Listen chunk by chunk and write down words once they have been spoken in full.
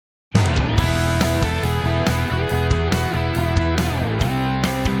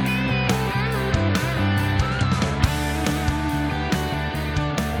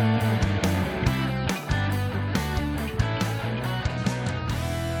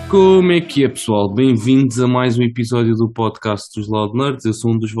Como é que é, pessoal? Bem-vindos a mais um episódio do podcast dos Loud Nerds. Eu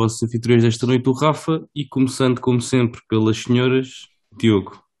sou um dos vossos anfitriões desta noite, o Rafa, e começando, como sempre, pelas senhoras,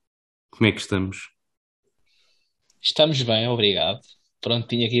 Diogo. Como é que estamos? Estamos bem, obrigado.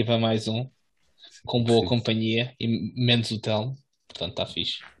 Prontinho aqui para mais um, com boa Sim. companhia e menos o Telmo, portanto está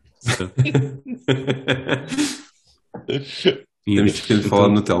fixe. Temos de falar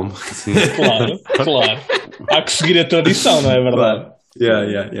no Telmo. Sim. Claro. Há que seguir a tradição, não é verdade? Claro.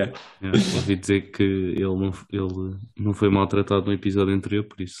 Yeah. Ouvi dizer que ele não foi maltratado no episódio anterior,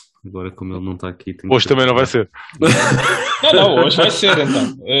 por isso, agora como ele não está aqui... tem que Hoje também não vai ser. Não, hoje vai ser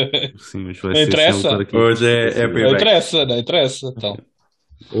então. Sim, mas vai Não ser interessa. sem ele estar aqui. Hoje é Não payback. interessa, então.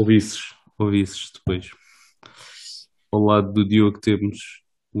 Ouvisses depois. Ao lado do Diogo temos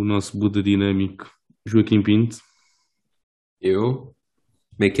o nosso Buda dinâmico, Joaquim Pinto. Eu,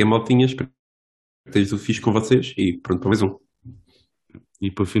 como é que é, maltinhas? Desde o fixe com vocês e pronto para mais um. E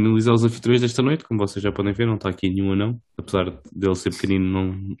para finalizar os anfitriões desta noite, como vocês já podem ver, não está aqui nenhum anão, apesar dele ser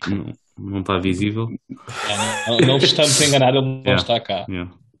pequenino, não está visível. Não vos estamos a enganar, ele não está cá.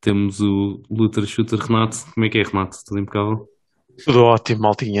 Temos o Luther Shooter Renato. Como é que é, Renato? Tudo impecável? Tudo ótimo,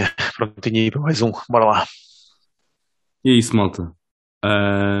 maltinha. Prontinho aí para mais um. Bora lá. E é isso, malta.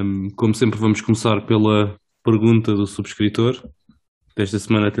 Como sempre, vamos começar pela pergunta do subscritor. Desta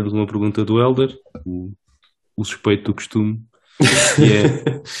semana temos uma pergunta do Elder, o suspeito do costume, que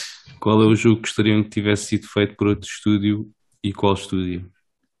é: qual é o jogo que gostariam que tivesse sido feito por outro estúdio e qual estúdio?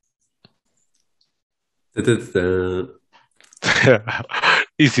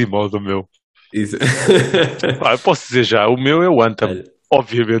 Easy mode o meu. Isso. Eu posso dizer já, o meu é o Anthem,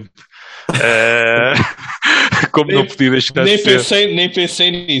 obviamente. Como não podia deixar de ser. Nem pensei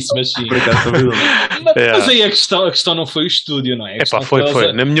nisso, mas sim. Por acaso também não. Mas aí a questão não foi o estúdio, não é?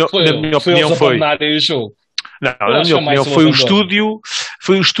 Foi. Na minha opinião foi. O jogo. Não, na minha opinião foi o estúdio.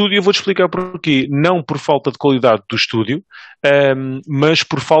 Foi o estúdio, eu vou-te explicar porquê. Não por falta de qualidade do estúdio, mas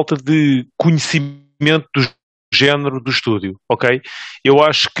por falta de conhecimento do género do estúdio, ok? Eu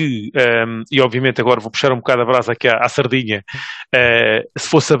acho que, e obviamente agora vou puxar um bocado a brasa aqui à sardinha, se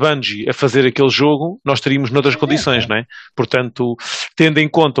fosse a Bungie a fazer aquele jogo, nós estaríamos noutras condições, não é? Portanto, tendo em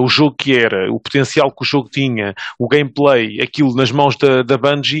conta o jogo que era, o potencial que o jogo tinha, o gameplay, aquilo nas mãos da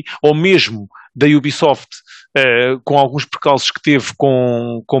Bungie, ou mesmo da Ubisoft, com alguns percalços que teve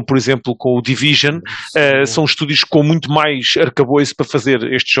com, por exemplo, com o Division, são estúdios com muito mais arcabouço para fazer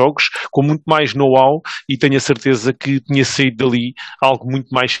estes jogos, com muito mais know-how, e tenho a certeza que tinha saído dali algo muito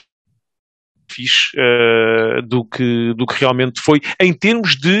mais fixe do que realmente foi em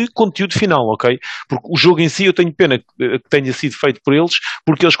termos de conteúdo final, ok? Porque o jogo em si eu tenho pena que tenha sido feito por eles,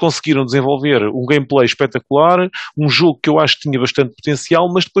 porque eles conseguiram desenvolver um gameplay espetacular, um jogo que eu acho que tinha bastante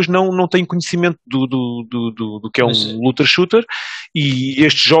potencial, mas depois não tenho conhecimento do que é um looter shooter, e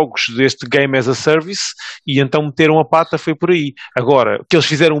estes jogos deste Game as a Service, e então meteram a pata, foi por aí. Agora, que eles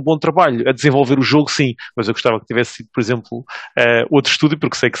fizeram um bom trabalho a desenvolver o jogo, sim, mas eu gostava que tivesse sido, por exemplo, outro estúdio,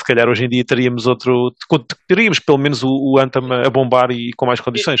 porque sei que se calhar hoje em dia teríamos pelo menos o Anthem a bombar e com mais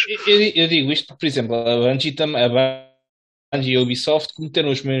condições. Eu digo isto porque, por exemplo, a Bungie e a Ubisoft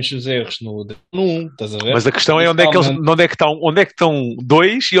cometeram os mesmos erros no 1, estás a ver? Mas a questão é onde é que estão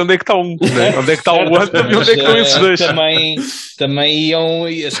dois e onde é que está um, né? Onde é que está o Anthem e onde é que estão esses dois? Também iam,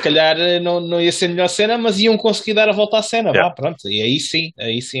 se calhar não ia ser a melhor cena, mas iam conseguir dar a volta à cena, vá, pronto, e aí sim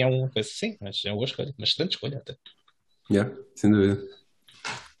é uma coisa, sim, mas é uma boa escolha, uma excelente escolha até. Sem dúvida.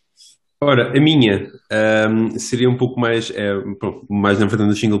 Ora, a minha seria um pouco mais, mais na verdade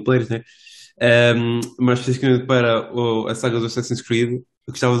dos single players, né? Mais especificamente para a saga do Assassin's Creed.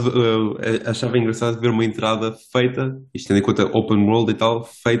 Eu achava engraçado ver uma entrada feita, isto tendo em conta open world e tal,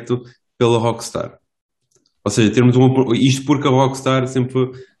 feito pela Rockstar. Ou seja, termos isto porque a Rockstar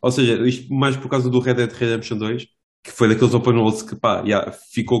sempre, ou seja, isto mais por causa do Red Dead Redemption 2, que foi daqueles open worlds que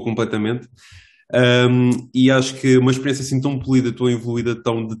ficou completamente. E acho que uma experiência assim tão polida, tão evoluída,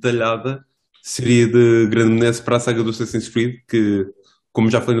 tão detalhada seria de grande benesse para a saga do Assassin's Creed, que,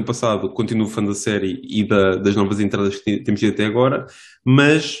 como já falei no passado, continuo fã da série e das novas entradas que temos tido até agora,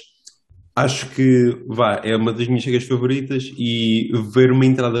 mas acho que é uma das minhas sagas favoritas, e ver uma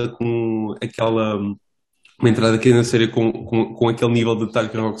entrada com uma entrada aqui na série com aquele nível de detalhe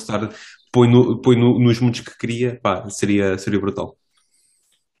que a Rockstar põe nos mundos que cria, seria brutal.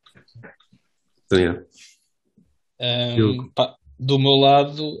 Do meu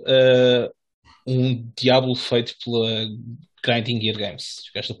lado, um Diablo feito pela Grinding Gear Games,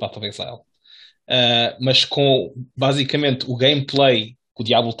 os gajos do Path of Exile, mas com basicamente o gameplay que o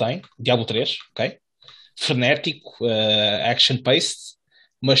Diablo tem, o Diablo 3, ok? Frenético, action-paced,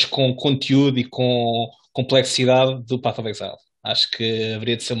 mas com conteúdo e com complexidade do Path of Exile. Acho que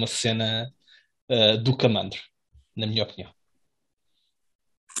haveria de ser uma cena do Camandro, na minha opinião.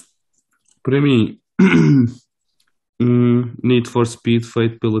 Para mim, um Need for Speed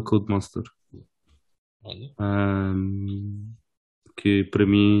feito pela Codemaster. Olha. Que para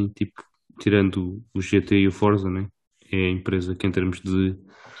mim, tipo, tirando o GT e o Forza, né? É a empresa que em termos de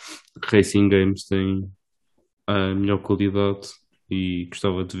racing games tem a melhor qualidade e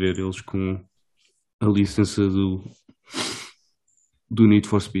gostava de ver eles com a licença do Need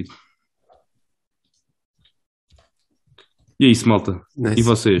for Speed. E é isso, malta. Nice. E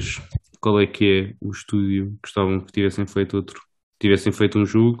vocês? Qual é que é o estúdio que gostavam que tivessem feito um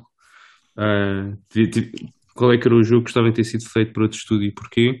jogo? Qual é que era o jogo que gostavam de ter sido feito por outro estúdio e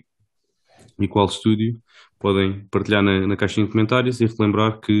porquê? E qual estúdio? Podem partilhar na caixinha de comentários e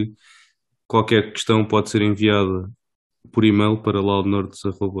relembrar que qualquer questão pode ser enviada por e-mail para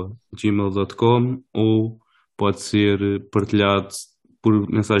loudnerds@gmail.com ou pode ser partilhado por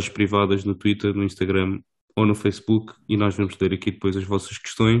mensagens privadas no Twitter, no Instagram ou no Facebook e nós vamos ler aqui depois as vossas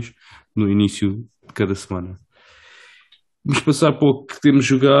questões no início de cada semana. Vamos passar para o que temos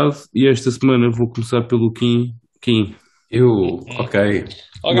jogado e esta semana vou começar pelo Kim. Kim. Ok.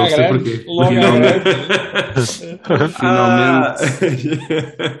 Logo à grande.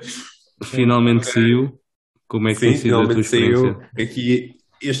 Finalmente saiu. Como é que tem sido a tua experiência? Aqui,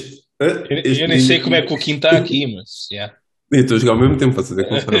 eu nem sei como é que o Kim está aqui, mas yeah. Eu estou a jogar ao mesmo tempo, fazer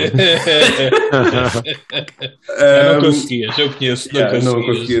confusão. Não conseguias, eu conheço. Não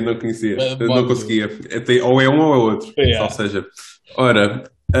conhecia. Não conseguia. Ou é um ou é outro. Yeah. Ou seja, ora,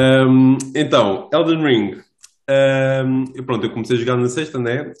 então, Elden Ring. Pronto, eu comecei a jogar na sexta,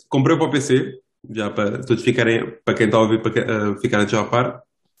 né? Comprei para o PC, já para todos ficarem, para quem está a ouvir, para ficarem já a par.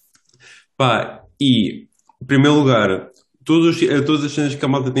 Pá, e, em primeiro lugar, todas as cenas que a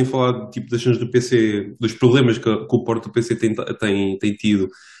malta tem falado, tipo das cenas do PC, dos problemas que o porte do PC tem tido,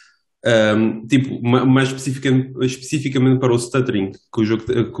 tipo, mais especificamente para o stuttering que o jogo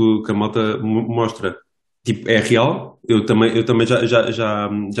que a malta mostra, tipo, é real. Eu também já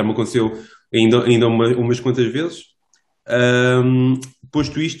me aconteceu ainda umas quantas vezes.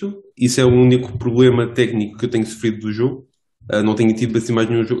 Posto isto, isso é o único problema técnico que eu tenho sofrido do jogo. Não tenho tido assim mais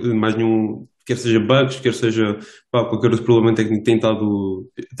nenhum, quer seja bugs, quer seja qualquer outro problema técnico, tem estado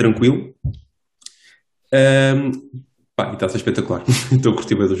tranquilo. E está a ser espetacular. Estou a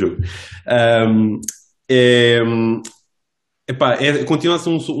curtir bem do jogo. Continua a ser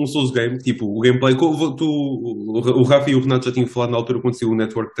um Souls game, tipo, o gameplay, o Rafa e o Renato já tinham falado na altura quando saiu o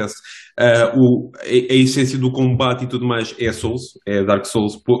Network Test, a essência do combate e tudo mais é Souls, é Dark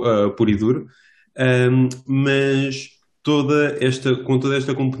Souls puro e duro, mas com toda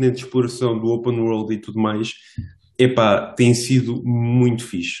esta componente de exploração do open world e tudo mais, tem sido muito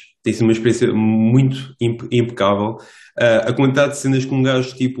fixe. Tem sido uma experiência muito impecável. A quantidade de cenas com um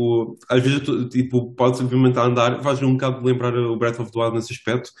gajo, tipo, às vezes, tipo, pode simplesmente a andar, faz um bocado de lembrar o Breath of the Wild nesse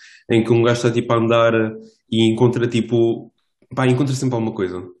aspecto, em que um gajo está, tipo, a andar e encontra, tipo, encontra sempre alguma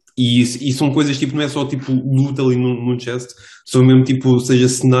coisa. E são coisas, tipo, não é só, tipo, luta ali num chest, são mesmo, tipo, seja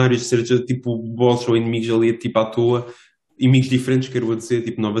cenários, seja, tipo, bosses ou inimigos ali, tipo, à toa, inimigos diferentes, quero dizer,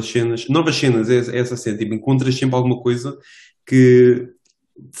 tipo, novas cenas, é essa cena, tipo, encontras sempre alguma coisa que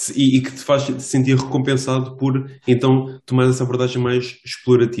te faz te sentir recompensado por, então, tomar essa abordagem mais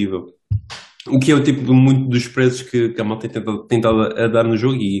explorativa. O que é o tipo de muito dos preços que a malta tem tentado a dar no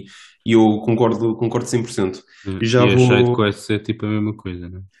jogo e eu concordo 100%. E a sidequest é tipo a mesma coisa,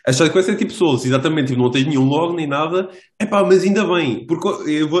 não é? A sidequest é tipo Souls, exatamente, tipo, não tens nenhum log nem nada, mas ainda bem, porque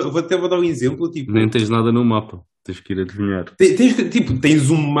eu vou dar um exemplo, tipo... Nem tens nada no mapa, tens que ir adivinhar. Tens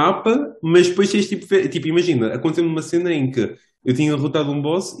um mapa, mas depois tens tipo, imagina, aconteceu uma cena em que eu tinha derrotado um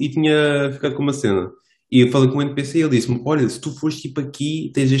boss e tinha ficado com uma cena. E eu falei com o NPC e ele disse-me, olha, se tu fores tipo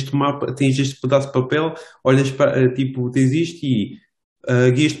aqui, tens este mapa, tens este pedaço de papel, olhas para, tipo, tens isto e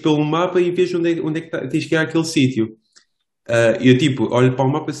guias-te pelo mapa e vês onde é que tens que ir àquele sítio. E eu tipo, olho para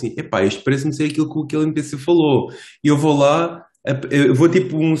o mapa assim, isto parece-me ser aquilo que aquele NPC falou. E eu vou lá, eu vou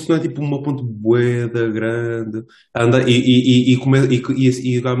tipo, se não é tipo uma ponte bueda grande, a andar, e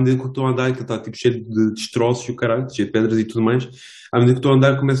à medida que eu estou a andar, que está tipo cheio de destroços e o caralho, cheio de pedras e tudo mais, à medida que estou a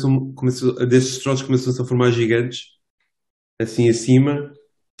andar, desses destroços começam-se a formar gigantes, assim acima,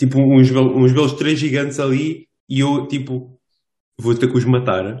 tipo uns belos 3 gigantes ali, e eu tipo, vou ter que os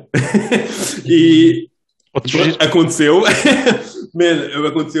matar. E aconteceu.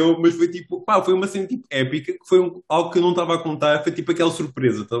 Aconteceu, mas foi tipo, foi uma cena tipo épica, que foi algo que eu não estava a contar, foi tipo aquela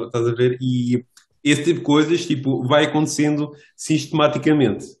surpresa, estás a ver? E esse tipo de coisas, tipo, vai acontecendo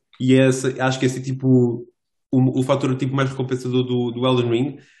sistematicamente. E acho que esse é tipo o fator tipo mais recompensador do Elden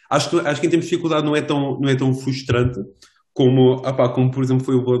Ring. Acho que em termos de dificuldade não é tão frustrante, como por exemplo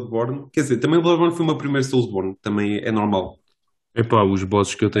foi o Bloodborne. Quer dizer, também o Bloodborne foi o meu primeiro Soulsborne, também é normal. Epá, os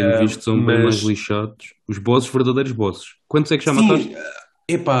bosses que eu tenho visto são bem mais Mas lixados. Os bosses, verdadeiros bosses. Quantos é que já mataste? sim,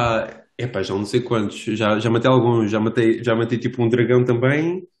 epá, já não sei quantos. Já matei alguns, já matei tipo um dragão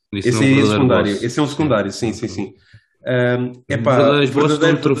também. Isso não Esse é um aí é verdadeiro secundário. boss. Esse é um Sim. secundário, sim, sim, sim. Epá, Verdadeiros bosses dão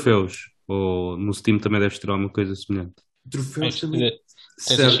verdadeiro troféus. Ou no Steam também deves tirar uma coisa semelhante. troféus Tens, também. tens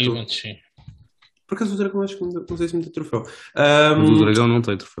Certo. achievements, sim. Por acaso o dragão acho que não sei se me tem troféu. Mas o dragão não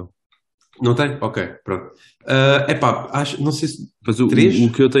tem troféu. Não tem? Ok, pronto. Epá, não sei se. Mas o Três?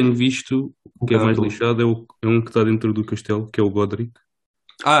 que eu tenho visto, o que é mais Bocado. lixado, é um que está dentro do castelo, que é o Godric.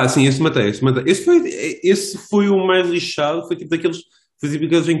 Sim, esse matei, esse matei. Esse foi o mais lixado, foi tipo daqueles. Fazia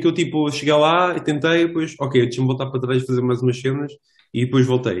aqueles em que eu tipo cheguei lá e tentei, depois, ok, deixa-me voltar para trás e fazer mais umas cenas e depois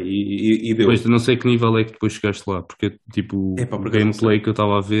voltei e deu. Depois, não sei que nível é que depois chegaste lá, porque tipo, Epá, o por acaso não sei. gameplay que eu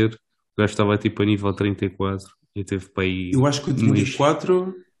estava a ver, o gajo estava tipo a nível 34 e teve para aí Eu acho que o um mês.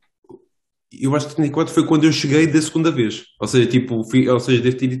 34. Eu acho que o 34 foi quando eu cheguei da segunda vez. Ou seja, tipo,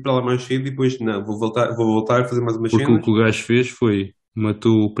 devo ter ido para lá mais cedo e depois, não, vou voltar a fazer mais umas Porque o cenas. que o gajo fez foi,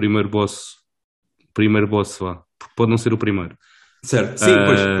 matou o primeiro boss lá, porque pode não ser o primeiro, Certo, sim,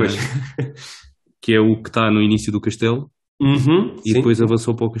 pois. que é o que está no início do castelo, Uhum, e sim, depois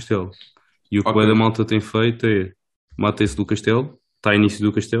avançou para o castelo. E o que ok. a da malta tem feito é, mata esse do castelo, está no início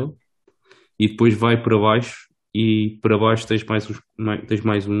do castelo, e depois vai para baixo, e para baixo tens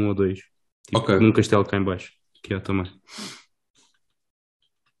mais um ou dois. Tipo, Ok. num castelo cá em baixo, que há também.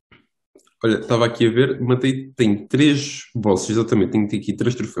 Olha, estava aqui a ver, tenho 3 bosses, exatamente, tenho aqui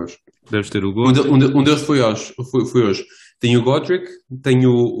 3 troféus. Deves ter o Um, Godric. um deles foi hoje. Tenho o Godric,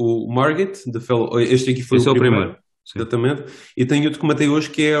 tenho o Margit, este aqui foi Esse o é o primeiro, primeiro. Sim. exatamente, e tenho outro que matei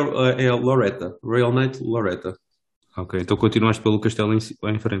hoje que é a Loretta, Royal Knight Loretta. Ok, então continuaste pelo castelo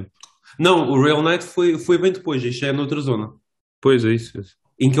lá em frente. Não, o Royal Knight foi bem depois, isto já é noutra zona. Pois é isso.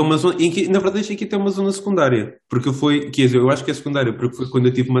 Em que é uma zona, em que, na verdade, isto aqui tem uma zona secundária, porque quer dizer, eu acho que é secundária, porque foi quando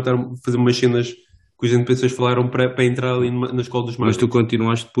eu tive de fazer umas cenas que os NPCs falaram para entrar ali na escola dos Mas magos. tu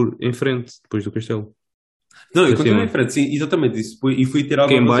continuaste em frente, depois do castelo. Não, eu Para continuei cima. em frente, sim, exatamente isso. E fui tirar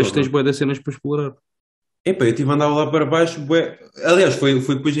Porque a em nova baixo zona. tens bué de cenas para explorar. Epá, eu tive a andar lá para baixo, bué. Aliás, foi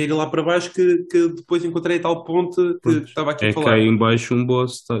depois de ir lá para baixo que depois encontrei tal ponte que Pronto. estava aqui a É cá falar. em baixo um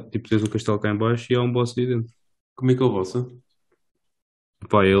boss, tipo tens o castelo cá em baixo e há um boss ali dentro. Como é que é o vosso?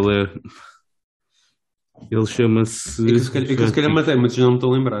 Pá, ele chama-se... É que eu se calhar matei, mas já não me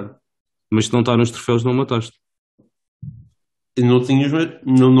estou a lembrar. Mas se não está nos troféus não mataste. Eu não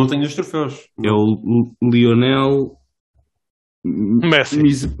tenho os troféus. É Não. o Lionel Messi.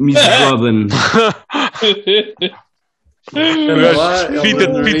 Misraban. Anda lá, é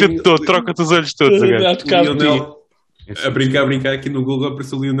o Pinta-te todo, troca-te os olhos todos. Dá agora. de cabo de ti. Lionel. A brincar aqui no Google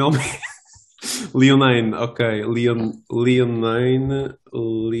apareceu o Lionel. Leonine, ok. Leonine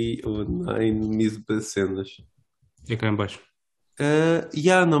Misbacenas. É cá em baixo.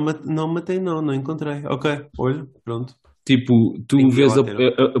 Não matei, não encontrei. Ok, olha, pronto. Tipo, tu Tenho que ir vês lá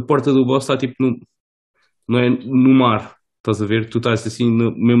ter. a porta do boss está tipo não é, no mar. Estás a ver? Tu estás assim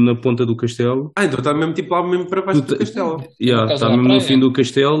mesmo na ponta do castelo. Então está mesmo tipo lá mesmo para baixo Tu do castelo. Yeah, Casa está da mesmo no praia. fim do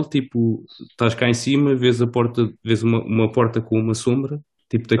castelo, tipo, estás cá em cima, vês a porta, vês uma porta com uma sombra,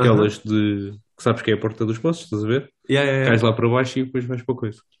 tipo daquelas que sabes que é a porta dos bosses, estás a ver? Yeah. Cais lá para baixo e depois vais para a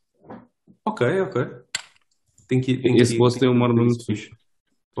coisa. Ok. Esse boss tem uma arma muito fixe.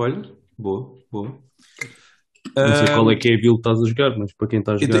 Olha, boa. Não sei qual é que é a build que estás a jogar, mas para quem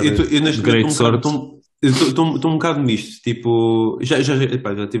está a jogar Eu neste Great momento Sword, estou um bocado misto. Tipo, já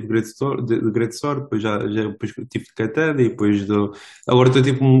tive Great Sword, Great Sword, depois tive de Katana e depois agora estou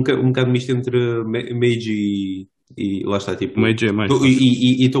tipo um bocado misto entre Mage e lá está, tipo. Mage é mais Tô- fácil.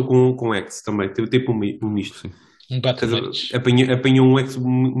 E estou com X também, tipo um misto. Sim. Um Battle Mage. Apanhei um X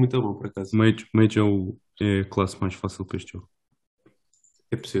muito bom por acaso. Mage é a classe mais fácil para este jogo.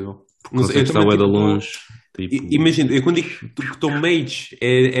 É possível. Não sei, está bué de longe. Tipo, Imagina, eu quando digo que estou mage,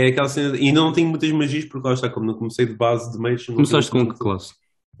 é aquela cena. E não tenho muitas magias, porque lá está, como não comecei de base de mage. não começaste tenho- com que classe?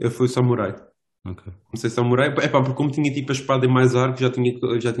 Eu fui samurai. Ok. Comecei samurai, porque como tinha tipo a espada e mais arco, já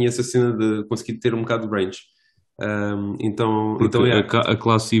tinha essa cena de conseguir ter um bocado de range. Porque Yeah. a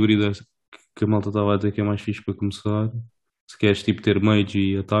classe híbrida que a malta estava a dizer que é mais fixe para começar, se queres tipo ter mage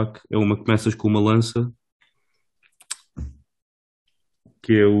e ataque, é uma que começas com uma lança,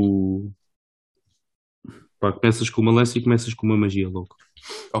 que é o. Pá, começas com uma lança e começas com uma magia logo.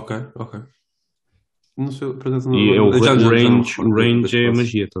 Ok. Não sei, por acaso não. E é o já não range, recordo o range das é a classes.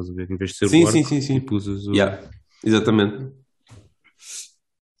 magia, estás a ver? Em vez de ser Sim, o arco, sim. tipo usas o. Yeah, exatamente.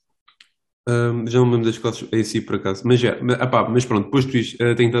 Já não me lembro das classes em si por acaso. Mas pronto, depois tu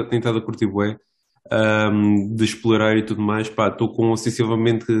tenho estado a curtir bué. de explorar e tudo mais. Pá, estou com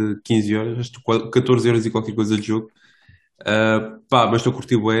sensivelmente 15 horas, acho que estou 14 horas e qualquer coisa de jogo. Pá, mas estou a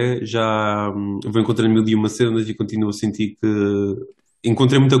curtir bué, já vou encontrar mil e uma cenas e continuo a sentir que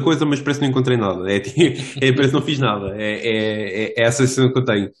encontrei muita coisa, mas parece que não encontrei nada. Parece que não fiz nada. É essa sensação que eu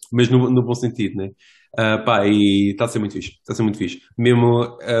tenho, mas no bom sentido, né? Pá, e está a ser muito fixe. Está a ser muito fixe.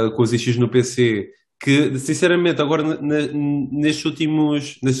 Mesmo com os issues no PC, que sinceramente agora nestas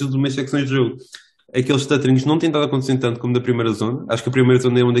últimas secções de jogo, aqueles stutterings não têm estado acontecendo tanto como da primeira zona. Acho que a primeira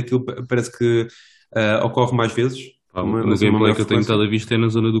zona é onde aquilo parece que ocorre mais vezes. No gameplay que eu tenho estado a visto é na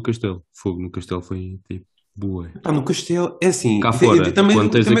zona do castelo. Fogo no castelo foi tipo boa. No castelo, é assim. Cá fora, também,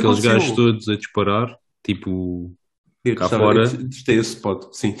 quando tens também aqueles aconteceu. gajos todos a disparar, tipo cá fora. Testei esse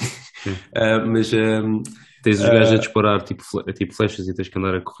spot, sim. Mas tens os gajos a disparar tipo flechas e tens que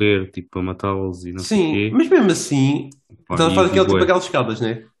andar a correr tipo, para matá-los e não sei o quê. Sim, mas mesmo assim, estás a falar tipo aquelas escadas, não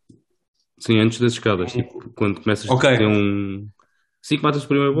é? Sim, antes das escadas, tipo, quando começas a ter um. Assim que matas o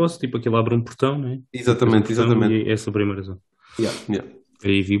primeiro boss, tipo, aquilo abre um portão, né? Exatamente, exatamente. E é essa a primeira zona. Yeah.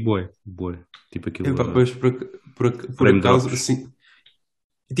 Aí vi bué. Tipo aquilo. Pois, por acaso, assim.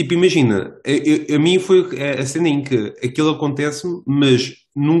 Tipo, imagina, a mim foi a cena em que aquilo acontece, mas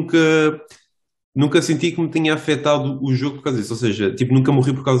nunca senti que me tenha afetado o jogo por causa disso. Ou seja, tipo, nunca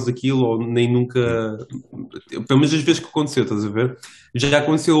morri por causa daquilo, ou nem nunca. Pelo menos as vezes que aconteceu, estás a ver? Já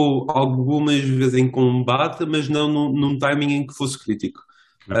aconteceu algumas vezes em combate, mas não num timing em que fosse crítico.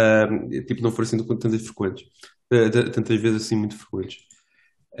 Tipo, não foram assim tantas frequentes. Tantas vezes assim muito frequentes.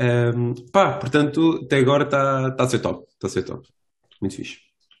 Pá, portanto, até agora está a ser top. Está a ser top. Muito fixe.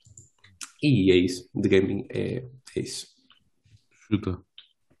 E é isso. De gaming é isso.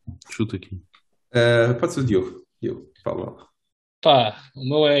 Chuta aqui. Pode ser o Diogo. Fala lá. Pá, o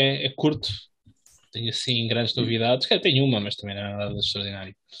meu é curto. Tenho assim grandes novidades. Tenho uma, mas também não é nada de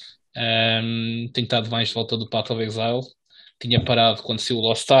extraordinário. Tenho estado mais de volta do Path of Exile. Tinha parado quando saiu o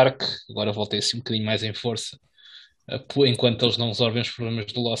Lost Ark. Agora voltei assim um bocadinho mais em força. Enquanto eles não resolvem os problemas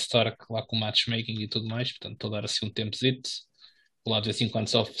do Lost Ark lá com o matchmaking e tudo mais. Portanto, estou a dar assim um tempozito. Vou lá de vez em quando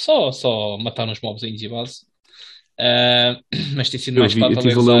só matar uns mobzinhos e base. Mas tem sido mais Path of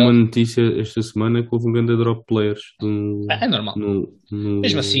Exile. Eu tive a ler uma notícia esta semana que houve um grande drop players. É normal.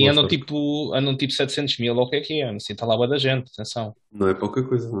 Mesmo assim, andam tipo 700 mil, ou o que é? Assim, está lá boa da gente, atenção. Não é pouca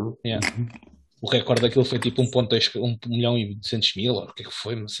coisa, não. Yeah. O recorde daquilo foi tipo 1.2 milhão e 200 mil, ou o que é que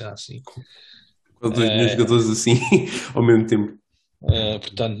foi, mas será assim. Dois jogadores assim ao mesmo tempo.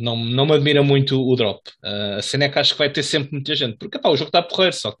 Portanto, não me admira muito o drop. A cena é que acho que vai ter sempre muita gente, porque o jogo está a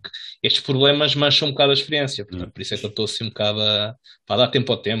porrer, só que estes problemas mancham um bocado a experiência. Portanto, por isso é que eu estou assim um bocado a dar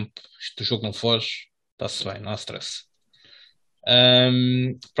tempo ao tempo. Isto o jogo não foge, está-se bem, não há stress.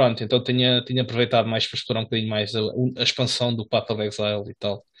 Pronto, então tinha aproveitado mais para explorar um bocadinho mais a expansão do Path of Exile e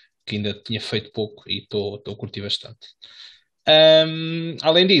tal, que ainda tinha feito pouco e estou a curtir bastante.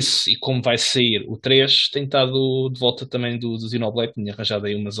 Além disso, e como vai sair o 3, tenho estado de volta também do Xenoblade, tinha arranjado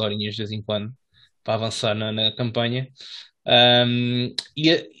aí umas horinhas de vez em quando para avançar na campanha.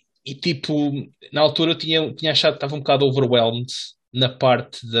 E tipo, na altura eu tinha achado que estava um bocado overwhelmed na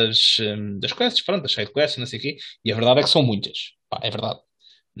parte das quests, pronto, das side quests, não sei o quê, e a verdade é que são muitas. Pá, é verdade.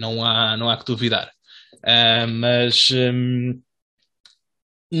 Não há que duvidar. Mas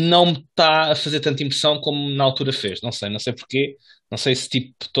não me está a fazer tanta impressão como na altura fez. Não sei porquê. Não sei se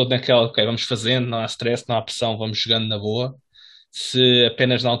tipo, todo naquela, ok, vamos fazendo, não há stress, não há pressão, vamos jogando na boa. Se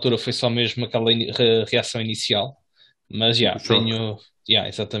apenas na altura foi só mesmo aquela reação inicial. Mas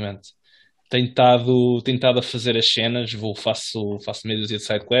exatamente. Tenho estado a fazer as cenas, faço meia dúzia de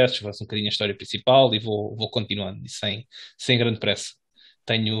sidequests, faço um bocadinho a história principal e vou continuando, e sem grande pressa.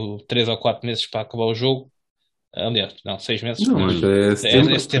 Tenho 3 ou 4 meses para acabar o jogo. Aliás, não, 6 meses. Não, mas é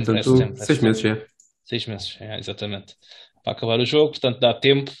setembro, setembro. 6 meses, já. 6 meses, exatamente. Para acabar o jogo, portanto dá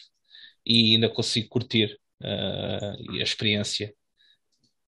tempo e ainda consigo curtir a experiência.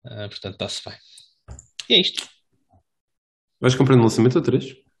 Portanto, está-se bem. E é isto. Vais comprar no lançamento ou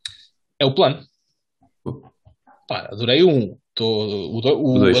 3? É o plano. Pá, adorei o 1.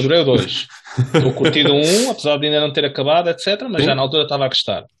 Adorei o 2. Estou curtindo o 1, apesar de ainda não ter acabado, etc. Mas já na altura estava a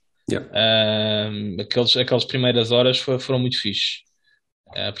gostar. Aquelas primeiras horas foram muito fixe.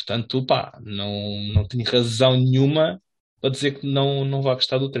 Portanto, pá, não tenho razão nenhuma para dizer que não vá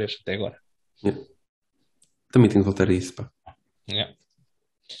gostar do 3 até agora. Também tenho que voltar a isso, pá.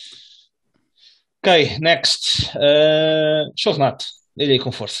 Ok, next. Show Renato. Dê-lhe aí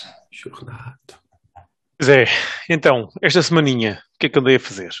com força. Show Renato. Pois é, então, esta semaninha, o que é que andei a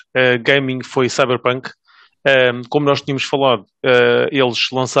fazer? Gaming foi Cyberpunk. Como nós tínhamos falado, eles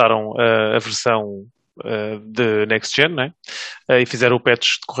lançaram a versão de Next Gen, né? E fizeram o patch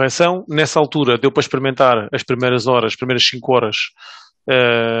de correção. Nessa altura deu para experimentar as primeiras 5 horas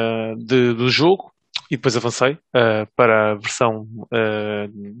do jogo e depois avancei para a versão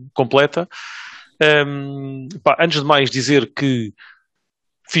completa. Antes de mais dizer que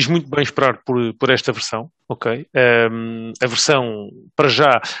fiz muito bem esperar por esta versão, ok? A versão para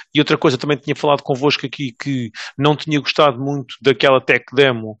já, e outra coisa, também tinha falado convosco aqui que não tinha gostado muito daquela tech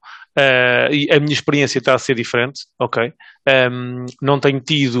demo, e a minha experiência está a ser diferente, ok? Não tenho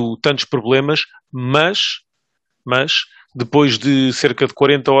tido tantos problemas, mas depois de cerca de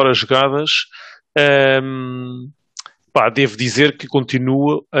 40 horas jogadas, devo dizer que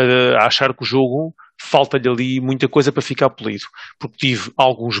continuo a achar que o jogo falta-lhe ali muita coisa para ficar polido, porque tive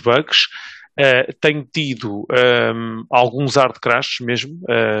alguns bugs, tenho tido alguns hard crashes mesmo,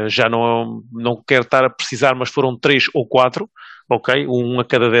 já não quero estar a precisar, mas foram 3 ou 4, ok? Um a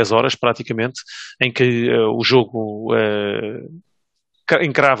cada 10 horas praticamente, em que o jogo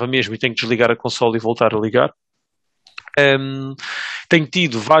encrava mesmo e tenho que desligar a console e voltar a ligar. Tenho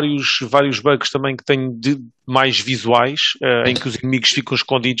tido vários bugs também que tenho mais visuais, em que os inimigos ficam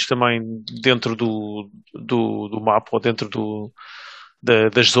escondidos também dentro do mapa ou dentro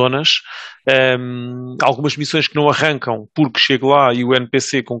das zonas. Algumas missões que não arrancam porque chego lá e o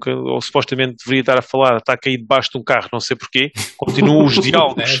NPC com quem eu supostamente deveria estar a falar está a cair debaixo de um carro, não sei porquê. Continuam os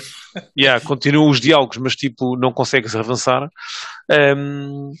diálogos. Continuam os diálogos, mas tipo, não consegues avançar.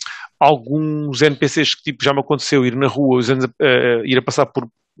 Alguns NPCs que tipo, já me aconteceu ir na rua, ir a passar por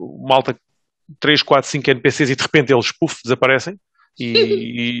malta 3, 4, 5 NPCs e de repente eles desaparecem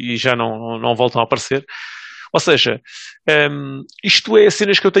e já não voltam a aparecer. Ou seja, isto é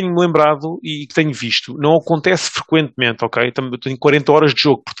cenas que eu tenho me lembrado e que tenho visto. Não acontece frequentemente, ok? Eu tenho 40 horas de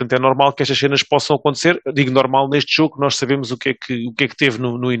jogo, portanto é normal que estas cenas possam acontecer. Digo normal neste jogo, nós sabemos o que é que teve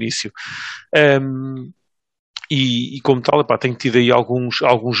no início. E como tal, tenho tido aí alguns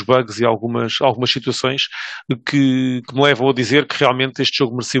bugs e algumas situações que me levam a dizer que realmente este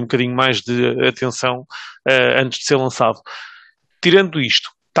jogo merecia um bocadinho mais de atenção antes de ser lançado. Tirando isto,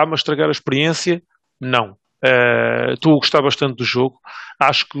 está-me a estragar a experiência? Não. Estou a gostar bastante do jogo.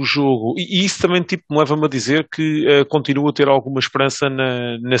 Acho que o jogo, e isso também tipo, me leva-me a dizer que continuo a ter alguma esperança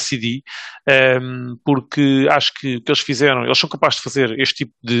na CD, porque acho que o que eles são capazes de fazer este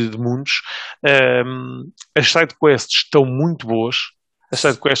tipo de mundos. As sidequests estão muito boas. As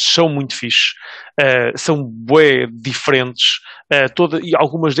sidequests são muito fixe, são bué diferentes, e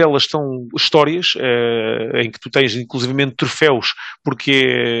algumas delas são histórias em que tu tens inclusivamente troféus,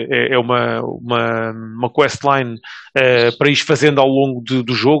 porque é uma questline para ir fazendo ao longo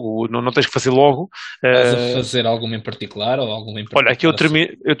do jogo, não tens que fazer logo. Estás a fazer alguma em particular ou alguma em particular? Olha, aqui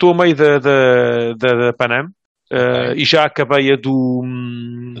eu estou a meio da Panam, e já acabei a do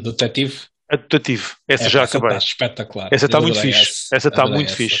detetive. A detetive, essa já acabei. Está espetacular. Essa está muito fixe. Essa está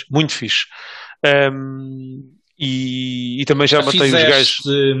muito fixe, muito fixe. E também já matei os gajos.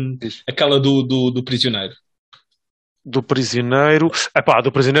 Aquela do prisioneiro. Do prisioneiro.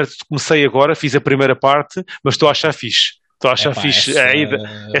 Do prisioneiro comecei agora, fiz a primeira parte, mas estou a achar fixe. Estou a achar fixe.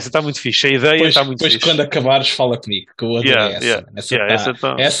 Essa está muito fixe. A ideia está muito fixe. Depois, quando acabares, fala comigo, que eu adorei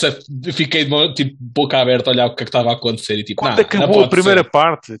essa. Fiquei tipo boca aberta a olhar o que estava a acontecer e tipo, quando acabou a primeira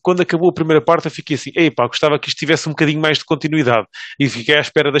parte, eu fiquei assim, gostava que isto tivesse um bocadinho mais de continuidade. E fiquei à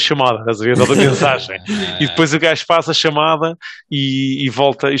espera da chamada, às vezes, ou da mensagem. E depois o gajo faz a chamada e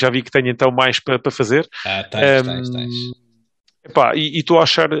volta, e já vi que tenho então mais para fazer. Tens. E estou a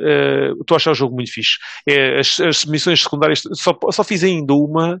achar o jogo muito fixe. As missões secundárias só fiz ainda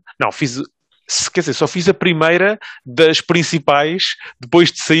uma. Não, só fiz a primeira das principais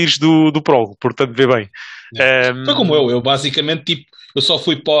depois de saíres do prólogo, portanto vê bem. Foi como eu basicamente tipo, eu só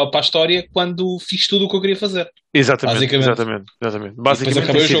fui para a história quando fiz tudo o que eu queria fazer. Exatamente.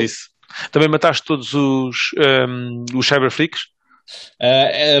 Basicamente tem sido isso. Também mataste todos os Cyberfreaks?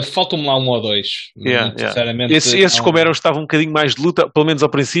 Faltam-me lá 1 ou 2. Sinceramente, esses como eram, estavam um bocadinho mais de luta, pelo menos ao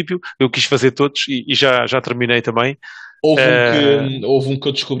princípio. Eu quis fazer todos e já terminei também. Houve um que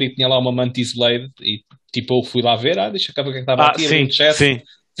eu descobri que tinha lá uma Mantis Blade e tipo eu fui lá ver, deixa cá ver o que é que estava aqui. Sim.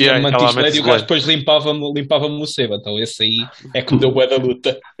 Mantis Blade e o gajo depois limpava-me o sebo. Então esse aí é que me deu bué da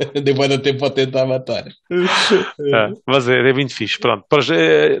luta. Deu bué da tempo a tentar matar. Mas é muito fixe. Pronto.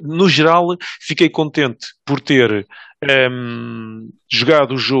 No geral, fiquei contente por ter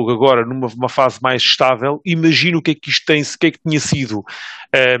jogado o jogo agora numa fase mais estável, imagino o que é que isto tem, o que é que tinha sido.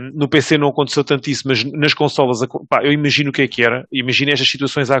 No PC não aconteceu tanto isso, mas nas consolas, pá, eu imagino o que é que era. Imagino estas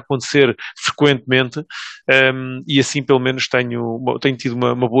situações a acontecer frequentemente, e assim pelo menos tenho tido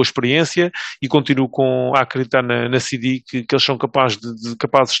uma boa experiência e continuo a acreditar na CD que eles são capazes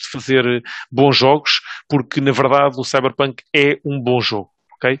de fazer bons jogos, porque na verdade o Cyberpunk é um bom jogo.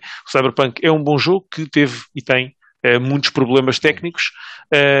 Okay? O Cyberpunk é um bom jogo que teve e tem muitos problemas técnicos,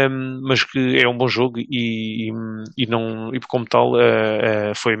 mas que é um bom jogo e como tal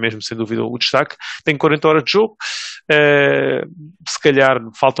foi mesmo sem dúvida o destaque. Tem 40 horas de jogo, se calhar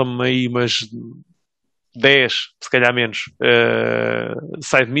faltam-me aí umas 10, se calhar menos,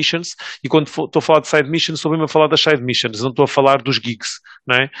 side missions, e quando estou a falar de side missions, estou mesmo a falar das side missions, não estou a falar dos gigs,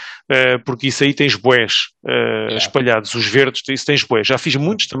 não é? Porque isso aí tens bués espalhados, os verdes, isso tens bués. Já fiz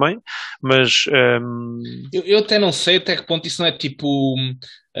muitos também, mas... Eu até não sei até que ponto isso não é tipo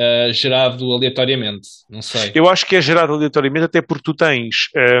gerado aleatoriamente, não sei. Eu acho que é gerado aleatoriamente, até porque tu tens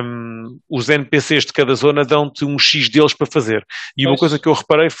os NPCs de cada zona dão-te um X deles para fazer. E uma coisa que eu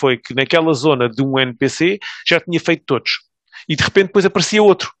reparei foi que naquela zona de um NPC já tinha feito todos. E de repente depois aparecia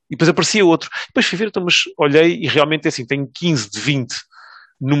outro. E depois aparecia outro. Depois fui ver, então, mas olhei e realmente é assim, tenho 15 de 20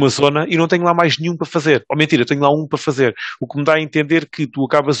 numa zona e não tenho lá mais nenhum para fazer. Ou mentira, tenho lá um para fazer. O que me dá a entender que tu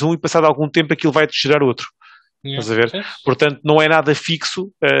acabas um e passado algum tempo aquilo vai-te gerar outro. Estás a ver? Portanto, não é nada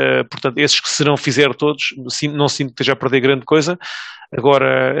fixo. Portanto, esses que se não fizer todos, não sinto que esteja a perder grande coisa.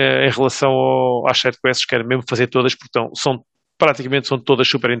 Agora, em relação às side quests, quero mesmo fazer todas, porque praticamente são todas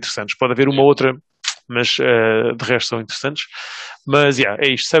super interessantes. Pode haver uma outra, mas de resto são interessantes. Mas,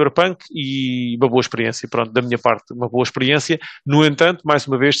 é isto, Cyberpunk e uma boa experiência, pronto, da minha parte, uma boa experiência. No entanto, mais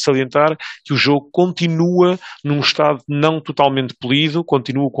uma vez, de salientar que o jogo continua num estado não totalmente polido,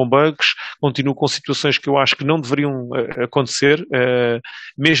 continua com bugs, continua com situações que eu acho que não deveriam acontecer,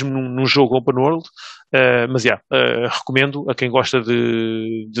 mesmo num jogo open world. Mas recomendo a quem gosta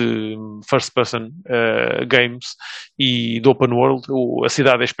de first person games e de open world. A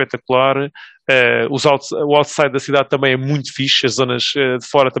cidade é espetacular, o outside da cidade também é muito fixe, as zonas de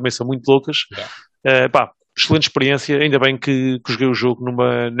fora também são muito loucas. Excelente experiência, ainda bem que joguei o jogo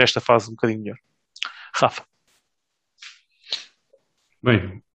nesta fase um bocadinho melhor. Rafa.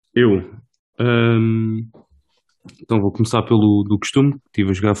 Bem, eu então vou começar pelo do costume. Estive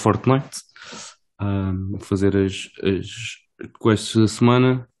a jogar Fortnite, fazer as quests da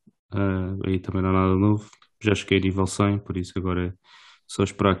semana. Aí também não há nada novo. Já cheguei a nível 100, por isso agora é só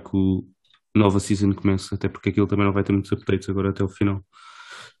esperar que a nova season comece, até porque aquilo também não vai ter muitos updates agora até o final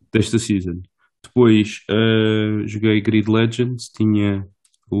desta season. Depois joguei Grid Legends, tinha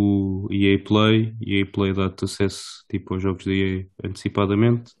o EA Play dá-te acesso tipo, aos jogos da EA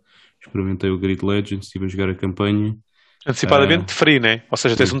antecipadamente. Experimentei o Grid Legends, estive a jogar a campanha. Antecipadamente free, né? Ou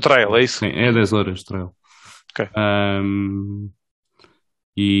seja, tens um trial, é isso? Sim, é 10 horas de trial. Ok.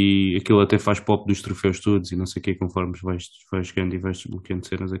 E aquilo até faz pop dos troféus todos e não sei o que, conforme vais jogando e vais desbloqueando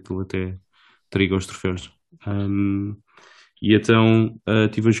cenas, aquilo até triga os troféus. E então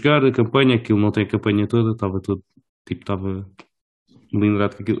estive a jogar a campanha, aquilo não tem a campanha toda, estava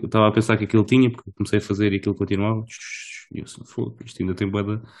melindrado que aquilo, estava a pensar que aquilo tinha, porque comecei a fazer e aquilo continuava. E eu assim, isto ainda tem bué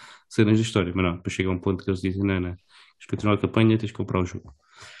de cenas de história, mas não, depois chega um ponto que eles dizem, não, tens de continuar a campanha, tens de comprar o jogo.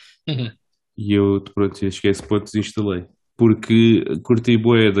 E eu, pronto, cheguei a esse ponto, desinstalei. Porque curti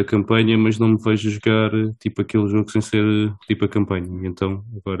bué da campanha, mas não me vejo jogar tipo aquele jogo sem ser tipo a campanha. E então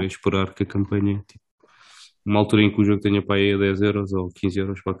agora é esperar que a campanha, tipo, uma altura em que o jogo tenha para aí a 10 euros ou 15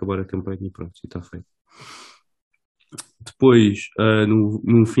 euros para acabar a campanha e pronto, e está feito. Depois,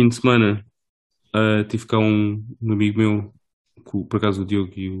 no fim de semana, tive cá um amigo meu, que por acaso o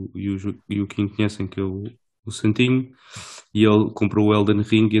Diogo e o Kim conhecem, que é o Santinho, e ele comprou o Elden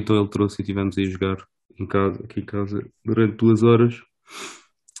Ring, e então ele trouxe e estivemos a jogar aqui em casa durante 2 horas.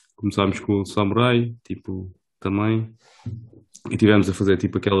 Começámos com o Samurai, tipo, também, e tivemos a fazer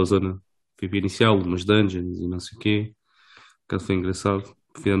tipo aquela zona PvP inicial, umas dungeons e não sei o quê. O caso foi engraçado.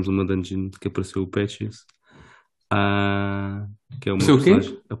 Fizemos uma dungeon que apareceu o Patches. Que é uma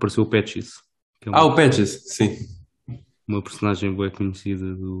personagem. Apareceu o Patches. O Patches, sim. Uma personagem bem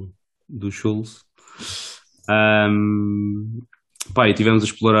conhecida do Souls. E tivemos a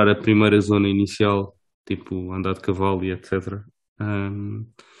explorar a primeira zona inicial, tipo andar de cavalo e etc.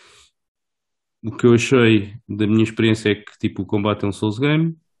 O que eu achei da minha experiência é que tipo, o combate é um Souls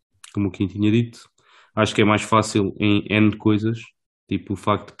game, como o Kim tinha dito. Acho que é mais fácil em N coisas, tipo o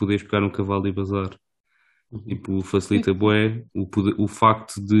facto de poderes pegar um cavalo e bazar, tipo, facilita bué. O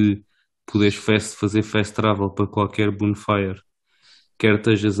facto de poderes fazer fast travel para qualquer bonfire, quer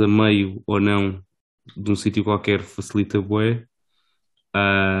estejas a meio ou não, de um sítio qualquer facilita bué.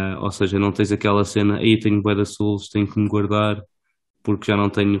 Ou seja, não tens aquela cena, aí tenho bué da Souls, tenho que me guardar porque já não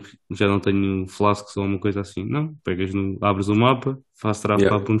tenho flasks ou uma coisa assim. Não, abres o mapa, fast travel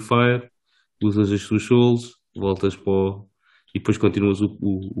para a Bonfire, usas as tuas souls, voltas para e depois continuas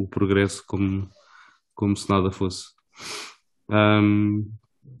o progresso como se nada fosse.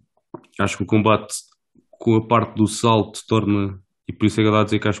 Acho que o combate com a parte do salto torna, e por isso é que eu a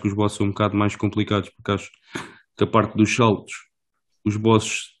dizer que acho que os bosses são um bocado mais complicados, porque acho que a parte dos saltos, os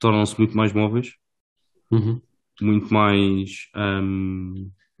bosses tornam-se muito mais móveis, muito mais,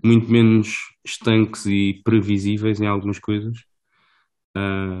 muito menos estanques e previsíveis em algumas coisas,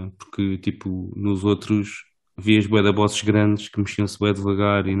 porque tipo nos outros vias bué de bosses grandes que mexiam-se bué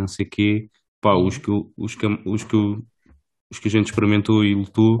devagar e não sei quê. Pá, os que a gente experimentou e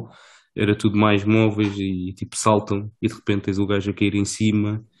lutou era tudo mais móveis e tipo saltam e de repente tens o gajo a cair em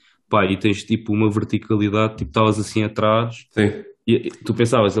cima, pá, e tens tipo uma verticalidade, tipo estavas assim atrás. Sim. E tu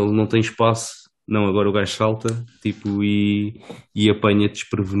pensavas, ele não tem espaço, não, agora o gajo salta tipo, e apanha-te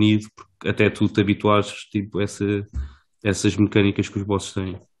desprevenido, porque até tu te habituares tipo, a essas mecânicas que os bosses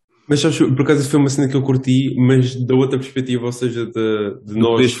têm. Mas sabes, por acaso foi uma cena que eu curti, mas da outra perspectiva, ou seja, de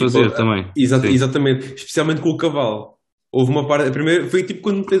nós. Podes fazer também. Exatamente, especialmente com o cavalo. Houve uma parte, a primeira, foi tipo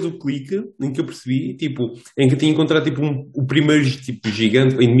quando tens o clique, em que eu percebi, tipo, em que eu tinha encontrado tipo o primeiro tipo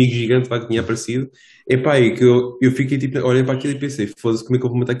gigante, o inimigo gigante que tinha aparecido. Epá, é que eu fiquei tipo, olhei para aquilo e pensei, foda-se, como é que eu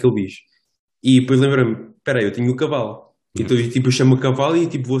vou matar aquele bicho? E depois lembrei-me, espera aí, eu tenho o cavalo. Então tipo, eu chamo o cavalo e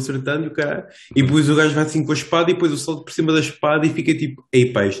tipo, vou acertando o cara. E depois o gajo vai assim com a espada e depois eu salto por cima da espada e fica tipo,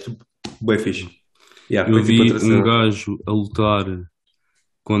 ei pá, isto bem fixe. Eu vi um gajo a lutar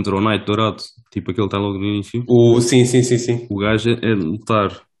contra o Knight Dourado, tipo aquele que está logo no início. Sim. O gajo é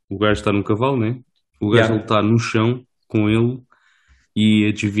lutar, o gajo está no cavalo, né? O gajo a lutar no chão com ele e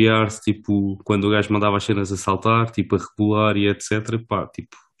a desviar-se, tipo, quando o gajo mandava as cenas a saltar, tipo, a rebolar e etc. Pá,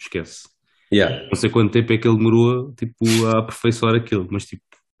 tipo, esquece. Não sei quanto tempo é que ele demorou, tipo, a aperfeiçoar aquilo, mas tipo,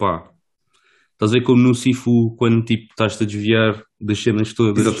 pá. Estás a ver como no Sifu, quando tipo, estás-te a desviar das cenas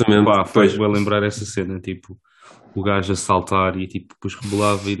todas, exatamente, pá, faz-me lembrar essa cena, tipo, o gajo a saltar e tipo, depois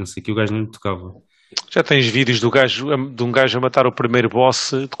rebolava e não sei o que, o gajo nem me tocava. Já tens vídeos de um gajo a matar o primeiro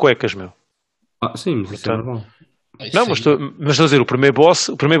boss de cuecas, meu. Sim, mas isso é normal. Não, mas estou a dizer, o primeiro boss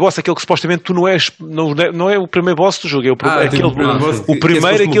é aquele que supostamente tu não és, não é o primeiro boss do jogo, é o primeiro,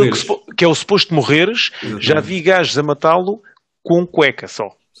 aquele que é o suposto morreres. Exatamente. Já vi gajos a matá-lo com cueca só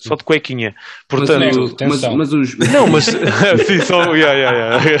de cuequinha. Portanto, mas os... Não, mas... Sim, só...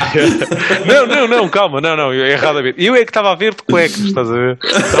 Não, calma, não, erradamente. Eu é que estava a ver de cuecas, estás a ver?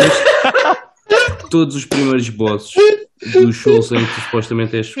 Todos os primeiros bosses dos shows em que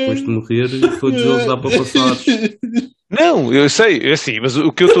supostamente és suposto morrer, todos eles dá para passar. Não, eu sei, é assim, mas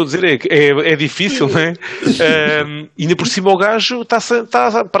o que eu estou a dizer é que é difícil, não é? E ainda por cima o gajo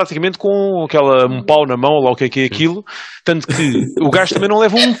está praticamente com um pau na mão, lá o que é aquilo, tanto que o gajo também não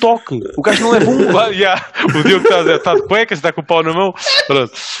leva um toque, o gajo não leva o Diogo está de cuecas, está com o pau na mão,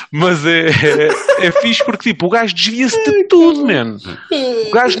 pronto. Mas é fixe porque tipo, o gajo desvia-se de tudo, man.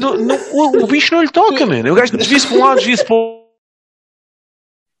 O gajo o bicho não lhe toca, man. O gajo desvia-se para um lado, desvia-se para o outro.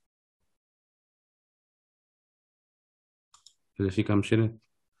 Fica a mexer.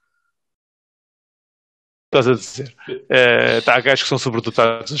 Estás a dizer? Há gajos que são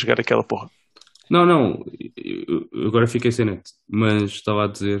sobredotados a jogar aquela porra. Não, eu agora fiquei sem net, mas estava a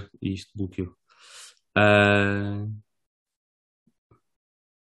dizer e isto bloqueou.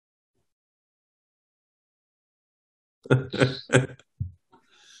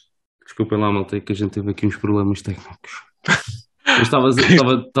 Desculpem lá, malta, que a gente teve aqui uns problemas técnicos. Mas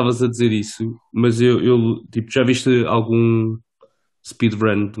estavas a dizer isso, mas eu tipo, já viste algum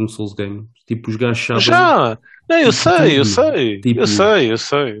speedrun de um Souls game? Tipo, os gajos sabem... Já! Não, eu sei. Tipo, eu sei.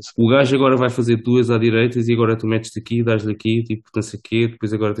 O gajo agora vai fazer duas à direita e agora tu metes-te aqui, dás-lhe aqui, tipo, não sei o quê,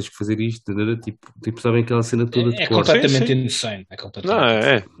 depois agora tens que fazer isto, tipo sabem aquela cena toda de cor. Completamente insane. É completamente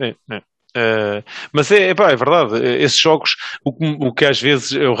insane. Mas é verdade, esses jogos, o que às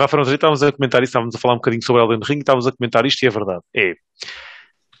vezes, o Rafa não estávamos a comentar isso, estávamos a falar um bocadinho sobre Elden Ring, estávamos a comentar isto e é verdade.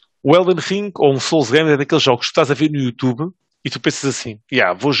 O Elden Ring ou um Souls game é daqueles jogos que estás a ver no YouTube e tu pensas assim,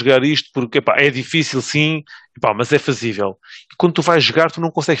 vou jogar isto porque é difícil sim, mas é fazível. E quando tu vais jogar, tu não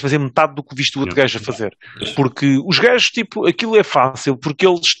consegues fazer metade do que viste o outro gajo a fazer. Porque os gajos, tipo, aquilo é fácil, porque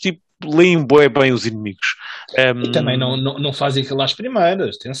eles, tipo, leem bem os inimigos. E também não fazem aquilo às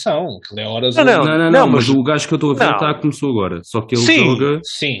primeiras, atenção, aquilo é horas. Não, mas o gajo que eu estou a ver começou agora, só que ele joga.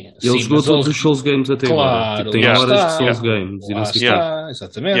 Ele jogou todos os Souls Games até agora. Tipo, tem horas de Souls Games e não sei o que.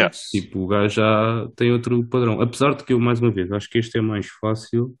 Exatamente. Tipo, o gajo já tem outro padrão. Apesar de que eu, mais uma vez, acho que este é mais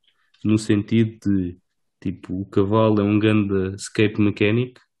fácil no sentido de, tipo, o cavalo é um grande escape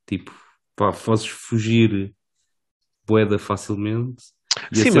mechanic, tipo, pá, fazes fugir boeda facilmente.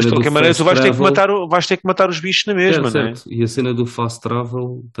 E Sim, mas de qualquer maneira tu vais ter que matar os bichos na mesma, certo, não é? certo. E a cena do fast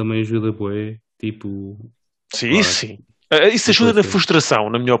travel também ajuda bué, tipo, Sim, pá, isso sim. Isso ajuda na coisa. frustração,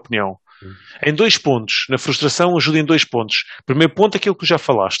 na minha opinião. Em 2 pontos. Na frustração ajuda em 2 pontos. Primeiro ponto, aquilo que tu já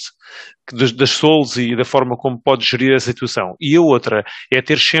falaste, das souls e da forma como podes gerir a situação. E a outra é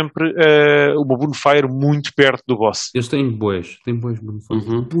ter sempre uma bonfire muito perto do boss. Eles têm bués bonfires.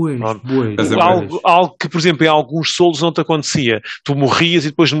 Uhum. Bués. Algo que, por exemplo, em alguns souls não te acontecia. Tu morrias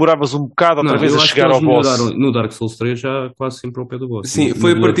e depois demoravas um bocado outra vez a chegar ao boss. No Dark Souls 3 já quase sempre ao pé do boss. Sim,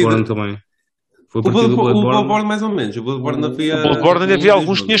 foi a partir também. Foi o Bloodborne mais ou menos. O Bloodborne havia... O Bloodborne ainda havia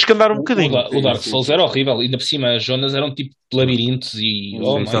alguns que tinhas que andar um bocadinho. O Dark Souls era horrível. Ainda por cima as zonas eram tipo labirintos e...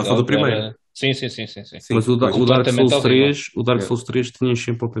 do primeiro. Sim. Mas o Dark Souls 3 tinhas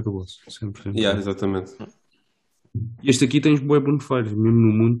sempre ao pé do boss. Sempre. Exatamente. E este aqui tens bué bonfires. Mesmo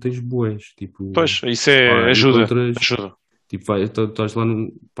no mundo tens bués. Tipo, pois, isso ajuda. Tipo, estás lá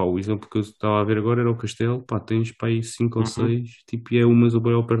no... Pá, o exemplo que eu estava a ver agora era o castelo. Pá, tens para aí 5 ou 6. Tipo, e é umas ou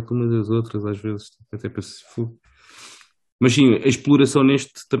bem ao perto umas das outras, às vezes. Tipo, até para se... Mas sim, a exploração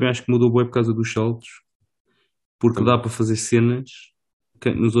neste também acho que mudou bem por causa dos saltos. Porque dá para fazer cenas que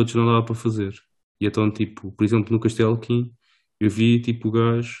nos outros não dava para fazer. E então, tipo, por exemplo, no Castelo King, eu vi, tipo, o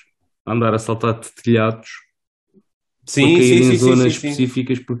gajo andar a saltar de telhados. Para cair em zonas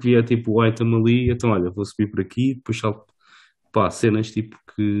específicas, porque via, tipo, o item ali. Então, olha, vou subir por aqui, depois salto. Pá, cenas tipo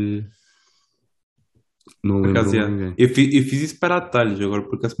que não lembro ninguém. Eu fiz isso para atalhos, agora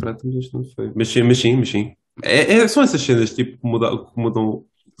por acaso para atalhos não foi. Mas sim. São essas cenas tipo, que mudam.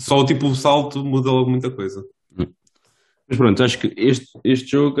 Só tipo o salto muda logo muita coisa. Mas pronto, acho que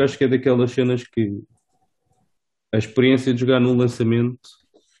este jogo acho que é daquelas cenas que a experiência de jogar no lançamento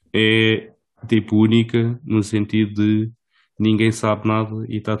é tipo única, no sentido de ninguém sabe nada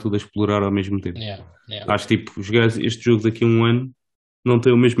e está tudo a explorar ao mesmo tempo. Acho que tipo, jogar este jogo daqui a um ano não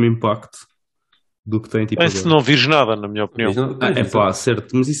tem o mesmo impacto do que tem tipo. Se não vires nada, na minha opinião.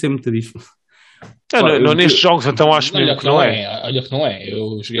 Certo, mas isso é muito difícil. Nestes jogos então acho mesmo que não é. Olha que não é.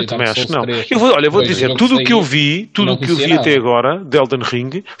 Eu joguei também acho que não. 3, eu vou dizer, tudo o que eu vi até agora de Elden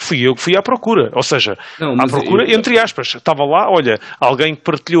Ring, fui eu que fui à procura. Ou seja, à procura, entre aspas. Estava lá, olha, alguém que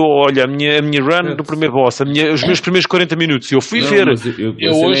partilhou, olha, a minha run do primeiro boss, os meus primeiros 40 minutos, e eu fui ver.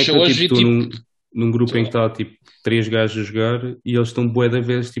 Eu hoje vi tipo... Num grupo em que está tipo 3 gajos a jogar e eles estão bué da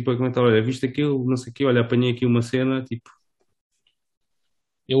vez tipo a comentar, olha, viste aquilo, não sei o quê, olha, apanhei aqui uma cena, tipo.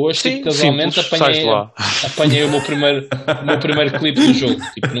 Eu hoje, tipo, casualmente apanhei o meu primeiro clipe do jogo.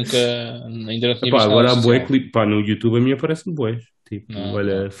 Tipo, ainda não tinha visto agora há bué clipe, no YouTube a mim aparece-me bué. Tipo,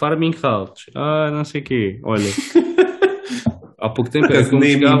 olha, Farming Halts, não sei o quê, olha. Há pouco tempo era como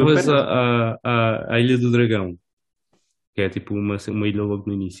chegavas à Ilha do Dragão. Que é tipo uma ilha logo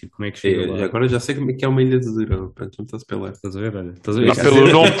no início. Como é que chega lá? Agora já sei como é que é uma ilha de dragão. Pronto, não estás a pelar. Estás a ver? Olha,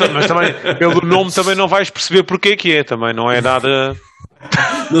 pelo nome também não vais perceber porque que é. Também não é nada...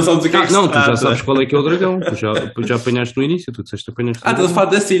 Não sabes o que é que tu já sabes qual é que é o dragão. Tu já apanhaste no início. Tu disseste que apanhaste. Estás a falar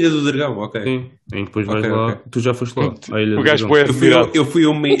dessa ilha do dragão, ok. Sim. E depois vais lá. Okay. Tu já foste lá. O gajo foi eu fui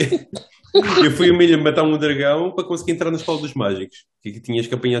uma ilha matar um dragão para conseguir entrar na escola dos mágicos. Que tinhas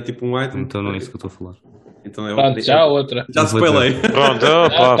que apanhar tipo um item. Então não é isso que eu estou a falar. Então já outra. Já spoilei. Pronto,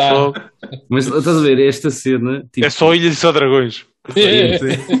 Mas estás a ver, esta cena... Tipo, é só ilhas e só dragões.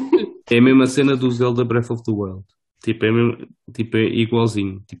 É a mesma cena do Zelda Breath of the Wild. Tipo, é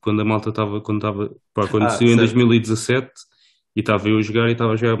igualzinho. Tipo, quando a malta estava... Quando saiu em 2017 e estava eu a jogar e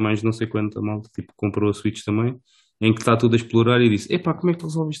estava a jogar mais não sei quanto a malta, tipo, comprou a Switch também, em que está tudo a explorar e disse, epá, como é que tu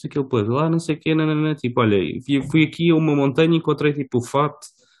resolviste aquele puzzle? Não sei o quê, nanana. Tipo, olha, fui aqui a uma montanha e encontrei tipo o fato,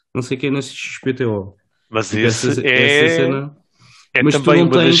 não sei o quê, na XPTO. Mas tipo, essa cena... É mas também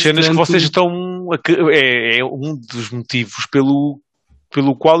uma das cenas que vocês estão... É um dos motivos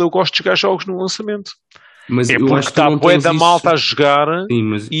pelo qual eu gosto de jogar jogos no lançamento. Mas é porque está a bué da malta a jogar. Sim,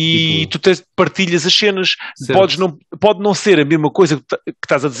 mas, e tu partilhas as cenas. Pode não ser a mesma coisa que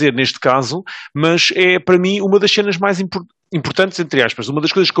estás a dizer neste caso, mas é para mim uma das cenas mais importantes, entre aspas. Uma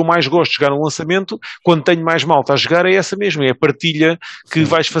das coisas que eu mais gosto de jogar no lançamento, quando tenho mais malta a jogar, é essa mesmo, é a partilha que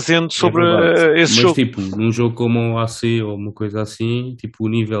vais fazendo sobre esse jogo. Mas tipo, num jogo como o AC ou uma coisa assim, tipo, o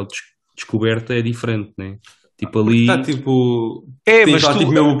nível de descoberta é diferente, né? Tipo ali... Está tipo... mas lá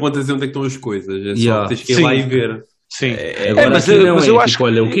tipo mesmo ponto a dizer onde é que estão as coisas. É só tens que ir lá e ver. Sim. Mas eu acho tipo,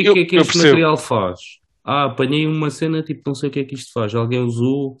 olha, o que é que este material faz? Apanhei uma cena, tipo, não sei o que é que isto faz. Alguém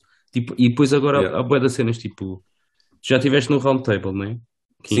usou... Tipo, e depois agora a bué das cenas, tipo... Já estiveste no round table, não é?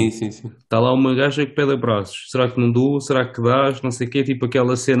 Sim, sim, sim. Está lá uma gaja que pede abraços. Será que não dou? Será que dás? Não sei o quê. Tipo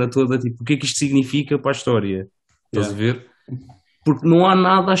aquela cena toda. Tipo, o que é que isto significa para a história? Estás a ver? Porque não há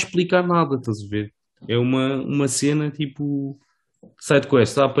nada a explicar nada. Estás a ver? É uma cena tipo side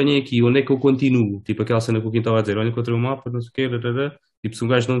quest. Apanhei aqui. Onde é que eu continuo? Tipo aquela cena que o Kim estava a dizer. Olha, encontrei um mapa, não sei o quê. Rarara. Tipo, se um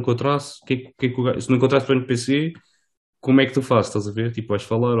gajo não encontrasse, se não encontrasse para o NPC, como é que tu fazes? Estás a ver? Tipo, vais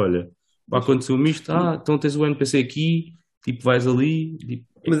falar, olha, aconteceu-me isto, então tens o NPC aqui, tipo, vais ali, tipo,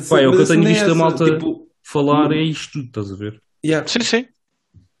 Mas, pá, é o que eu mas tenho não é visto a essa, malta tipo, falar, é isto tudo, estás a ver? Sim, sim.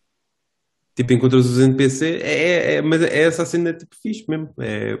 Tipo, encontras os NPC, mas é essa a cena tipo fixe mesmo.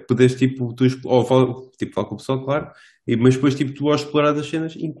 É, poderes tipo, ou fala com o pessoal, claro, mas depois tipo, tu ao explorar as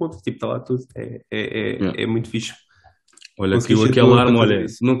cenas encontras, tipo, está lá tudo. Yeah. É muito fixe. Olha, Consegues aquilo, ser aquele boa alarme, para fazer olha,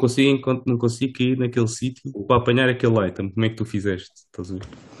 isso. não consigo cair naquele sítio para apanhar aquele item, como é que tu fizeste? Estás a ver?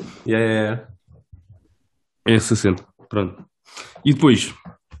 Yeah. É essa cena, pronto. E depois,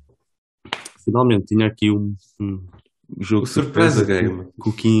 finalmente, tinha aqui um jogo O de surpresa surprise game. que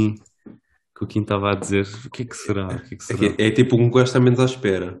o Kim estava a dizer. O que é que será? O que é que será? É tipo um que gosta menos à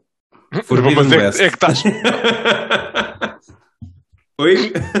espera. Forbidden Mas West. é que estás.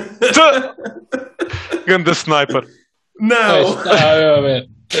 Oi? Ganda sniper. Não! Está a ver.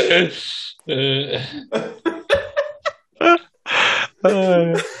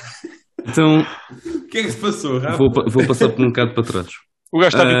 Então, O que é que se passou, Rafa? vou passar por um bocado para trás. O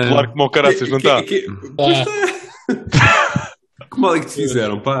gajo está bipolar como o caraças, não está? Pois está. Que mal é que te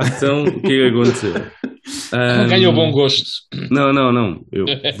fizeram, pá? Então, o que é que aconteceu? Ganhou bom gosto. Não. Eu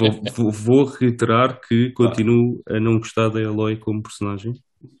vou reiterar que continuo a não gostar da Eloy como personagem.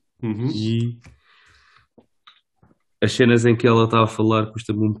 Uhum. E as cenas em que ela está a falar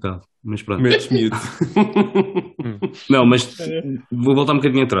custa-me um bocado. Mas pronto. Metes mute. Não, mas vou voltar um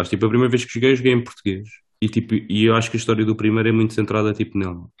bocadinho atrás. Tipo, a primeira vez que joguei em português. E, tipo, eu acho que a história do primeiro é muito centrada tipo,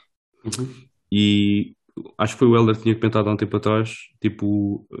 nela. Uhum. E acho que foi o Helder que tinha comentado há um tempo atrás.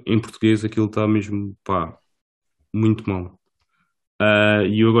 Tipo, em português aquilo está mesmo, pá, muito mal.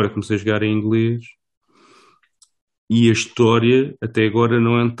 E eu agora comecei a jogar em inglês. E a história, até agora,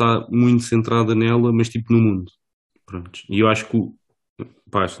 não está muito centrada nela, mas tipo no mundo. Pronto. E eu acho que,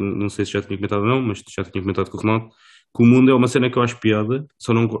 pá, não sei se já tinha comentado ou não, mas já tinha comentado com o Renato, que o mundo é uma cena que eu acho piada,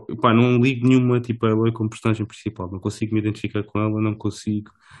 só não, pá, não ligo nenhuma, tipo, a Eloy como personagem principal. Não consigo me identificar com ela, não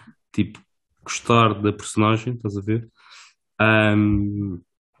consigo, tipo, gostar da personagem, estás a ver?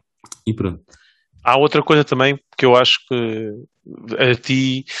 E pronto. Há outra coisa também que eu acho que a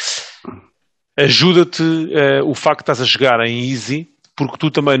ti ajuda-te o facto de estás a jogar em easy, porque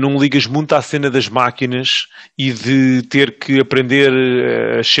tu também não ligas muito à cena das máquinas e de ter que aprender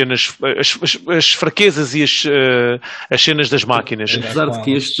as cenas, as fraquezas e as cenas das máquinas. Apesar de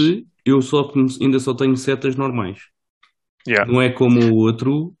que este, eu ainda só tenho setas normais. Yeah. Não é como o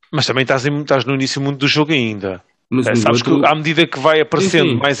outro. Mas também estás no início muito do jogo ainda. Mas Sabes outro... que à medida que vai aparecendo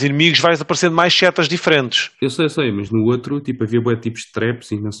sim. mais inimigos, vais aparecendo mais setas diferentes. Eu sei, mas no outro, tipo, havia bué tipos de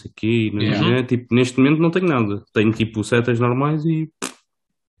traps e não sei o quê, tipo, neste momento não tenho nada. Tenho, tipo, setas normais e...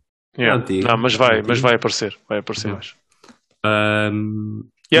 Não, mas vai aparecer, mais.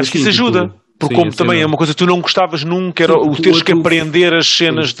 E acho que isso tipo, ajuda, porque como também é uma coisa que tu não gostavas nunca, era o teres que aprender as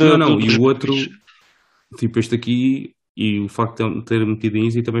cenas de... E o outro, tipo, este aqui, e o facto de ter metido em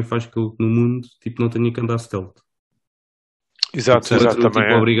easy também faz que eu, no mundo, tipo, não tenha que andar stealth. Exato, também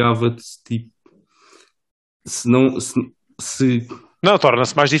tipo, obrigava-te, tipo, Não,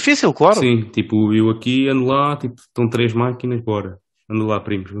 torna-se mais difícil, claro. Sim, tipo, eu aqui ando lá, tipo, estão 3 máquinas, bora. Ando lá,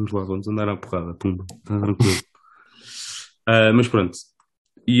 primos, vamos andar à porrada, pumba, está tranquilo. Mas pronto.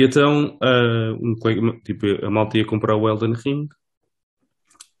 E então, um colega, tipo, a malta ia comprar o Elden Ring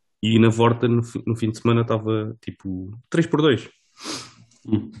e na Vorta, no fim de semana, estava, tipo, 3x2.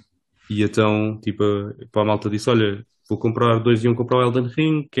 E então, tipo, a malta disse, olha, vou comprar, 2 iam comprar o Elden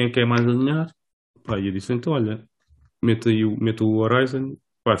Ring, quem quer mais alinhar? Pá, e eu disse, então, olha, meto o Horizon,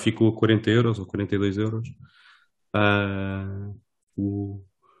 pá, ficou a 40€ ou 42€.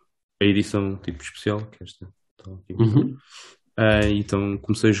 A edição tipo especial, que é esta. Então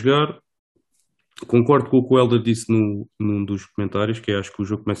comecei a jogar. Concordo com o que o Helder disse num dos comentários, que acho que o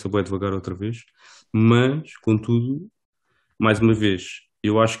jogo começa bem devagar outra vez, mas, contudo, mais uma vez,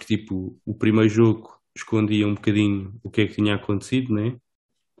 eu acho que tipo, o primeiro jogo escondia um bocadinho o que é que tinha acontecido, né?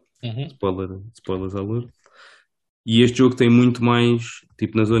 Spoilers alert. E este jogo tem muito mais,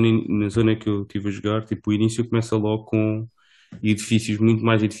 tipo, na zona que eu estive a jogar, tipo, o início começa logo com muito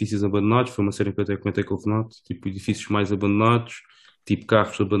mais edifícios abandonados, foi uma série que eu até comentei com o Renato, tipo, edifícios mais abandonados, tipo,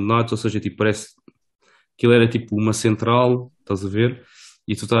 carros abandonados, ou seja, tipo, parece que ele era, tipo, uma central, estás a ver?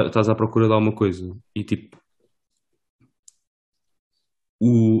 E tu estás à procura de alguma coisa, e, tipo,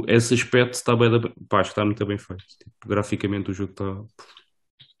 esse aspecto está bem, pá, acho que está muito bem feito. Tipo, graficamente o jogo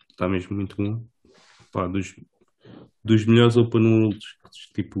está mesmo muito bom. Pá, dos melhores open worlds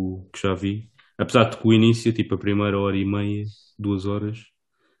tipo, que já vi. Apesar de que o início, tipo, a primeira hora e meia, 2 horas,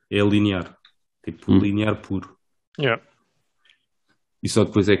 é linear. Tipo, linear puro. Yeah. E só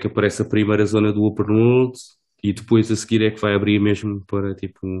depois é que aparece a primeira zona do open world e depois a seguir é que vai abrir mesmo para,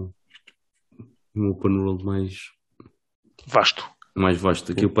 tipo, um open world Vasto. mais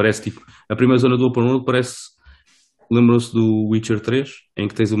vasto. Aquilo parece, tipo, a primeira zona do open world parece... Lembram-se do Witcher 3, em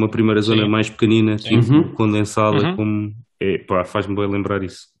que tens uma primeira zona mais pequenina, tipo, condensada, como... pá, faz-me bem lembrar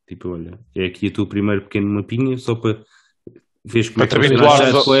isso. Tipo, olha, é aqui a tua primeira pequena mapinha, só para veres como é que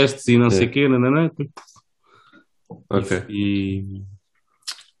funciona as quests e não sei o quê, nananã. Ok.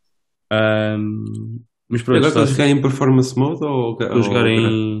 Mas pronto, agora estás a jogar em performance mode ou estou a jogar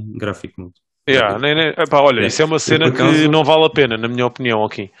em graphic mode? Olha, isso é uma cena que não vale a pena, na minha opinião,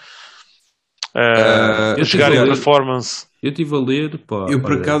 aqui. Jogar em performance. Eu estive a ler, pá. Eu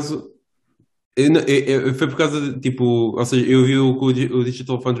por acaso. Foi por causa de, tipo, ou seja, eu vi o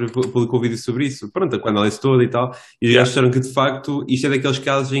Digital Foundry publicou um vídeo sobre isso, pronto, com a análise toda e tal, e os gajos disseram que de facto isto é daqueles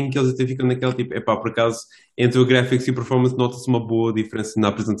casos em que eles até ficam naquele tipo, por acaso, entre o graphics e o performance nota-se uma boa diferença na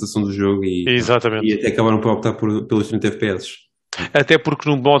apresentação do jogo Exatamente. E até acabaram por optar pelos 30 FPS. Até porque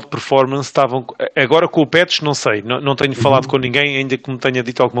no modo performance estavam. Agora com o patch, não sei, não tenho falado com ninguém, ainda que me tenha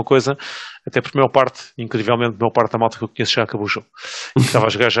dito alguma coisa, até porque a maior parte, incrivelmente, a maior parte da malta que eu conheço já acabou o jogo. Estava a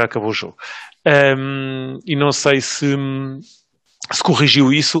jogar, já acabou o jogo. E não sei se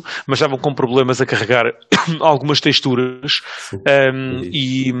corrigiu isso, mas estavam com problemas a carregar algumas texturas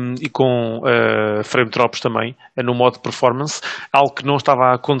e com frame drops também no modo performance, algo que não estava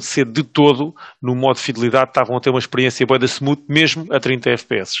a acontecer de todo no modo fidelidade. Estavam a ter uma experiência bué da smooth mesmo a 30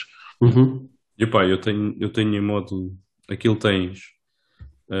 FPS. E pá, eu tenho em modo, aquilo tens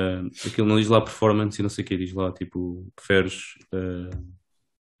aquilo não diz lá performance e não sei o que, diz lá tipo, preferes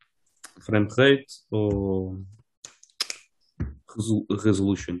frame rate ou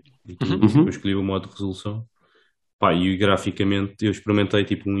resolution. Eu escolhi o modo de resolução. Pá, e graficamente eu experimentei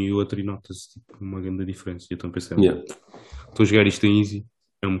tipo um e outro e nota-se tipo, uma grande diferença. E então pensei, estou a jogar isto em easy,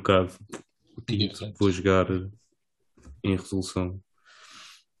 é um bocado vou jogar em resolução.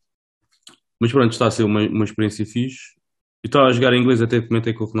 Mas pronto, está a ser uma experiência fixe. Eu estava a jogar em inglês, até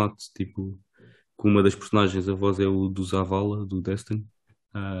comentei com o Renato, tipo, que uma das personagens, a voz é o do Zavala, do Destiny.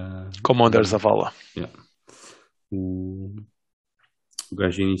 Commander Zavala. Yeah. O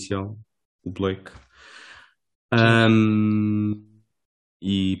gajo inicial, o Blake.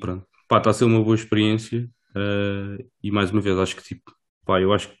 E pronto, pá, está a ser uma boa experiência. E mais uma vez, acho que tipo, pá,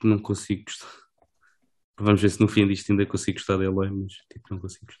 eu acho que não consigo gostar. Vamos ver se no fim disto ainda consigo gostar da Eloy, mas tipo, não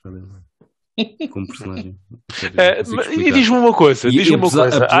consigo gostar dela como personagem. E diz-me uma coisa,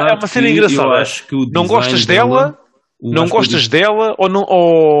 há uma cena engraçada. Não gostas dela? Não gostas dela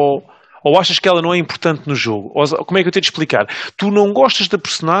ou achas que ela não é importante no jogo? Ou, como é que eu tenho de explicar? Tu não gostas da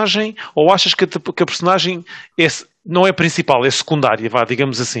personagem ou achas que a personagem não é principal, é secundária, vá,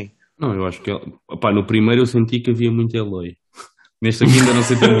 digamos assim? Não, eu acho que opá, no primeiro eu senti que havia muito Eloy. Neste aqui ainda não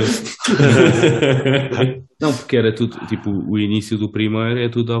senti muito. Não, porque era tudo, tipo, o início do primeiro é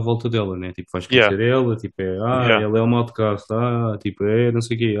tudo à volta dela, né? Tipo, faz conhecer ela, tipo, ela é uma outcast, tipo, não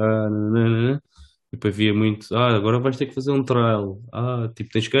sei o quê, nananana. Tipo, havia muito, agora vais ter que fazer um trial, tipo,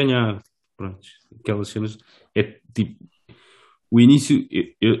 tens que ganhar. Pronto, aquelas cenas. É tipo, o início,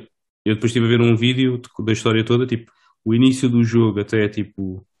 eu depois estive a ver um vídeo da história toda, tipo, o início do jogo até,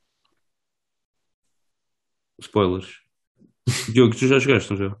 tipo, spoilers. Diogo, tu já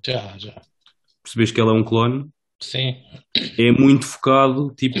jogaste, não já? Já. Percebes que ela é um clone? Sim. É muito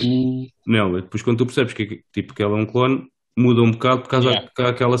focado, tipo, nela. Depois quando tu percebes tipo, que ela é um clone, muda um bocado por causa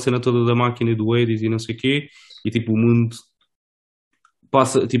daquela cena toda da máquina e do Hades e não sei o quê. E tipo, o mundo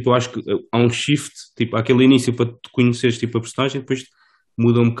passa, tipo, eu acho que há um shift, tipo, aquele início para tu conheceres, tipo, a personagem, depois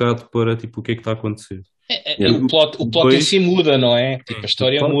muda um bocado para, tipo, o que é que está a acontecer. O plot em si muda, não é? Tipo, a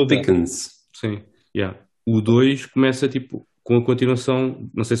história muda. Sim, O 2 começa, tipo, com a continuação,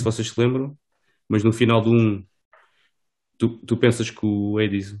 não sei se vocês se lembram, mas no final do 1 tu pensas que o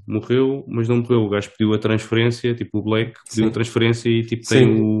Hades morreu, mas não morreu. O gajo pediu a transferência, tipo o Blake pediu a transferência e tipo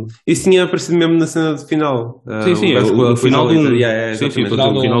tem o... Isso tinha aparecido mesmo na cena de final. O final do 1.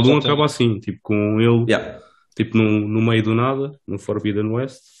 O final do 1 acaba assim, tipo com ele tipo no meio do nada, no Forbidden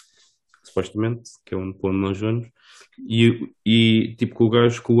West, supostamente, que é onde nós vamos. E tipo com o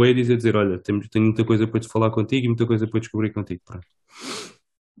gajo, com o Hades a dizer, olha, tenho muita coisa para te falar contigo e muita coisa para descobrir contigo. Pronto.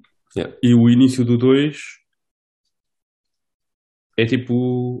 E o início do 2 é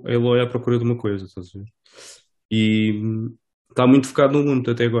tipo a Eloy à procura de uma coisa, estás a ver? está muito focado no mundo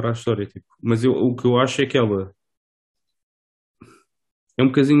até agora a história, tipo. Mas o que eu acho é que ela é um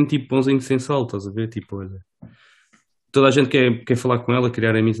bocadinho tipo pãozinho sem sal, estás a ver? Tipo, olha, toda a gente quer falar com ela,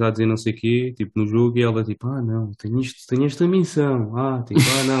 criar amizades e não sei o quê, tipo, no jogo, e ela tipo, não, tenho isto, tenho esta missão, tipo,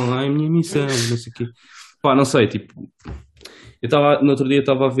 não, é a minha missão, não sei o quê. Pá, não sei, tipo, no outro dia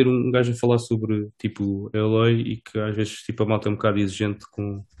estava a ver um gajo a falar sobre, tipo, a Aloy e que às vezes, tipo, a malta é um bocado exigente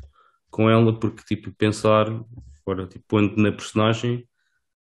com ela, porque, tipo, pensar, agora, tipo, pondo na personagem,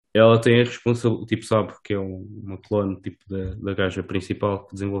 ela tem a responsabilidade, tipo, sabe que é uma clone, tipo, da gaja principal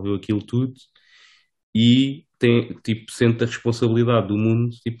que desenvolveu aquilo tudo e tem, tipo, sente a responsabilidade do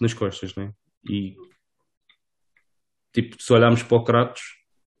mundo, tipo, nas costas, né? E, tipo, se olharmos para o Kratos,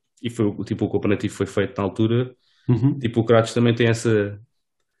 e foi, tipo, o comparativo foi feito na altura, tipo, o Kratos também tem essa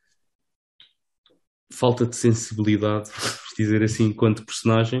falta de sensibilidade, vamos dizer assim, enquanto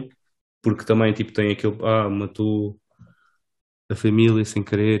personagem, porque também, tipo, tem aquele, matou a família sem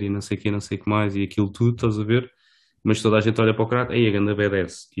querer e não sei o que, não sei o que mais, e aquilo tudo, estás a ver? Mas toda a gente olha para o Kratos, aí a ganda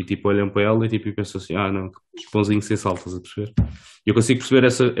BDS, e tipo, olham para ela e tipo, e pensam assim, não, que pãozinho sem sal, estás a perceber? E eu consigo perceber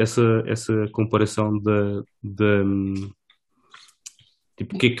essa comparação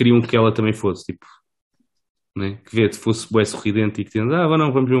tipo, o que é que queriam que ela também fosse, tipo, né? Que vê, se fosse bué sorridente e que tinha,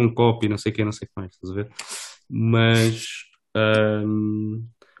 não, vamos ver um copo e não sei o que, não sei o que mais, estás a ver? Mas,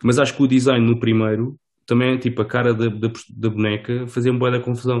 mas acho que o design no primeiro, também, tipo, a cara da boneca fazia-me bué da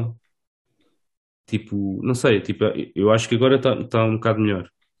confusão. Tipo, não sei, tipo, eu acho que agora está um bocado melhor.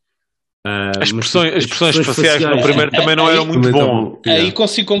 Mas tipo, as expressões faciais no primeiro também não eram muito bom. Aí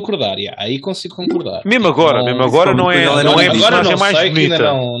consigo concordar, aí consigo concordar. Mesmo agora não é a personagem mais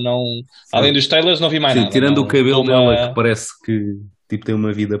bonita. Além dos trailers não vi mais nada. Tirando o cabelo dela que parece que tipo, tem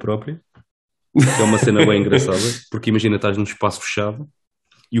uma vida própria, que é uma cena bem engraçada, porque imagina, estás num espaço fechado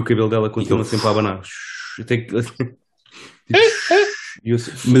e o cabelo dela continua sempre a abanar.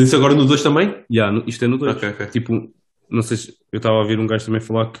 Mas isso agora no 2 também? Isto é no 2. Okay. Tipo, não sei se eu estava a ouvir um gajo também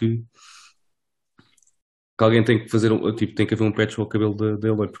falar que alguém tem que fazer tipo, tem que haver um patch ao cabelo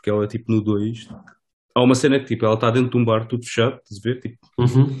dela, porque ela tipo no 2 há uma cena que tipo, ela está dentro de um bar tudo fechado, estás a ver? Tipo,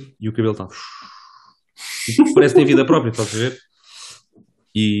 e o cabelo está tipo, parece que tem vida própria, estás a ver?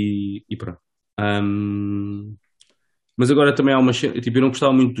 E pronto. Mas agora também há uma cena, tipo, eu não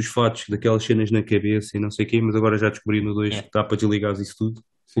gostava muito dos fatos, daquelas cenas na cabeça e não sei o quê, mas agora já descobri no 2 que dá para desligar isso tudo.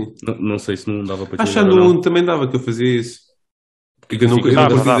 Sim. Não sei se não dava para desligar. Acho que no 1 também dava que eu fazia isso. Porque eu não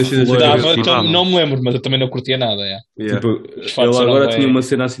não me lembro, mas eu também não curtia nada. Tipo, ela agora tinha uma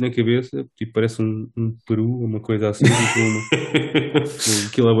cena assim na cabeça, tipo, parece um peru, uma coisa assim, tipo,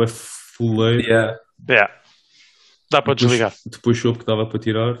 aquilo é fuleiro. Dá para desligar. Depois soube que dava para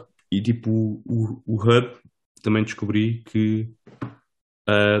tirar e tipo o HUD também descobri que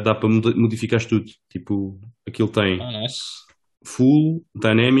dá para modificar tudo. Tipo, aquilo tem full,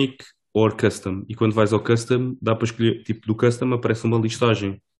 dynamic or custom. E quando vais ao custom, dá para escolher, tipo, do custom aparece uma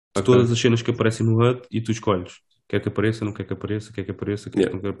listagem de todas as cenas que aparecem no HUD e tu escolhes. Quer que apareça, não quer que apareça, quer que apareça, quer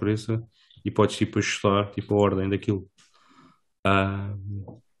que não quer que apareça. E podes tipo ajustar tipo, a ordem daquilo.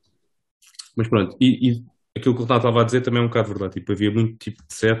 Mas pronto, e aquilo que o Renato estava a dizer também é um bocado verdade. Tipo, havia muito tipo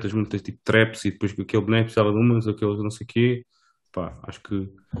de setas, muito tipo de traps e depois aquele boneco precisava de umas, aquele não sei o quê. Pá, acho que...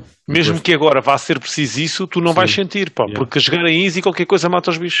 Mesmo que agora vá ser preciso isso, tu não vais sentir, pá, porque a jogar em easy qualquer coisa mata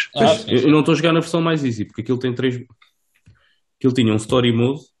os bichos. Eu não estou a jogar na versão mais easy, porque aquilo tem três... Aquilo tinha um story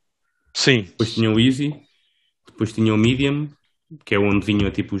mode. Sim. Depois tinha o easy. Depois tinha o medium, que é onde vinha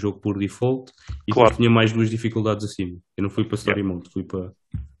tipo o jogo por default. E depois tinha mais duas dificuldades acima. Eu não fui para story mode, fui para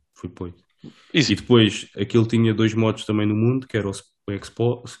 8. E depois aquilo tinha 2 modos também no mundo, que era o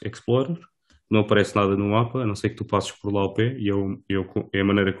Explorer. Não aparece nada no mapa, a não ser que tu passes por lá ao pé, e é a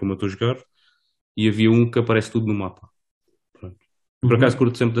maneira como eu estou a jogar. E havia um que aparece tudo no mapa. Pronto. Por acaso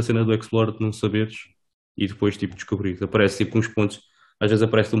curto sempre da cena do Explorer de não saberes e depois tipo descobrir. Aparece tipo uns pontos, às vezes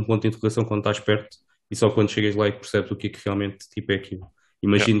aparece um ponto de interrogação quando estás perto e só quando chegas lá é que percebes o que é que realmente tipo, é aquilo.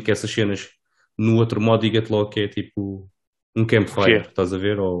 Imagino que essas cenas no outro modo diga-te logo que é tipo um campfire, estás a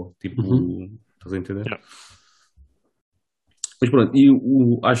ver? Ou tipo, estás a entender? Mas pronto, e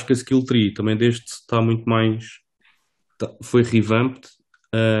acho que a skill tree também deste está muito mais. Foi revamped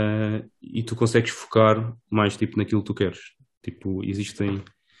e tu consegues focar mais tipo naquilo que tu queres. Tipo, existem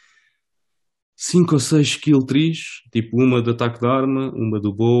 5 ou 6 skill trees, tipo uma de ataque de arma, uma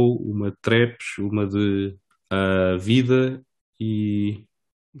do bow, uma de traps, uma de vida e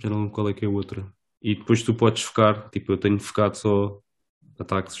já não lembro qual é que é a outra. E depois tu podes focar, tipo, eu tenho focado só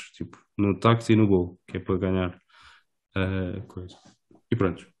ataques, tipo, no ataques e no bow, que é para ganhar coisa. E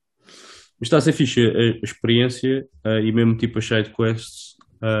pronto. Mas está a ser fixe a experiência e mesmo tipo as side quests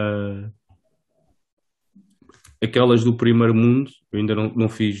aquelas do primeiro mundo, eu ainda não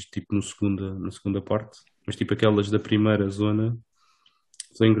fiz tipo na segunda parte, mas tipo aquelas da primeira zona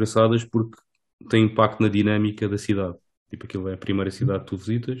são engraçadas porque têm impacto na dinâmica da cidade. Tipo, aquilo é a primeira cidade que tu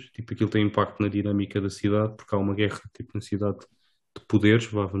visitas, tipo, aquilo tem impacto na dinâmica da cidade porque há uma guerra tipo, na cidade de poderes,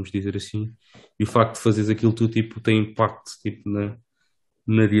 vamos dizer assim, e o facto de fazeres aquilo tu tipo, tem impacto tipo,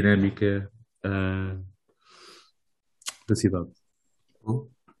 na dinâmica da cidade.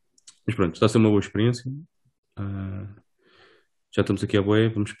 Mas pronto, está a ser uma boa experiência. Já estamos aqui à boia,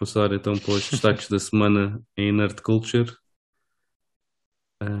 vamos passar então para os destaques da semana em Nerd Culture.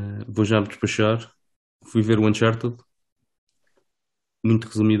 Vou já me despachar. Fui ver o Uncharted. Muito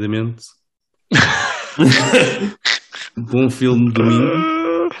resumidamente. Bom filme de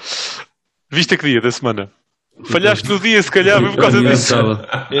domingo. Viste a que dia da semana? Falhaste no dia, se calhar, mesmo por causa disso.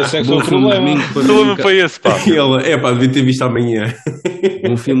 Esse é que foi o problema. O problema foi esse, pá. Devia ter visto amanhã.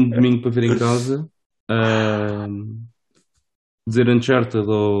 Bom filme de domingo para ver em casa. Dizer Uncharted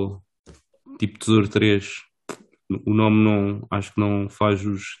ou tipo Tesouro 3, o nome não, acho que não faz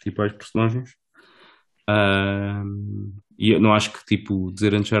os tipo aos personagens. E eu não acho que tipo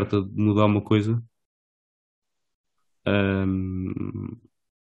dizer Uncharted mudar uma coisa.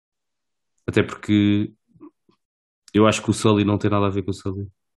 Até porque eu acho que o Sully não tem nada a ver com o Sully.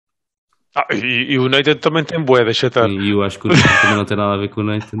 E o Nathan também tem bué, deixa estar. E eu acho que o Nathan também não tem nada a ver com o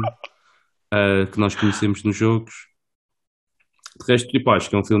Nathan, que nós conhecemos nos jogos. De resto, tipo, acho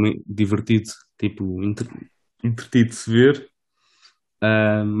que é um filme divertido, tipo, entretido de se ver.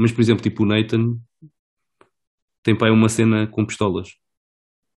 Mas, por exemplo, tipo, o Nathan tem para aí uma cena com pistolas.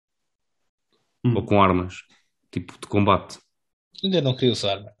 Ou com armas. Tipo, de combate. Ainda não queria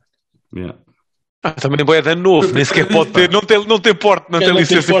usar. Yeah. Também bué de novo, nem sequer pode ter, não tem porte, não tem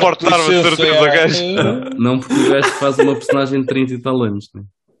licença e porte de arma, de certeza, gajo. Não, porque o gajo faz uma personagem de 30 e tal anos, né?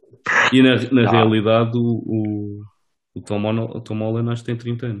 E na realidade o Tom Holland acho que tem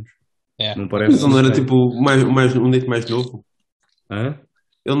 30 anos. Não parece. Mas ele não era tipo um Nate mais novo? Hã?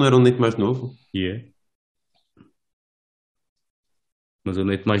 Ele não era um Nate mais novo? Yeah. Mas o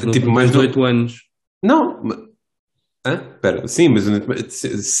Nate mais novo tipo, tem mais 18 anos. Não, espera, sim, mas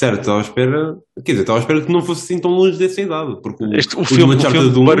certo, estava à espera. Quer dizer, estava à espera que não fosse assim tão longe dessa idade. Porque o filme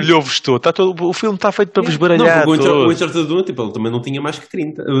baralhou-vos todo. O filme está feito para vos baralhar. Não, o Uncharted 1, tipo, ele também não tinha mais que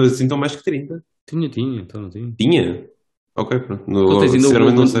 30. Assim, tão mais que 30. Tinha, então não tinha. Tinha? Ok, pronto. Tu tens ainda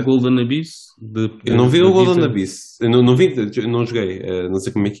o Golden Abyss? Eu não vi o Golden Abyss. Eu não vi, eu não joguei. Não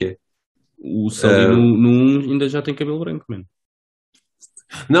sei como é que é. O Sully no 1 ainda já tem cabelo branco, mano.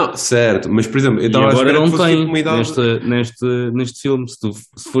 Não, certo, mas por exemplo, eu estava a esperar que fosse tem tipo uma idade... neste filme.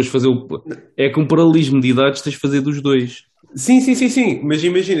 Se fores fazer é com paralelismo de idades, tens de fazer dos dois. Sim, mas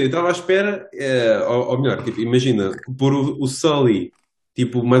imagina, eu estava à espera, ou melhor, tipo, imagina, pôr o Sully,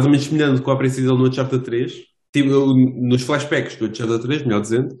 tipo, mais ou menos semelhante com a aparência dele no Uncharted 3, tipo, nos flashbacks do Uncharted 3, melhor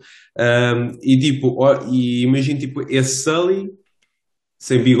dizendo, e tipo, e imagina, tipo, esse Sully,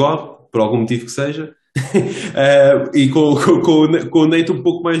 sem bigode, por algum motivo que seja, e com o Nate um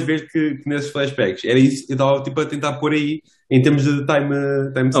pouco mais verde que nesses flashbacks. Era isso que eu estava tipo, a tentar pôr aí em termos de time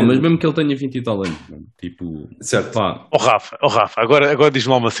não, mas mesmo que ele tenha 20 e tal anos, tipo, certo. Pá. Rafa, agora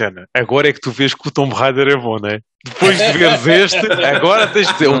diz-me lá uma cena. Agora é que tu vês que o Tomb Raider é bom, não é? Depois de veres este, agora tens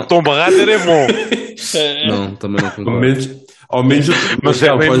de dizer o Tomb Raider é bom. Não, também não concordo. Ao menos, mas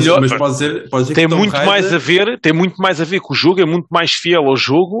é melhor. Mas pode dizer tem muito mais a ver com o jogo, é muito mais fiel ao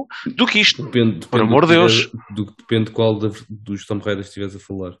jogo do que isto. Depende por amor de Deus. Depende de qual dos Tomb Raiders estiveres a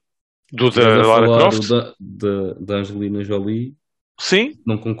falar. Do da Lara Croft? Da Angelina Jolie. Sim.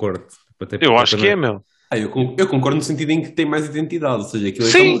 Não concordo. Eu acho que é, meu. Eu concordo no sentido em que tem mais identidade, ou seja, aquilo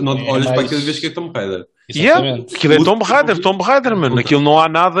olhas para aquilo e vês que é Tomb Raider. Aquilo é Tomb Raider, mano. Aquilo não há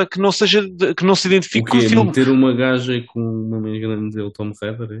nada que não se identifique com o filme. Meter uma gaja com uma amiga a dizer o Tomb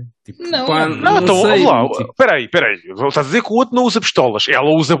Raider, é? Tipo, não, então, sei, lá. Tipo... Peraí. Estás a dizer que o outro não usa pistolas. Ela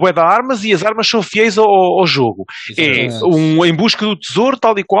usa bué de armas e as armas são fiéis ao jogo. Exatamente. É em busca do tesouro,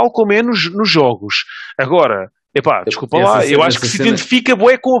 tal e qual como é nos jogos. Agora... Epá, desculpa lá, eu acho que se identifica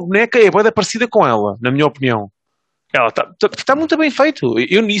bué com a boneca, é bué parecida com ela, na minha opinião. Ela está muito bem feito.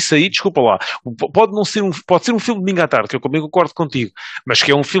 Eu nisso aí, desculpa lá, pode ser um filme de domingo à tarde, que eu também concordo contigo, mas que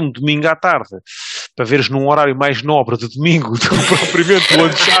é um filme de domingo à tarde, para veres num horário mais nobre de domingo do que propriamente o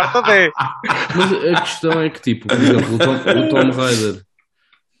Uncharted Mas a questão é que, tipo, por exemplo,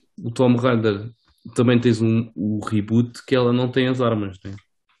 o Tomb Raider também tens o reboot que ela não tem as armas, né?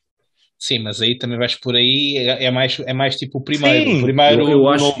 Sim, mas aí também vais por aí, é mais tipo o primeiro. Sim, o primeiro eu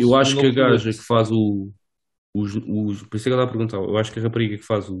acho que a gaja que faz por isso é que eu estava a perguntar, eu acho que a rapariga que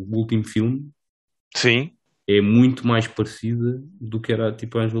faz o último filme sim. É muito mais parecida do que era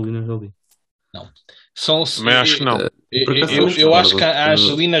tipo a Angelina Jolie. Também acho que não. Eu acho que a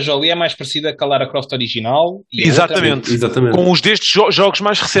Angelina Jolie é mais parecida com a Lara Croft original. E exatamente. Com os destes jogos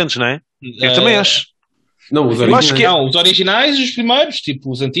mais recentes, não é? Eu também acho. Não, os originais, os primeiros,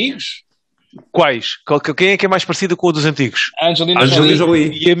 tipo os antigos. Quais? Quem é que é mais parecido com o dos antigos? A Angelina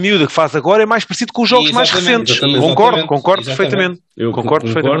Jolie. E a miúda que faz agora é mais parecido com os jogos mais recentes. Concordo perfeitamente. Eu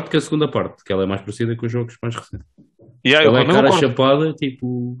concordo que a segunda parte, que ela é mais parecida com os jogos mais recentes. Ela é cara chapada,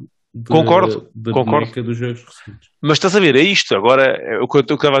 tipo... Concordo. Dos jogos recentes. Mas estás a ver, é isto. Agora, o que eu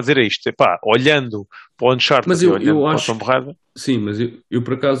estava a dizer é isto. Epá, olhando para o Uncharted, mas eu acho, para o Tom Raider... Sim, mas eu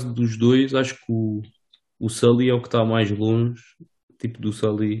por acaso dos dois, acho que o Sully é o que está mais longe, tipo do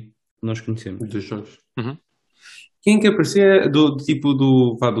Sully que nós conhecemos. Dos jogos. Uhum. Quem que aparecia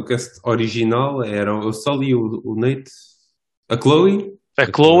do cast original era o Sully, o Nate, a Chloe. A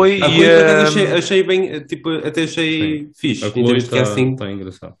Chloe e achei bem, tipo, até achei fixe. A Chloe está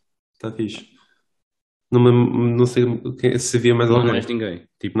engraçado. Está fixe. Não sei se havia mais alguém. Não mais ninguém.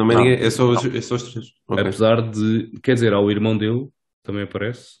 Tipo, não mais ninguém, é só os três. Okay. Apesar de, quer dizer, há o irmão dele, também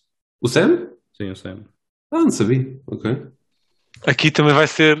aparece. O Sam? Sim, o Sam. Não sabia. Ok. Aqui também vai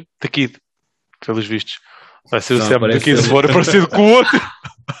ser The Kid, pelos vistos. Vai ser o Sam The Kid, se for parecido com o outro.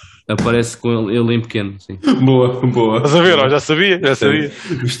 Aparece com ele em pequeno, sim. Boa. Estás a ver? Já sabia.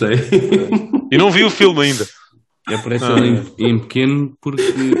 Gostei. E não vi o filme ainda. Aparece ele em pequeno porque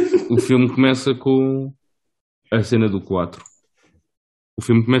o filme começa com a cena do 4. O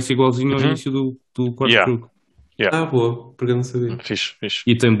filme começa igualzinho ao início do 4 boa, porque eu não sabia. Fixe.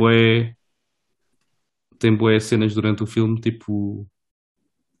 E tem bué cenas durante o filme, tipo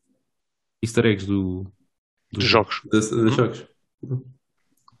easter eggs dos jogos. Dos jogos.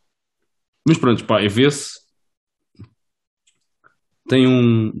 Mas pronto, pá, vê-se.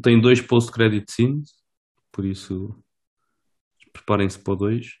 Tem 2 post-credit scenes, por isso preparem-se para o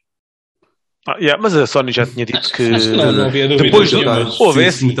 2. Mas a Sony já tinha dito que não havia dúvida. Depois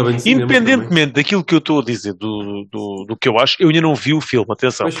independentemente daquilo que eu estou a dizer do que eu acho, eu ainda não vi o filme,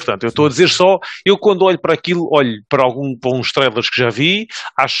 atenção. Portanto, eu estou a dizer só, eu quando olho para aquilo, olho para uns trailers que já vi,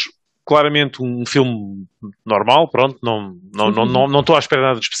 acho claramente um filme normal, pronto, não estou à espera de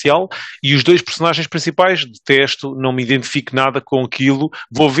nada de especial, e os 2 personagens principais detesto, não me identifico nada com aquilo,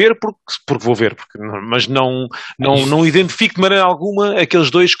 vou ver porque vou ver, mas não identifico de maneira alguma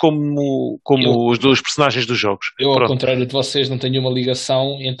aqueles 2 como os 2 personagens dos jogos. Eu, ao contrário de vocês, não tenho uma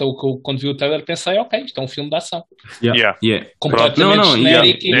ligação, então quando vi o trailer pensei, ok, isto é um filme de ação. Completamente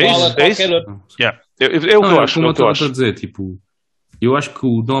genérico, igual a qualquer outro. É o que eu acho. Como eu estou a dizer, tipo... Eu acho que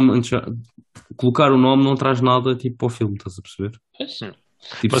o nome, colocar o nome não traz nada tipo para o filme, estás a perceber?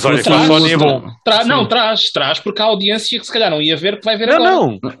 Tipo, mas olha, a Sony é bom. Traz, porque a audiência que se calhar não ia ver, que vai ver agora.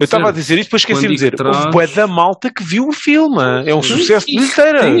 Não, eu estava a dizer isto, depois esqueci de dizer. Houve bué da malta que viu o filme. É um sucesso de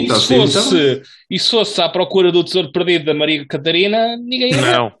bilheteira. E se fosse à procura do tesouro perdido da Maria Catarina, ninguém ia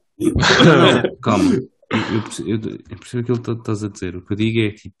ver. Não. Calma. Eu percebo aquilo que estás a dizer. O que eu digo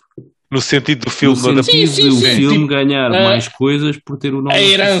é tipo... No sentido do filme. No sentido do filme ganhar mais coisas por ter o nome a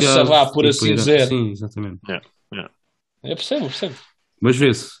herança, vá, por assim dizer. Sim, exatamente. Eu percebo. Mas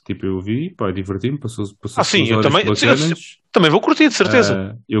vê-se, tipo, eu vi, pá, diverti-me, passou sim, eu também vou curtir, de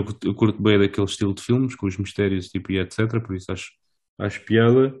certeza. Eu curto bem daquele estilo de filmes, com os mistérios, tipo, e etc, por isso acho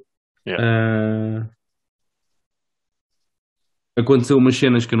piada. Aconteceu umas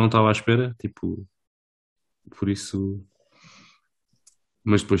cenas que eu não estava à espera, tipo, por isso...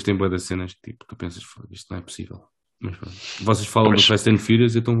 Mas depois tem bué das cenas que tipo, tu pensas, isto não é possível. Mas vocês falam do Fast and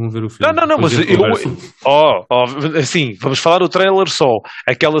Furious, então vão ver o filme. Não, mas assim, vamos falar do trailer só.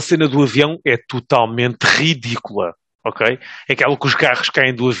 Aquela cena do avião é totalmente ridícula, ok? Aquela que os carros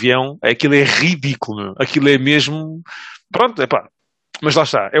caem do avião, aquilo é ridículo, aquilo é mesmo... Pronto, mas lá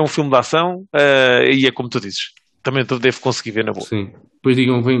está, é um filme de ação e é como tu dizes. Também devo conseguir ver na boa. Sim. Depois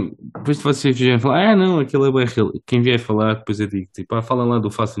digam, depois de vocês vierem falar, não, aquilo é bem real. Quem vier falar, depois eu digo, tipo, fala lá do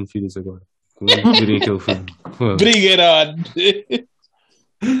Fast and Furious agora. Virem aquele filme. Bring it on!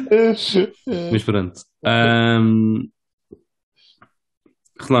 Mas pronto.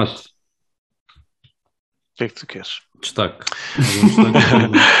 Renato. O que é que tu queres? Destaque.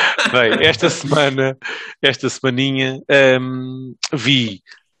 Bem, esta semaninha vi...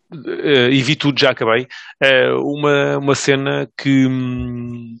 e vi tudo, já acabei, uma cena que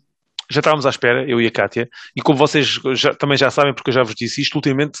já estávamos à espera, eu e a Kátia, e como vocês também já sabem, porque eu já vos disse isto,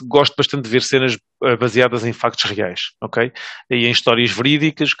 ultimamente gosto bastante de ver cenas baseadas em factos reais, ok? E em histórias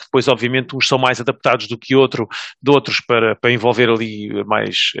verídicas, que depois obviamente uns são mais adaptados do que outros para envolver ali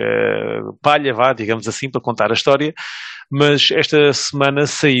mais palha, digamos assim, para contar a história. Mas esta semana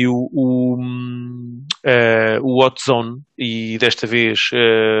saiu o Hot Zone, e desta vez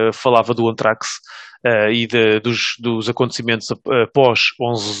falava do Anthrax e dos acontecimentos após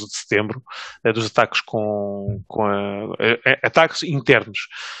 11 de setembro, dos ataques ataques internos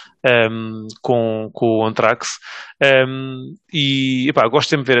com o Anthrax. E epá, gosto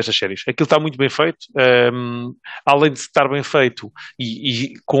sempre de ver estas séries. Aquilo está muito bem feito. Além de estar bem feito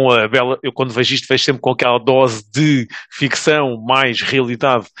e com a bela, eu quando vejo isto vejo sempre com aquela dose de ficção mais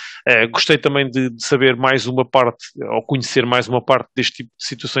realidade. Gostei também de saber mais uma parte, ou conhecer mais uma parte deste tipo de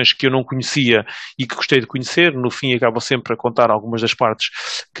situações que eu não conhecia e que gostei de conhecer. No fim acabam sempre a contar algumas das partes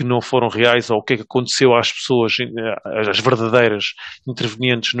que não foram reais, ou o que é que aconteceu às pessoas, as verdadeiras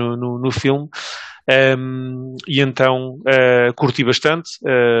intervenientes no filme. E então curti bastante.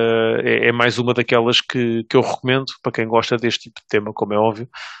 É mais uma daquelas que eu recomendo para quem gosta deste tipo de tema, como é óbvio.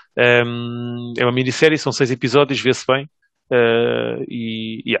 É uma minissérie, são 6 episódios, vê-se bem.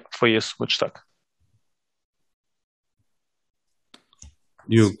 Foi esse o meu destaque.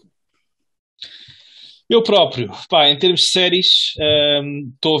 Eu próprio, pá, em termos de séries,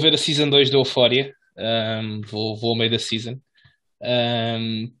 estou a ver a Season 2 de Euphoria. Vou ao meio da Season.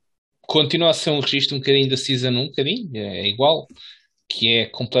 Continua a ser um registro um bocadinho da Season 1, um bocadinho, é igual, que é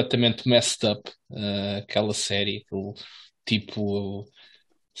completamente messed up, aquela série, aquele tipo,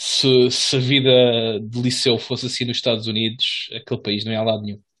 se a vida de liceu fosse assim nos Estados Unidos, aquele país não ia a lado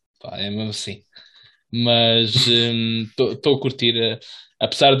nenhum, pá, é mesmo assim. Mas estou a curtir,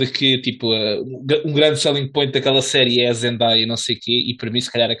 apesar de que tipo, um grande selling point daquela série é a Zendaya e não sei o quê, e para mim se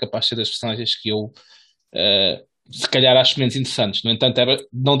calhar é capaz de ser das personagens que eu se calhar acho menos interessantes. No entanto,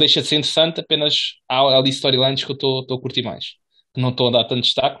 não deixa de ser interessante, apenas há ali storylines que eu estou a curtir mais. Não estou a dar tanto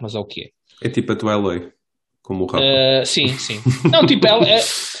destaque, mas é o que é. É tipo a Twilight, como o rapa. Sim. Não, tipo,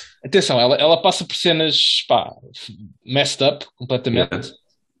 atenção, ela passa por cenas, pá, messed up completamente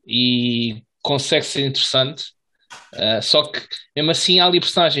e consegue ser interessante. Só que mesmo assim há ali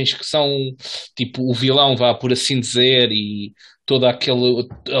personagens que são tipo o vilão, vá por assim dizer, e todo aquele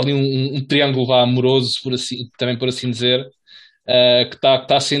ali um triângulo vá amoroso por assim, também por assim dizer, que está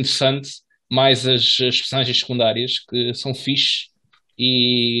a ser interessante, mais as personagens secundárias que são fixe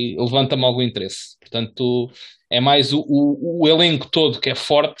e levanta-me algum interesse. Portanto, é mais o elenco todo que é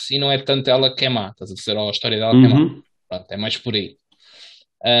forte e não é tanto ela que é má, estás a dizer, ou a história dela que é má. Pronto, é mais por aí.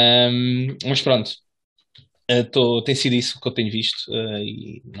 Mas pronto. Tem sido isso que eu tenho visto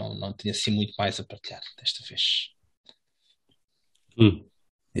e não tenho assim muito mais a partilhar desta vez.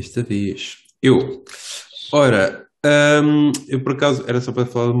 Esta vez. Ora, eu por acaso era só para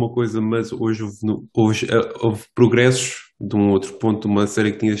falar de uma coisa, mas hoje houve progressos de um outro ponto, de uma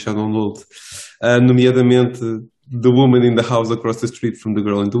série que tinha deixado download, nomeadamente The Woman in the House Across the Street from the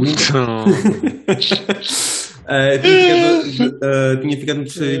Girl in the Window. Tinha ficado no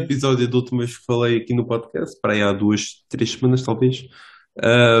terceiro episódio do último vez que falei aqui no podcast, para aí há 2-3 semanas talvez.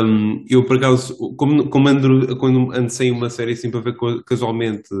 Eu por acaso, quando ando sem uma série assim para ver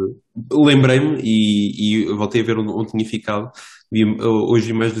casualmente, lembrei-me e voltei a ver onde tinha ficado. Hoje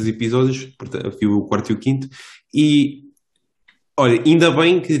vi mais 2 episódios, portanto, vi o quarto e o quinto, e olha, ainda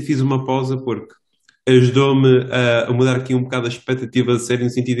bem que fiz uma pausa porque ajudou-me a mudar aqui um bocado a expectativa da série, no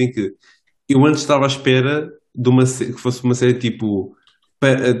sentido em que eu antes estava à espera de que fosse uma série tipo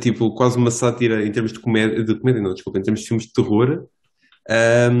quase uma sátira em termos de comédia, não, desculpa, em termos de filmes de terror.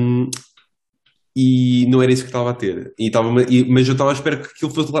 E não era isso que estava a ter. Mas eu estava à espera que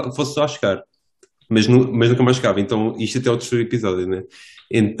aquilo fosse lá chegar. Mas nunca mais chegava. Então, isto até é o terceiro episódio, né?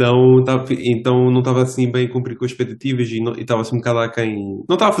 Então não estava assim bem a cumprir com as expectativas e estava assim um bocado aquém.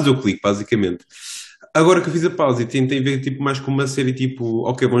 Não estava a fazer o clique, basicamente. Agora que eu fiz a pausa e tentei ver tipo, mais como uma série tipo,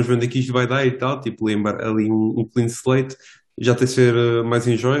 ok, vamos ver onde é que isto vai dar e tal, tipo, lembrar ali um clean slate, já tem a ser mais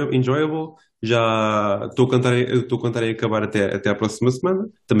enjoyable. Já estou a cantar em acabar até à próxima semana.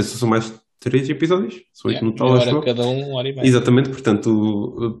 Também são mais 3 episódios, são 8 no total, acho eu. Cada um, 1h30. Exatamente,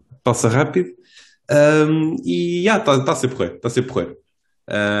 portanto passa rápido. E está a ser porreiro, está a ser porreiro.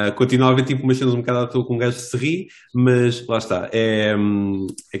 Continua a haver tipo umas cenas um bocado à toa com um gajo que se ri, mas lá está,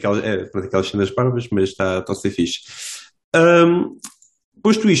 aquelas cenas parvas, mas está a ser fixe.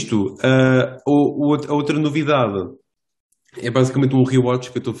 Posto isto, a outra novidade é basicamente um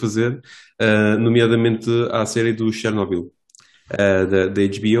rewatch que eu estou a fazer, nomeadamente à série do Chernobyl, da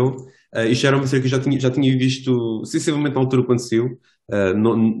HBO. Isto era uma série que eu já tinha visto, sensivelmente na altura quando saiu,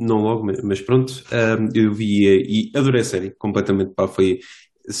 não logo, mas pronto. Eu vi e adorei a série completamente. Pá,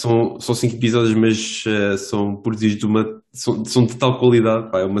 são 5 episódios, mas são produzidos são de tal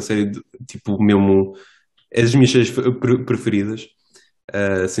qualidade. Pá, é uma série tipo mesmo, é das minhas séries preferidas.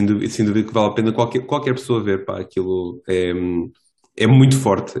 Sem dúvida que vale a pena qualquer pessoa ver, pá, aquilo é muito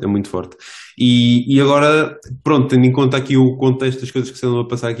forte, é muito forte. E agora, pronto, tendo em conta aqui o contexto das coisas que se andam a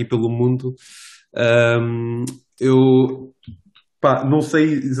passar aqui pelo mundo, eu pá, não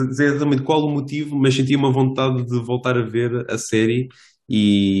sei dizer exatamente qual o motivo, mas senti uma vontade de voltar a ver a série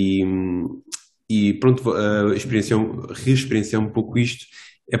e, e pronto, reexperienciar um pouco isto.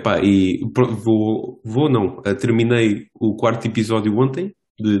 Epá, e pronto, não, terminei o quarto episódio ontem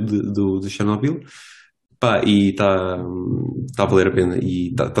de Chernobyl. Pá, e está a valer a pena e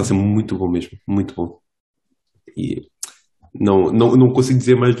está a ser muito bom mesmo, muito bom. E não consigo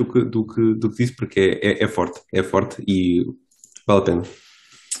dizer mais do que disse porque é forte e vale a pena.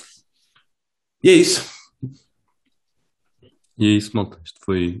 E é isso. E é isso, malta. Isto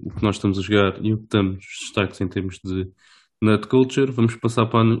foi o que nós estamos a jogar e o que estamos destaques em termos de nerd culture. Vamos passar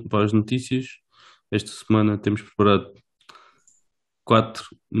para as notícias. Esta semana temos preparado 4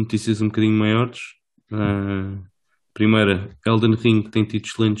 notícias um bocadinho maiores. Primeira, Elden Ring tem tido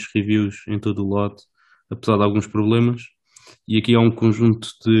excelentes reviews em todo o lado, apesar de alguns problemas. E aqui há um conjunto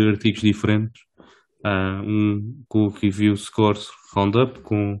de artigos diferentes. Um com o review scores roundup,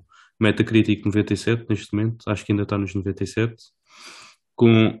 com Metacritic 97 neste momento, acho que ainda está nos 97,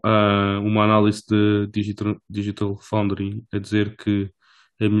 com uma análise de Digital Foundry a dizer que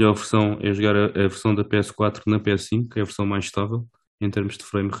a melhor versão é jogar a versão da PS4 na PS5, que é a versão mais estável em termos de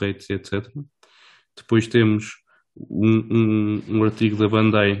frame rates e etc. Depois temos um artigo da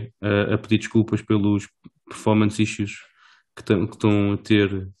Bandai a pedir desculpas pelos performance issues que estão a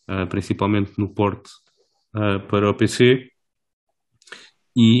ter, principalmente no port para o PC,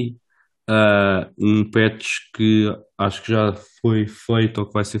 e um patch que acho que já foi feito ou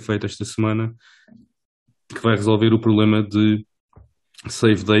que vai ser feito esta semana, que vai resolver o problema de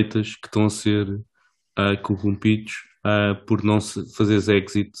save datas que estão a ser corrompidos por não fazeres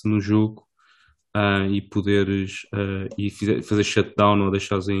exit no jogo e poderes fazer shutdown ou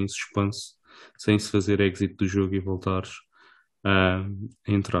deixares em suspense sem se fazer exit do jogo e voltares a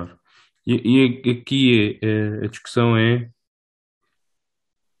entrar. E aqui a discussão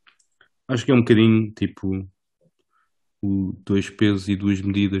acho que é um bocadinho tipo o dois pesos e duas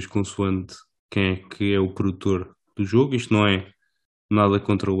medidas consoante quem é que é o produtor do jogo. Isto não é nada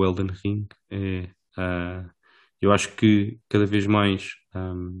contra o Elden Ring. Eu acho que cada vez mais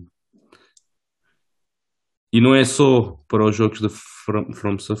e não é só para os jogos da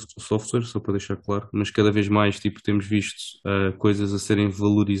From Software, só para deixar claro, mas cada vez mais tipo, temos visto coisas a serem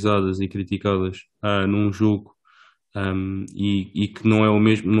valorizadas e criticadas num jogo e que não é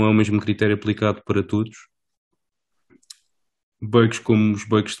o mesmo critério aplicado para todos. Bugs como os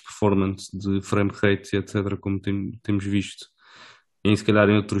bugs de performance, de frame rates e etc., como temos visto se calhar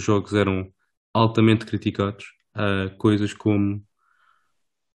em outros jogos eram altamente criticados. Coisas como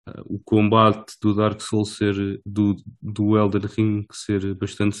o combate do Dark Souls do Elden Ring ser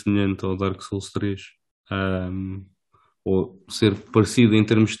bastante semelhante ao Dark Souls 3, ou ser parecido em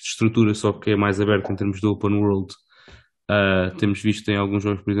termos de estrutura, só que é mais aberto em termos de open world. Temos visto em alguns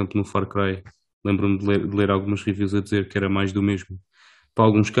jogos, por exemplo no Far Cry, lembro-me de ler algumas reviews a dizer que era mais do mesmo. Para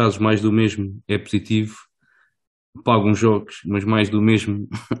alguns casos mais do mesmo é positivo, para alguns jogos, mas mais do mesmo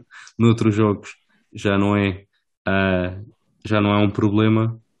noutros jogos já não é um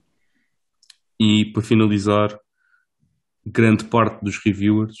problema. E para finalizar, grande parte dos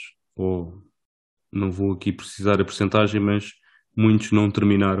reviewers, ou não vou aqui precisar a percentagem, mas muitos não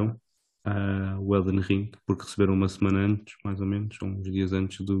terminaram o Elden Ring, porque receberam uma semana antes, mais ou menos, ou uns dias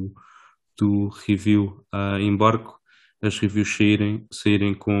antes do review em barco, as reviews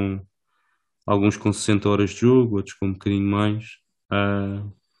saírem com alguns com 60 horas de jogo, outros com um bocadinho mais,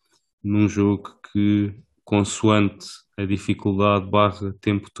 num jogo que, consoante a dificuldade /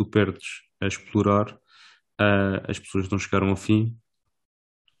 tempo que tu perdes a explorar, as pessoas não chegaram ao fim.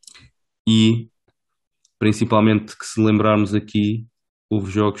 E principalmente que, se lembrarmos aqui, houve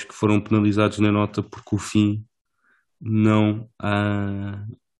jogos que foram penalizados na nota porque o fim não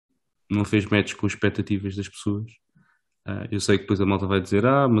fez match com as expectativas das pessoas. Eu sei que depois a malta vai dizer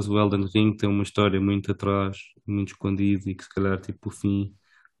mas o Elden Ring tem uma história muito atrás, muito escondido, e que se calhar tipo, o fim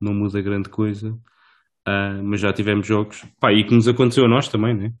não muda grande coisa. Mas já tivemos jogos, e que nos aconteceu a nós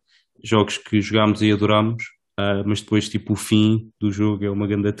também, né? Jogos que jogámos e adorámos, mas depois tipo o fim do jogo é uma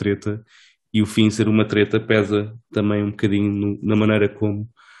grande treta, e o fim ser uma treta pesa também um bocadinho na maneira como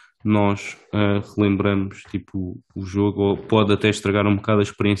nós relembramos tipo o jogo, ou pode até estragar um bocado a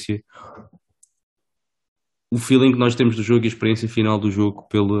experiência, o feeling que nós temos do jogo e a experiência final do jogo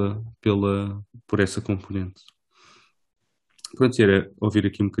por essa componente. Pronto, era ouvir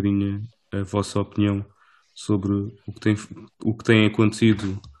aqui um bocadinho a vossa opinião sobre o que tem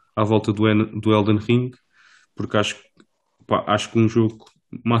acontecido à volta do Elden Ring, porque acho que pá, acho que um jogo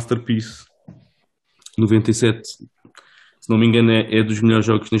Masterpiece 97, se não me engano, é dos melhores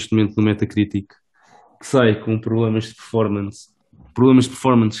jogos neste momento no Metacritic, que sai com problemas de performance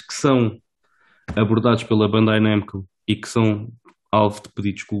que são abordados pela Bandai Namco e que são alvo de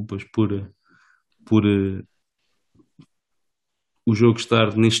pedir desculpas por o jogo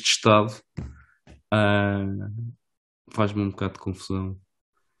estar neste estado. Faz-me um bocado de confusão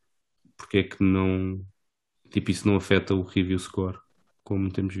porque é que não, tipo, isso não afeta o review score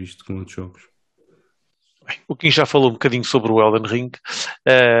como temos visto com outros jogos. O Kim já falou um bocadinho sobre o Elden Ring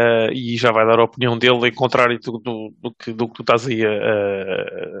e já vai dar a opinião dele, em contrário do que tu estás aí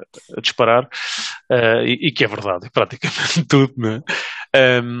a disparar, e que é verdade, praticamente tudo, não é?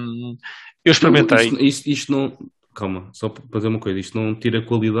 Eu experimentei. Isto não. Calma, só para fazer uma coisa, isto não tira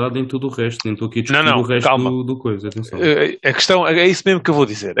qualidade em tudo o resto, nem estou aqui a discutir o resto do coisa, atenção. A questão, é isso mesmo que eu vou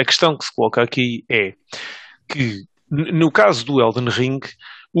dizer. A questão que se coloca aqui é que, no caso do Elden Ring,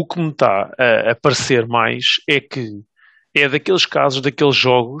 o que me está a parecer mais é que é daqueles casos, daqueles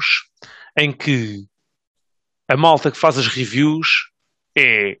jogos em que a malta que faz as reviews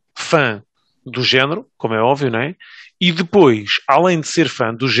é fã do género, como é óbvio, não é? E depois, além de ser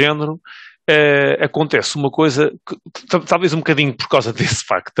fã do género, acontece uma coisa, talvez um bocadinho por causa desse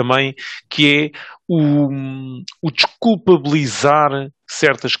facto também, que é o desculpabilizar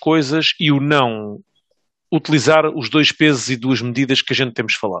certas coisas e o não utilizar os dois pesos e duas medidas que a gente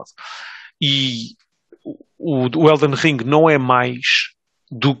temos falado. E o Elden Ring não é mais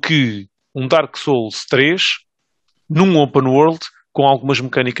do que um Dark Souls 3 num open world com algumas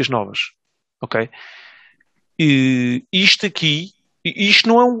mecânicas novas. Ok? E isto aqui, isto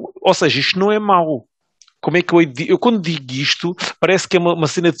não é, ou seja, isto não é mau. Como é que eu quando digo isto, parece que é uma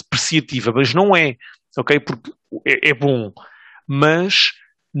cena depreciativa, mas não é. Ok? Porque é bom, mas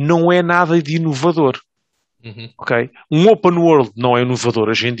não é nada de inovador. Okay? Um open world não é inovador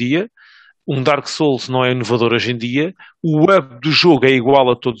hoje em dia, um Dark Souls não é inovador hoje em dia, o hub do jogo é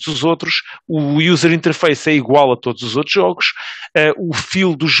igual a todos os outros, o user interface é igual a todos os outros jogos, o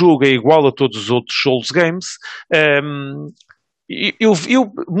feel do jogo é igual a todos os outros Souls games. Eu,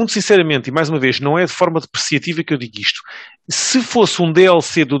 muito sinceramente, e mais uma vez, não é de forma depreciativa que eu digo isto, se fosse um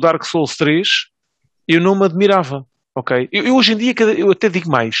DLC do Dark Souls 3, eu não me admirava. Ok? Eu hoje em dia, eu até digo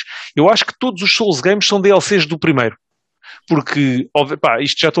mais, eu acho que todos os Souls games são DLCs do primeiro, porque,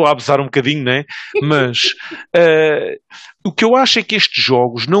 isto já estou a abusar um bocadinho, né? Mas o que eu acho é que estes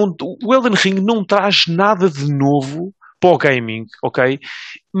jogos, o Elden Ring não traz nada de novo para o gaming, ok?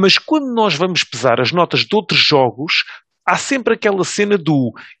 Mas quando nós vamos pesar as notas de outros jogos, há sempre aquela cena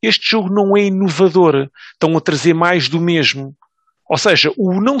este jogo não é inovador, estão a trazer mais do mesmo. Ou seja,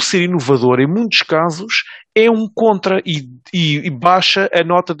 o não ser inovador, em muitos casos, é um contra e baixa a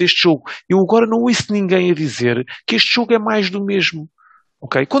nota deste jogo. Eu agora não ouço ninguém a dizer que este jogo é mais do mesmo.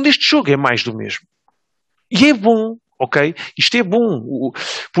 Ok? Quando este jogo é mais do mesmo. E é bom. Ok? Isto é bom.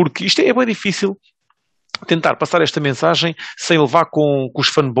 Porque isto é bem difícil tentar passar esta mensagem sem levar com os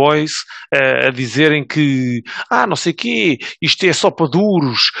fanboys a dizerem que não sei o quê, isto é só para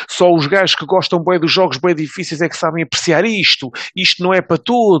duros, só os gajos que gostam bem dos jogos bem difíceis é que sabem apreciar isto não é para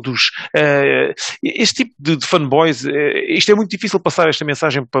todos. Este tipo de fanboys, isto é muito difícil passar esta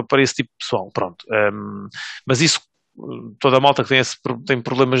mensagem para esse tipo de pessoal, pronto. Mas isso, toda a malta que tem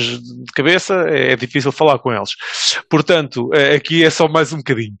problemas de cabeça, é difícil falar com eles. Portanto, aqui é só mais um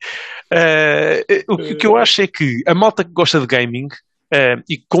bocadinho. O que eu acho é que a malta que gosta de gaming,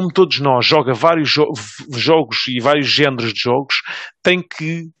 e como todos nós joga vários jogos e vários géneros de jogos, tem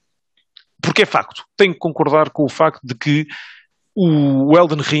que, porque é facto, tem que concordar com o facto de que o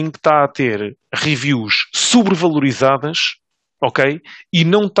Elden Ring está a ter reviews sobrevalorizadas, ok? E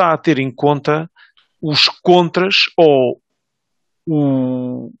não está a ter em conta os contras ou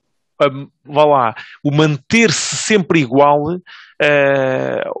o manter-se sempre igual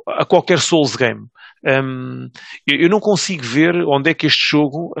a qualquer Souls game. Eu não consigo ver onde é que este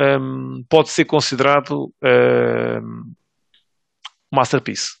jogo pode ser considerado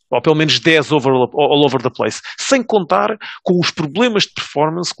masterpiece, ou pelo menos 10 all over the place, sem contar com os problemas de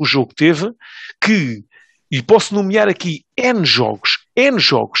performance que o jogo teve, e posso nomear aqui N jogos.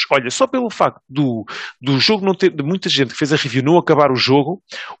 Olha, só pelo facto do jogo não ter, de muita gente que fez a review não acabar o jogo,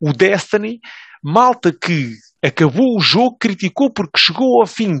 o Destiny, malta que acabou o jogo, criticou porque chegou ao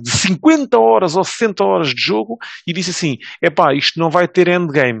fim de 50 horas ou 60 horas de jogo e disse assim, isto não vai ter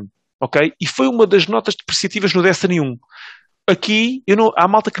endgame, ok? E foi uma das notas depreciativas no Destiny 1. Aqui, há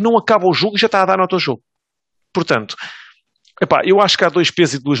malta que não acaba o jogo e já está a dar nota ao jogo. Portanto, Epá, eu acho que há dois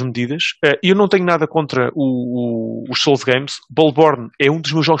pesos e duas medidas. Eu não tenho nada contra os Souls Games. Bloodborne é um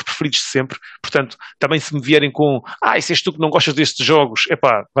dos meus jogos preferidos de sempre. Portanto, também se me vierem com se és tu que não gostas destes jogos,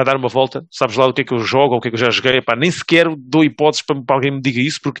 epá, vai dar uma volta. Sabes lá o que é que eu jogo ou o que é que eu já joguei. Epá, nem sequer dou hipóteses para alguém me diga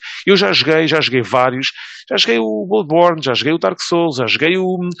isso, porque eu já joguei vários. Já joguei o Bloodborne, já joguei o Dark Souls, já joguei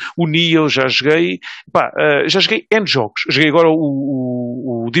o Nioh, já joguei N jogos. Joguei agora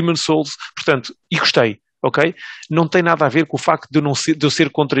o Demon's Souls, portanto, e gostei. Ok? Não tem nada a ver com o facto de eu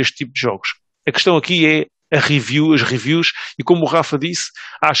ser contra este tipo de jogos. A questão aqui é as reviews, e como o Rafa disse,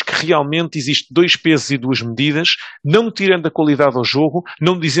 acho que realmente existe dois pesos e duas medidas, não tirando a qualidade ao jogo,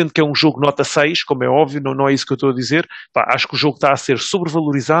 não dizendo que é um jogo nota 6, como é óbvio, não é isso que eu estou a dizer. Acho que o jogo está a ser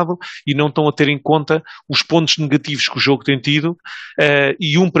sobrevalorizado e não estão a ter em conta os pontos negativos que o jogo tem tido,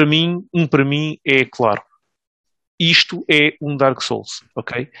 e um para mim é claro. Isto é um Dark Souls,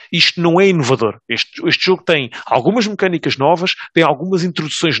 ok? Isto não é inovador. Este jogo tem algumas mecânicas novas, tem algumas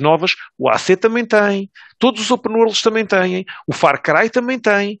introduções novas, o AC também tem, todos os open worlds também têm, o Far Cry também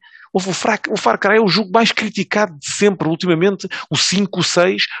tem. O Far Cry é o jogo mais criticado de sempre, ultimamente, o 5, o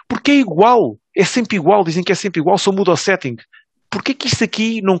 6, porque é igual, é sempre igual, dizem que é sempre igual, só muda o setting. Porquê que isto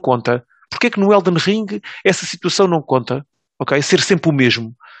aqui não conta? Porquê que no Elden Ring essa situação não conta? Ok? Ser sempre o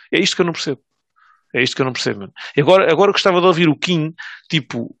mesmo. É isto que eu não percebo. É isto que eu não percebo, mano. Agora gostava de ouvir o Kim,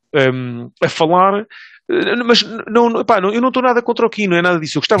 tipo, a falar, mas eu não estou nada contra o Kim, não é nada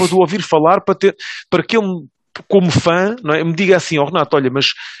disso. Eu gostava de o ouvir falar para que ele, como fã, não é, me diga assim, Renato, olha, mas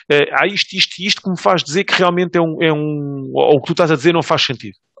há isto que me faz dizer que realmente ou o que tu estás a dizer não faz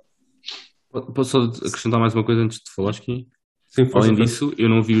sentido. Posso só acrescentar mais uma coisa antes de falar, Kim? Sim, além disso, eu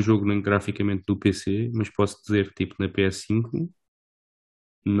não vi o jogo nem graficamente do PC, mas posso dizer, tipo, na PS5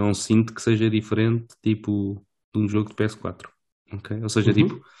 não sinto que seja diferente, tipo, de um jogo de PS4, ok? Ou seja,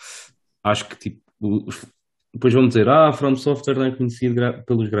 tipo, acho que, tipo, depois vão dizer, From Software não é conhecido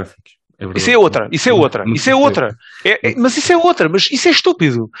pelos gráficos. É verdade. Isso é outra. Mas isso é outra, mas isso é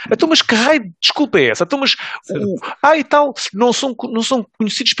estúpido. Então, mas que raio de desculpa é essa? Então, mas e tal, não são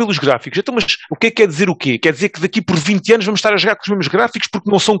conhecidos pelos gráficos. Então, mas o que é que quer dizer o quê? Quer dizer que daqui por 20 anos vamos estar a jogar com os mesmos gráficos porque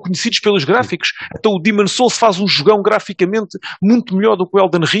não são conhecidos pelos gráficos? Então, o Demon's Souls faz um jogão graficamente muito melhor do que o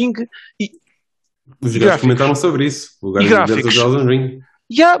Elden Ring os gajos comentaram sobre isso. O gajo do Elden Ring.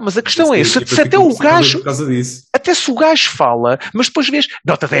 Mas a questão é, se até o gajo, até se o gajo fala, mas depois vês,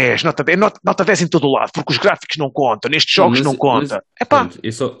 nota 10 em todo o lado, porque os gráficos não contam, nestes jogos não conta.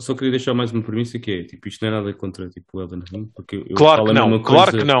 Eu só queria deixar mais uma premissa que é, tipo, isto não é nada contra, tipo, o Elden Ring, porque claro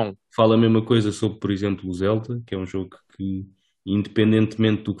que não. Fala a mesma coisa sobre, por exemplo, o Zelda, que é um jogo que,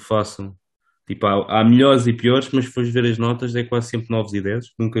 independentemente do que façam, tipo, há melhores e piores, mas se fores ver as notas, é quase sempre 9 e 10.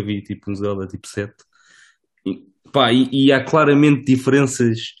 Nunca vi, tipo, um Zelda, tipo, 7. E há claramente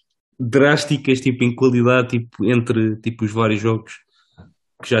diferenças drásticas, tipo, em qualidade, tipo, entre, tipo, os vários jogos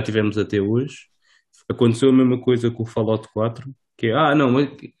que já tivemos até hoje. Aconteceu a mesma coisa com o Fallout 4, que é, não,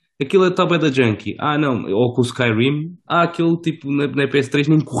 aquilo está bem da junkie. Não, ou com o Skyrim, aquele, tipo, na PS3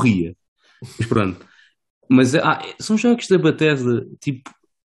 nem corria. Mas pronto. Mas, são jogos da Bethesda, tipo,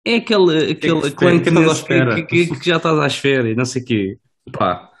 é aquele que já estás à espera e não sei o quê.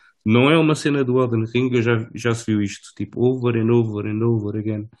 Não é uma cena do Elden Ring, já se viu isto, tipo, over and over and over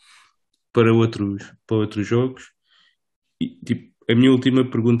again para outros jogos. E, tipo, a minha última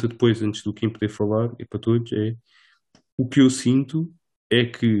pergunta depois, antes do Kim poder falar, e para todos, é o que eu sinto é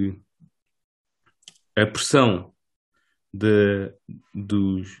que a pressão da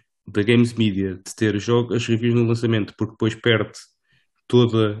Games Media de ter as reviews no lançamento, porque depois perde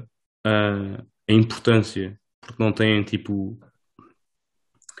toda a importância, porque não têm, tipo...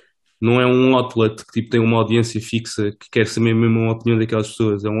 Não é um outlet que tipo, tem uma audiência fixa que quer saber mesmo a opinião daquelas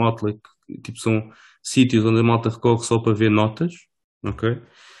pessoas. É um outlet que tipo, são sítios onde a malta recorre só para ver notas, ok?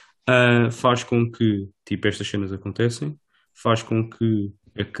 Faz com que tipo, estas cenas acontecem, faz com que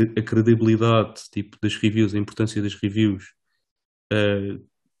a credibilidade tipo, das reviews, a importância das reviews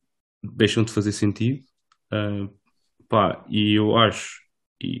deixam de fazer sentido. E eu acho,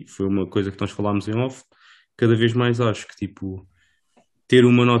 e foi uma coisa que nós falámos em off, cada vez mais acho que tipo ter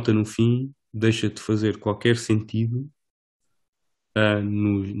uma nota no fim deixa de fazer qualquer sentido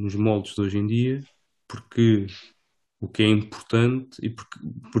nos moldes de hoje em dia, porque o que é importante, e porque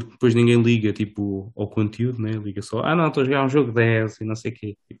depois ninguém liga tipo, ao conteúdo, né? Liga só, não, estou a jogar um jogo 10 e não sei o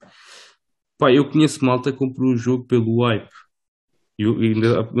quê. Eu conheço malta que comprou o jogo pelo hype.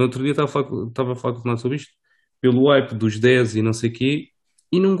 No outro dia estava a falar com o Renato sobre isto, pelo hype dos 10 e não sei o quê,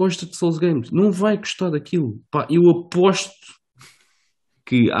 e não gosta de Souls Games. Não vai gostar daquilo. Eu aposto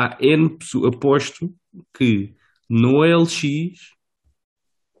que há N pessoas, aposto que no LX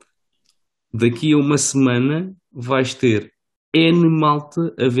daqui a uma semana vais ter N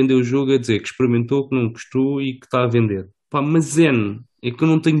malta a vender o jogo, a dizer que experimentou, que não gostou e que está a vender. Pá, mas N, é que eu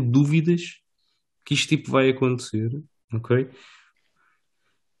não tenho dúvidas que isto tipo vai acontecer, ok?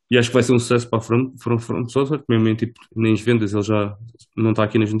 E acho que vai ser um sucesso para a From Software, mesmo em, tipo, nem as vendas, ele já não está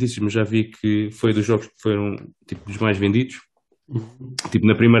aqui nas notícias, mas já vi que foi dos jogos que foram tipo, dos mais vendidos, tipo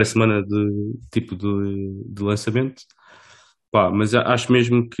na primeira semana de lançamento. Pá, mas acho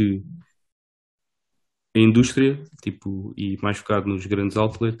mesmo que a indústria, tipo, e mais focado nos grandes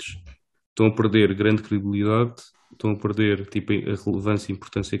outlets, estão a perder grande credibilidade, estão a perder tipo, a relevância e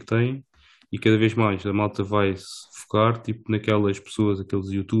importância que têm, e cada vez mais a malta vai se focar tipo, naquelas pessoas, aqueles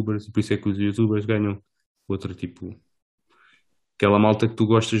youtubers, e por isso é que os youtubers ganham outra tipo, aquela malta que tu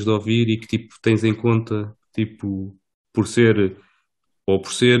gostas de ouvir e que tipo, tens em conta tipo, por ser ou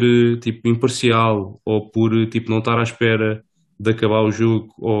por ser tipo imparcial, ou por tipo não estar à espera de acabar o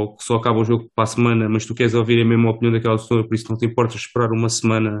jogo, ou que só acaba o jogo para a semana, mas tu queres ouvir a mesma opinião daquela pessoa, por isso não te importas esperar uma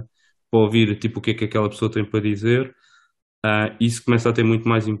semana para ouvir tipo o que é que aquela pessoa tem para dizer. Isso começa a ter muito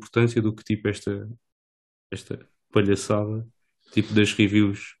mais importância do que tipo esta palhaçada tipo das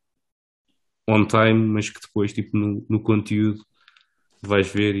reviews on time, mas que depois tipo no conteúdo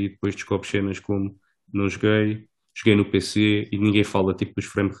vais ver e depois descobres cenas como não joguei no PC e ninguém fala tipo dos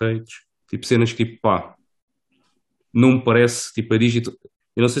frame rates, tipo cenas que tipo pá, não me parece tipo a Digital,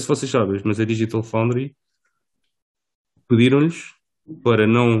 eu não sei se vocês sabem, mas a Digital Foundry pediram-lhes para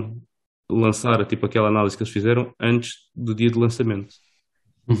não lançar tipo aquela análise que eles fizeram antes do dia de lançamento.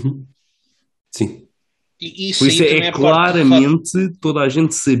 Sim. Por isso é claramente toda a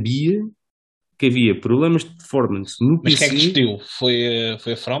gente sabia que havia problemas de performance no Mas PC. Mas quem é que despediu?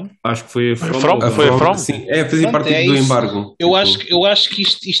 Foi a From? Acho que foi a From. Foi a From? Sim, fazia parte do embargo. Eu acho que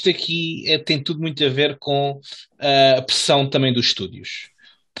isto aqui tem tudo muito a ver com a pressão também dos estúdios.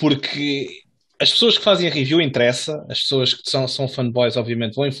 Porque as pessoas que fazem a review interessa, as pessoas que são fanboys,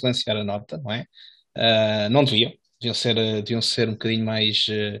 obviamente, vão influenciar a nota, não é? Não deviam. Deviam ser um bocadinho mais...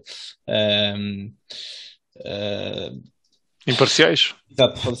 imparciais.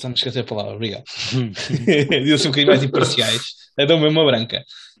 Exato, só me esqueci a palavra, obrigado. Deviam ser um bocadinho mais imparciais, a dar uma branca.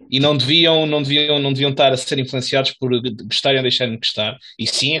 E não deviam estar a ser influenciados por gostarem ou deixarem de gostar. E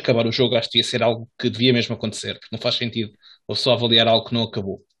sim, acabar o jogo acho que devia ser algo que devia mesmo acontecer, porque não faz sentido ou só avaliar algo que não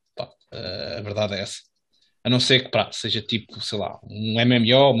acabou. Pá, a verdade é essa. A não ser que seja tipo, sei lá, um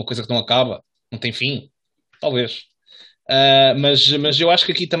MMO, uma coisa que não acaba, não tem fim. Talvez. Mas eu acho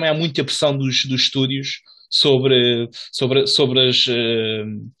que aqui também há muita pressão dos estúdios sobre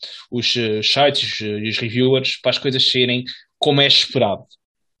os sites e os reviewers para as coisas saírem como é esperado.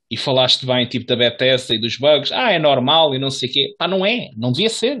 E falaste bem tipo da Bethesda e dos bugs. É normal e não sei o quê. Não é. Não devia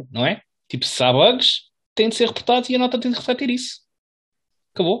ser, não é? Tipo, se há bugs, tem de ser reportados e a nota tem de refletir isso.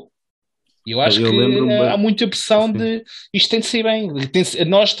 Acabou. E eu acho que há muita pressão de isto tem de ser bem.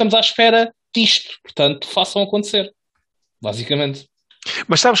 Nós estamos à espera disto. Portanto, façam acontecer. Basicamente.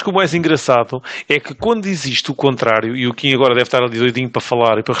 Mas sabes que o mais engraçado é que quando existe o contrário, e o Kim agora deve estar ali doidinho para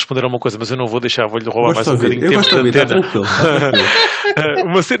falar e para responder a uma coisa, mas eu não vou deixar, vou-lhe roubar mais um bocadinho de tempo de antena.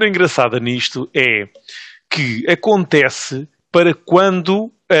 Uma cena engraçada nisto é que acontece para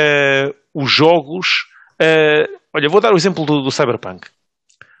quando os jogos... olha, vou dar o exemplo do Cyberpunk.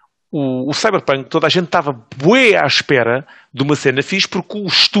 O Cyberpunk, toda a gente estava bué à espera de uma cena fixe porque o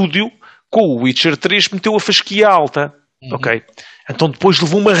estúdio, com o Witcher 3, meteu a fasquia alta. Ok? Então depois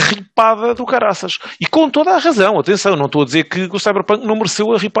levou uma ripada do caraças. E com toda a razão. Atenção, não estou a dizer que o Cyberpunk não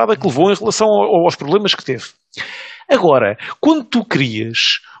mereceu a ripada que levou em relação aos problemas que teve. Agora, quando tu crias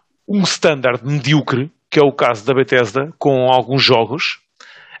um standard medíocre, que é o caso da Bethesda, com alguns jogos,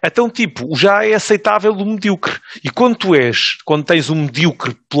 então tipo, já é aceitável o medíocre. E quando tens um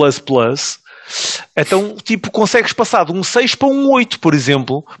medíocre plus, então, tipo, consegues passar de um 6 para um 8, por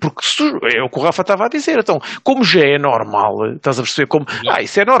exemplo, porque é o que o Rafa estava a dizer. Então, como já é normal, estás a perceber como,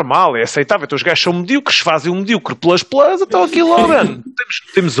 isso é normal, é aceitável, então os gajos são medíocres, fazem um medíocre plus, então aquilo,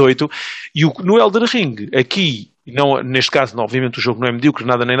 temos 8. E no Elden Ring, aqui, não, neste caso, não, obviamente o jogo não é medíocre,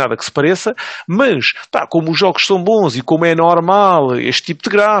 nada nem nada que se pareça, mas, como os jogos são bons e como é normal este tipo de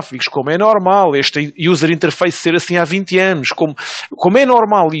gráficos, como é normal este user interface ser assim há 20 anos, como é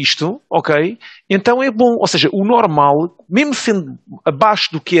normal isto, ok, então é bom. Ou seja, o normal, mesmo sendo abaixo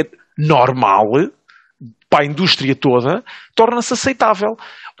do que é normal para a indústria toda, torna-se aceitável.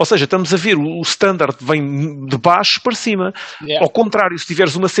 Ou seja, estamos a ver o standard vem de baixo para cima. Ao contrário, se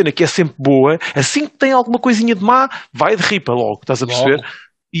tiveres uma cena que é sempre boa, assim que tem alguma coisinha de má, vai de ripa logo, estás a perceber?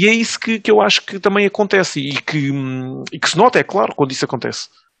 E é isso que eu acho que também acontece e que se nota, é claro, quando isso acontece.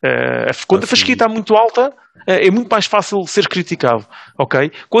 Quando a fasquia está muito alta, É muito mais fácil ser criticado,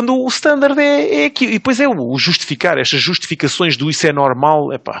 ok? Quando o standard é aqui, e depois é o justificar, estas justificações do isso é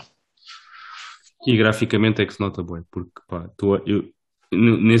normal, epá. E graficamente é que se nota bem, porque pá,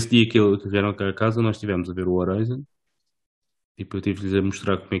 nesse dia que eles vieram cá a casa, nós estivemos a ver o Horizon, tipo, eu tive-lhes a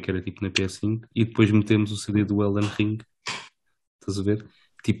mostrar como é que era tipo na PS5 e depois metemos o CD do Elden Ring, estás a ver?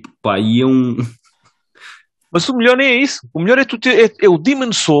 Tipo, pá, e é um. Mas o melhor nem é isso. O melhor é tu ter, é o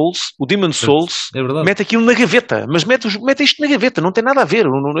Demon Souls. O Demon Souls mete aquilo na gaveta. Mas mete isto na gaveta. Não tem nada a ver.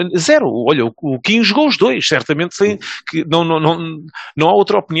 Zero. Olha, o Kim jogou os dois. Certamente que não há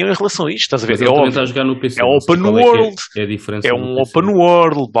outra opinião em relação a isto. Estás a ver? É óbvio. Está a jogar no PC, é open world. É a diferença é um open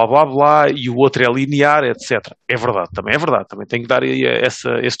world. Blá blá blá. E o outro é linear, etc. É verdade. Também é verdade. Também tenho que dar esse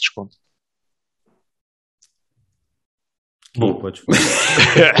desconto. Bom, podes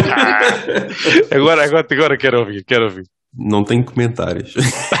agora quero ouvir. Não tenho comentários.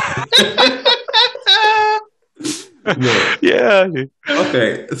 Não. Yeah.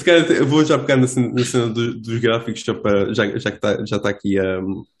 Ok, se calhar eu vou já pegar na cena dos gráficos, já que já está aqui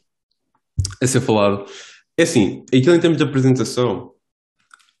a ser falado. É assim, aquilo em termos de apresentação,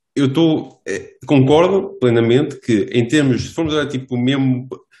 eu concordo plenamente que em termos, se formos olhar tipo mesmo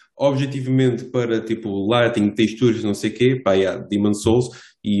objetivamente para tipo lighting, texturas, não sei o quê, pá, Demon Souls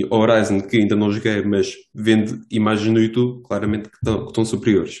e Horizon, que ainda não joguei, mas vendo imagens no YouTube, claramente que estão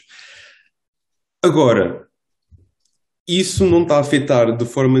superiores. Agora, isso não está a afetar de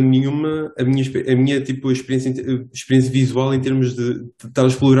forma nenhuma a minha tipo, experiência visual em termos de estar a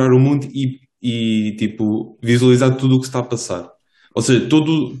explorar o mundo e tipo, visualizar tudo o que está a passar. Ou seja,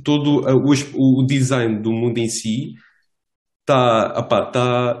 todo o design do mundo em si está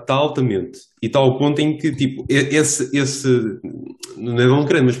altamente. E está ao ponto em que, tipo, não é tão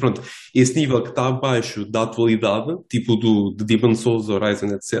grande, mas pronto, esse nível que está abaixo da atualidade, tipo de Demon Souls, Horizon,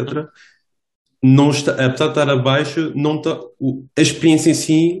 etc., não está, apesar de estar abaixo, não está, a experiência em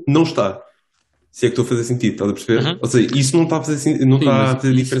si não está. Se é que estou a fazer sentido, estás a perceber? Uhum. Ou seja, isso não está a fazer, não está a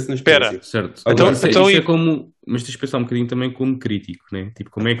fazer diferença na experiência. Espera. Certo. Agora, então, isso é como... Mas tens de pensar um bocadinho também como crítico, né?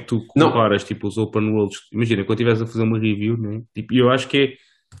 Tipo, como é que tu comparas tipo, os open worlds? Imagina, quando estiveres a fazer uma review, né? Tipo, eu acho que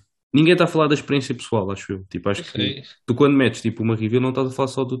ninguém está a falar da experiência pessoal, acho eu. Tipo, acho que tu quando metes tipo, uma review não estás a falar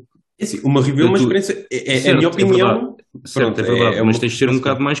só do... É assim, uma review é uma experiência... É a minha opinião. Certo, é verdade. Mas tens de ser um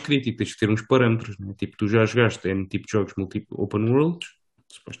bocado mais crítico. Tens de ter uns parâmetros, né? Tipo, tu já jogaste N tipo de jogos open worlds,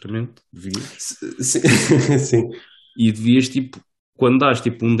 supostamente, devias. Sim. E devias, tipo... Quando dás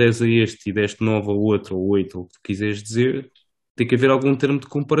tipo um 10 a este e deste 9 a outro ou 8 ou o que tu quiseres dizer, tem que haver algum termo de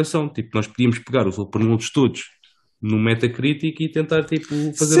comparação. Tipo, nós podíamos pegar os open worlds todos no Metacritic e tentar tipo,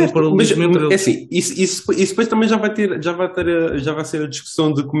 fazer um paralelismo entre eles. É assim, isso depois também já vai ser a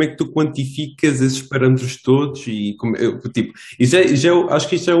discussão de como é que tu quantificas esses parâmetros todos e como, tipo, acho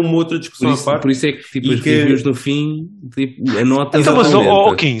que isso é uma outra discussão à parte. Por isso é que tipo, as reviews no fim, tipo, a nota... Então, mas,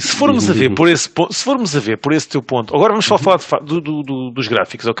 Kim, se formos a ver por esse teu ponto, agora vamos falar dos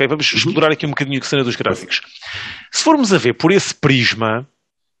gráficos, ok? Vamos explorar aqui um bocadinho a cena dos gráficos. Se formos a ver por esse prisma,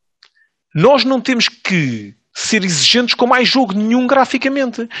 nós não temos que ser exigentes com mais jogo nenhum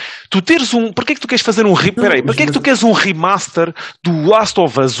graficamente. Tu teres Porquê é que tu queres fazer porquê é que tu queres um remaster do Last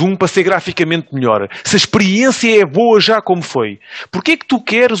of Us 1 para ser graficamente melhor? Se a experiência é boa já como foi. Porquê é que tu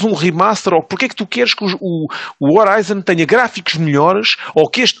queres um remaster ou porquê é que tu queres que o Horizon tenha gráficos melhores ou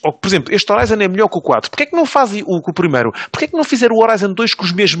por exemplo, este Horizon é melhor que o 4? Porquê é que não faz o primeiro? Porquê é que não fizer o Horizon 2 com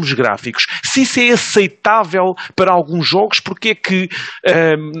os mesmos gráficos? Se isso é aceitável para alguns jogos, porquê é que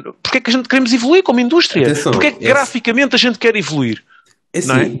a gente queremos evoluir como indústria? Atenção. Porque é que graficamente a gente quer evoluir? É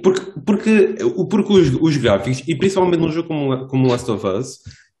sim, porque os gráficos, e principalmente num jogo como Last of Us,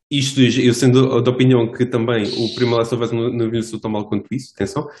 eu sendo da opinião que também o primeiro Last of Us não envelheceu tão mal quanto isso,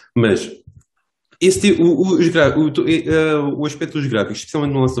 atenção, mas o aspecto dos gráficos,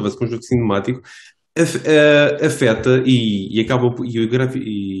 especialmente no Last of Us, com um jogo cinemático, afeta e acaba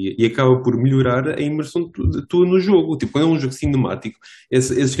por melhorar a imersão de tu no jogo. Tipo, quando é um jogo cinemático,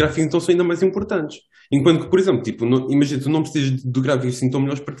 esses gráficos então são ainda mais importantes. Enquanto que, por exemplo, tipo, imagina, tu não precisas de gráficos assim tão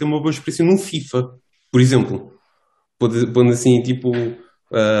melhores para ter uma boa experiência num FIFA, por exemplo. Pondo assim, tipo,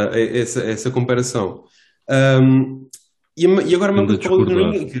 essa comparação. E agora mesmo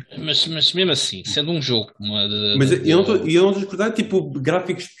mas mesmo assim, sendo um jogo mas eu não estou a discordar, tipo,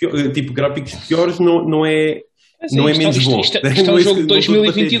 gráficos piores não é menos bom. Isto é um jogo de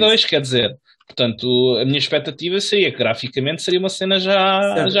 2022, quer dizer. Portanto, a minha expectativa seria que graficamente seria uma cena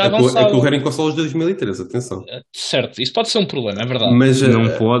já avançada. A correr em consoles de 2013, atenção. Certo, isso pode ser um problema, é verdade. Mas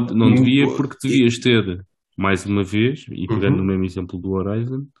não devia, porque devias ter, mais uma vez, e pegando no mesmo exemplo do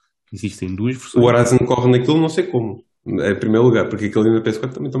Horizon, existem duas versões. O Horizon corre naquilo, não sei como. É em primeiro lugar, porque aquele na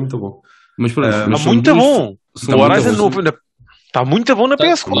PS4 também está muito bom. Mas pronto, está muito bom. O Horizon está muito bom na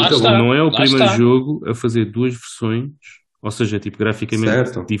PS4. Não é o primeiro jogo a fazer duas versões, ou seja, tipo,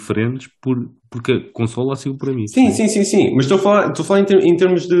 graficamente diferentes, porque a consola saiu para mim. Sim. Mas estou a falar em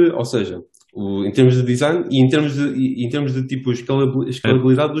termos de, ou seja, em termos de design e em termos de tipo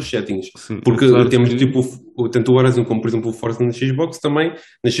escalabilidade dos settings. Sim, porque temos tipo tanto o Horizon como por exemplo o Forza na Xbox também,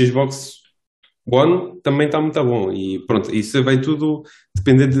 na Xbox One também está muito bom e pronto, isso vai tudo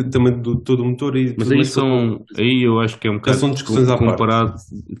depender também do todo o motor e mas aí eu acho que é um bocado comparado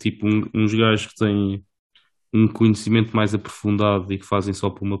tipo uns gajos que têm um conhecimento mais aprofundado e que fazem só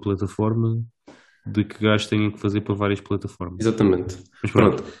para uma plataforma de que gajos tenham que fazer para várias plataformas. Exatamente. Mas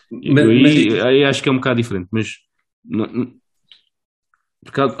pronto. Aí acho que é um bocado diferente, mas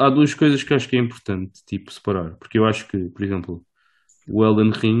porque há duas coisas que acho que é importante tipo separar, porque eu acho que, por exemplo, o Elden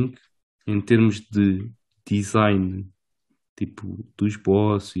Ring em termos de design tipo dos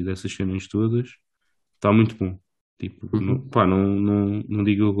boss e dessas cenas todas está muito bom. Tipo, não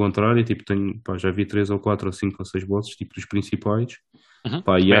digo o contrário, tipo, já vi 3 ou 4 ou 5 ou 6 bosses, tipo, dos principais.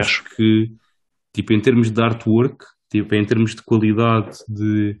 E acho que, tipo, em termos de artwork, tipo, em termos de qualidade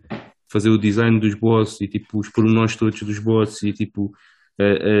de fazer o design dos bosses e, tipo, os pormenores todos dos bosses e, tipo,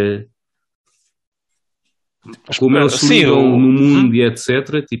 como eles se ligam no mundo e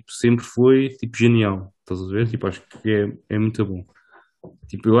etc, tipo, sempre foi, tipo, genial. Estás a ver? Tipo, acho que é muito bom.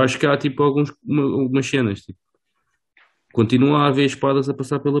 Tipo, eu acho que há, tipo, algumas cenas, tipo, continua a haver espadas a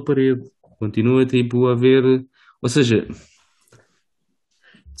passar pela parede. Continua, tipo, a haver... Ou seja,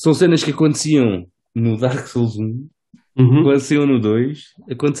 são cenas que aconteciam no Dark Souls 1, aconteciam no 2,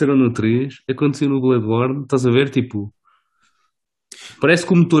 aconteceram no 3, aconteceu no Bloodborne. Estás a ver? Tipo, parece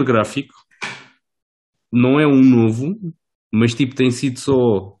que o motor gráfico não é um novo, mas, tipo, tem sido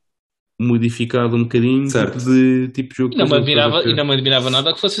só modificado um bocadinho tipo jogo. E não me admirava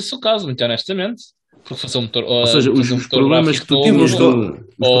nada que fosse esse o caso, muito honestamente. Porque fosse um motor, ou seja, os problemas que tu tinhas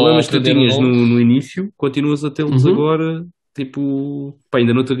no início, continuas a tê-los agora, tipo,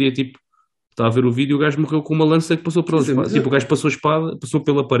 ainda no outro dia, tipo, está a ver o vídeo, o gajo morreu com uma lança que passou pela espada. Tipo, o gajo passou a espada, passou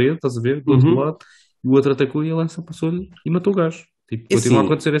pela parede, estás a ver, do outro lado, e o outro atacou e a lança passou-lhe e matou o gajo. Tipo, continua a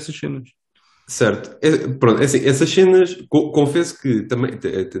acontecer essas cenas. Certo, pronto, assim, essas cenas, confesso que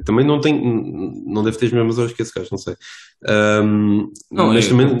também não deve ter as mesmas horas que esse gajo, não sei. Mas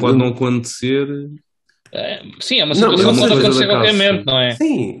também pode não acontecer. Sim, é uma situação que pode acontecer a qualquer momento, não é?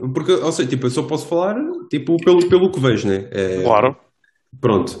 Sim, porque, ou seja, tipo, eu só posso falar tipo, pelo que vejo, né? Claro.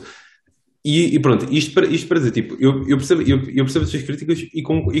 Pronto. E pronto, isto para dizer, tipo, eu percebo estas críticas e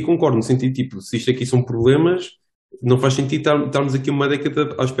concordo no sentido, tipo, se isto aqui são problemas, não faz sentido estarmos aqui uma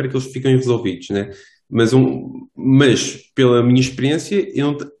década à espera que eles fiquem resolvidos, né? Mas pela minha experiência,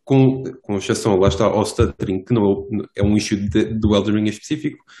 eu não, com exceção, lá está, ao stuttering, que não é um issue do Elden Ring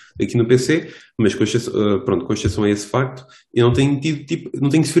específico, aqui no PC, mas com exceção a esse facto, eu não tenho tido, tipo, não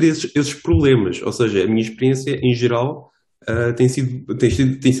tenho sofrido esses problemas. Ou seja, a minha experiência, em geral, tem sido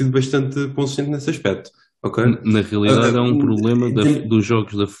bastante consistente nesse aspecto. Okay? Na realidade, é um problema dos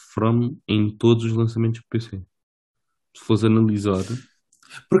jogos da From em todos os lançamentos do PC. Se fores analisar...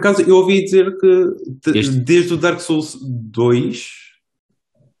 Por acaso, eu ouvi dizer que desde o Dark Souls 2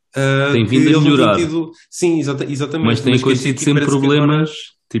 tem vindo a melhorar. Sim, exatamente. Mas tem acontecido sempre problemas.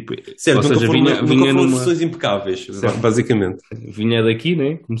 Tipo, certo, ou seja, vinha numa sessões impecáveis, basicamente. Vinha daqui,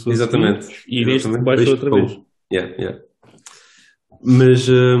 né? Começou exatamente. E neste baixou outra vez. Yeah.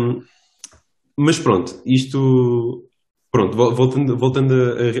 Mas pronto, isto... Pronto, voltando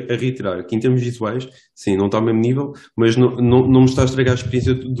a reiterar que em termos visuais, sim, não está ao mesmo nível, mas não me está a estragar a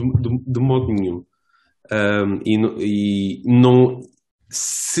experiência de modo nenhum.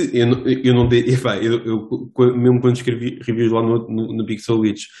 Mesmo quando escrevi reviews lá no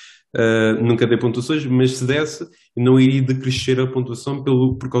Pixelwitch, nunca dei pontuações, mas se desse, não iria decrescer a pontuação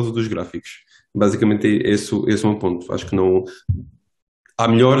por causa dos gráficos. Basicamente, esse é um ponto. Acho que não... Há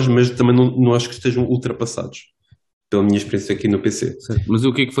melhores, mas também não acho que estejam ultrapassados. Pela minha experiência aqui no PC. Certo. Mas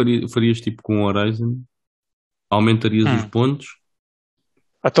o que é que farias tipo com o Horizon? Aumentarias os pontos?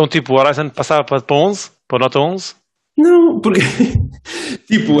 Então tipo o Horizon passava para 11? Para nota 11? Não, porque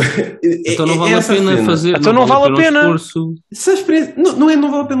tipo... Então não vale a pena fazer... Então não vale a pena. Se a experiência...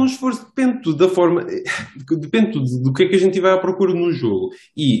 Não vale a pena um esforço. Depende tudo da forma... Depende tudo do que é que a gente vai à procura no jogo.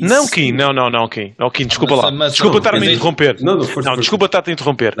 Não, Kim, desculpa lá. Desculpa estar-me a interromper. Não, desculpa estar-te a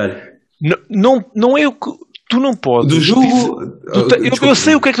interromper. Não é o que... tu não podes... Do jogo... Eu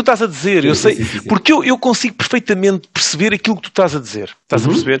sei o que é que tu estás a dizer. Eu sei, sim. porque eu consigo perfeitamente perceber aquilo que tu estás a dizer. Estás a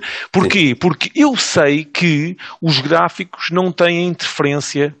perceber? Porquê? Sim. Porque eu sei que os gráficos não têm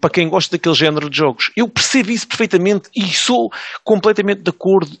interferência para quem gosta daquele género de jogos. Eu percebo isso perfeitamente e sou completamente de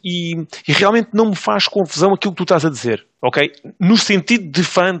acordo e realmente não me faz confusão aquilo que tu estás a dizer. Ok? No sentido de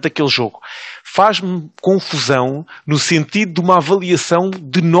fã daquele jogo. Faz-me confusão no sentido de uma avaliação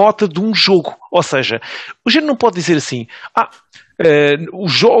de nota de um jogo. Ou seja, o gente não pode dizer assim, o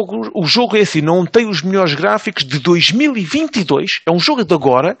jogo é assim, não tem os melhores gráficos de 2022, é um jogo de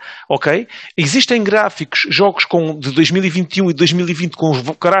agora, ok? Existem jogos de 2021 e 2020 com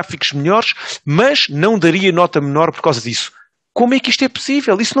gráficos melhores, mas não daria nota menor por causa disso. Como é que isto é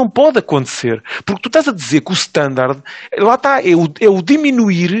possível? Isso não pode acontecer. Porque tu estás a dizer que o standard, lá está, é o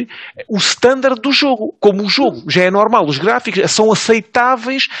diminuir o standard do jogo. Como o jogo já é normal, os gráficos são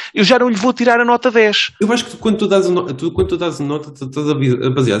aceitáveis, eu já não lhe vou tirar a nota 10. Eu acho que quando tu dás a nota, tu estás a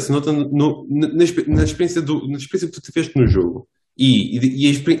basear-se na experiência que tu tiveste no jogo. E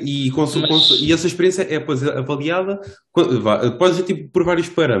essa experiência é depois avaliada pode ser por vários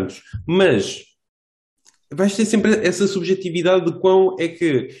parâmetros. Mas vais ter sempre essa subjetividade de quão é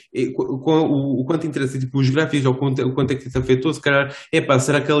que o quanto interessa, tipo, os gráficos ou o quanto é que te afetou, se calhar,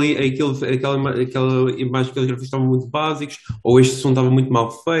 será que aquela imagem, aqueles gráficos estavam muito básicos, ou este som estava muito mal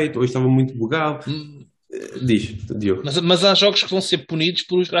feito, ou este estava muito bugado. Diz, Diogo. Mas há jogos que vão ser punidos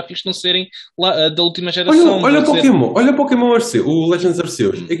por os gráficos não serem da última geração. Olha o Pokémon Arceus, o Legends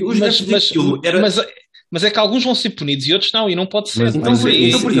Arceus. Os gráficos daquilo era... Mas é que alguns vão ser punidos e outros não, e não pode ser.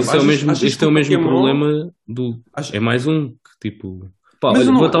 Mas este é o mesmo problema do... É mais um que tipo...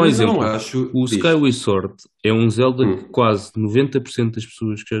 vou dar um exemplo. O Skyward Sword é um Zelda que quase 90% das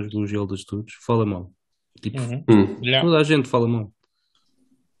pessoas que já jogam os Zeldas todos fala mal. Tipo, toda a gente fala mal.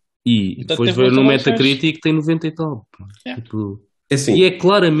 E então, depois ver no Metacritic tem 90 e tal. Tipo, assim, e é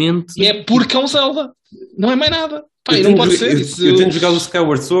claramente... E é porque é um Zelda. Não é mais nada. Não pode ser. Eu tenho jogado o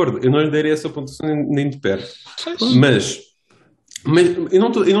Skyward Sword, eu não lhe daria essa pontuação nem de perto. Mas eu não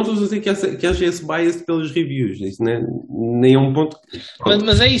estou a dizer que haja esse bias pelos reviews. Isso nem é um ponto.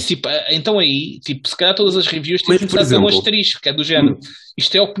 Mas é isso. Tipo, então aí, tipo, se calhar todas as reviews têm que começar a ter um asterisco, que é do género.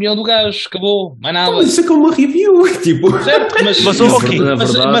 Isto é a opinião do gajo, acabou, mais nada. Mas isso é como uma review. Tipo... Certo, mas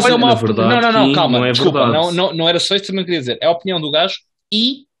é uma opinião. Não, calma, não é desculpa. verdade. Não era só isso que também queria dizer. É a opinião do gajo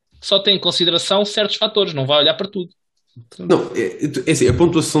e só tem em consideração certos fatores, não vai olhar para tudo. Não, é assim, a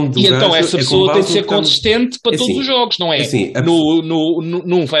pontuação do e gajo então essa pessoa tem de ser consistente para todos assim, os jogos, não é? Assim,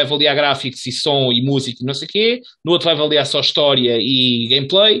 num vai avaliar gráficos e som e música e não sei o quê, no outro vai avaliar só história e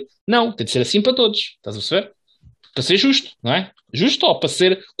gameplay. Não, tem de ser assim para todos, estás a perceber? Para ser justo, não é? Justo ou para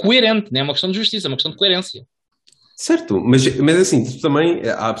ser coerente, não é uma questão de justiça, é uma questão de coerência. Certo, mas assim, também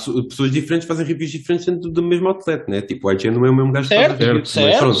há pessoas diferentes que fazem reviews diferentes dentro do mesmo outlet, né? Tipo, o IGN não é o mesmo gajo que faz reviews.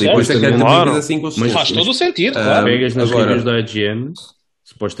 Certo, depois é que claro. assim, mas faz todo o sentido, claro. Pegas nas reviews da IGN,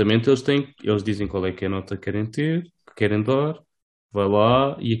 supostamente eles dizem qual é que é a nota que querem ter, que querem dar, vai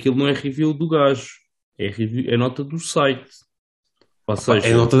lá, e aquilo não é review do gajo, é nota do site. Ou seja,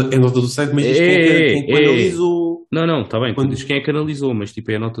 é nota do site, mas diz quem analisou. Não, está bem, tu dizes quem é que analisou, mas tipo,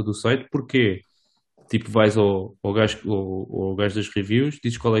 é a nota do site, porquê? Tipo, vais ao gajo das reviews,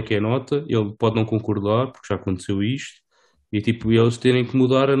 dizes qual é que é a nota, ele pode não concordar, porque já aconteceu isto, e tipo, eles terem que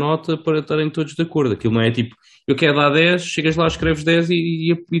mudar a nota para estarem todos de acordo. Aquilo não é tipo, eu quero dar 10, chegas lá, escreves 10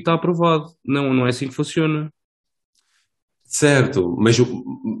 e está aprovado. Não é assim que funciona. Certo, mas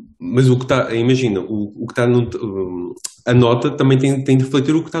o que está, imagina, o que está a nota também tem de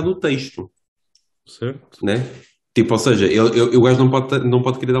refletir o que está no texto. Certo. Né? Tipo, ou seja, o gajo não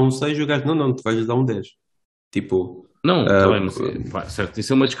pode querer dar um 6 e o gajo, não, tu vais dar um 10. Tipo... Não, está bem, mas certo,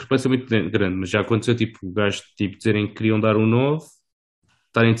 isso é uma discrepância muito grande, mas já aconteceu, tipo, o gajo, tipo, dizerem que queriam dar um 9,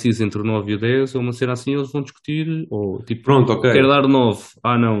 estarem decididos entre o 9 e o 10, ou uma cena assim, eles vão discutir, ou tipo, pronto, ok. Quero dar 9,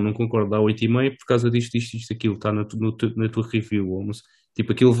 não concordo, dá 8,5 por causa disto, aquilo, está na tua review, ou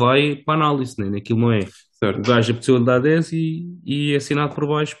tipo, aquilo vai para análise, né? Aquilo não é, certo. O gajo apeteceu dar 10 e é assinado por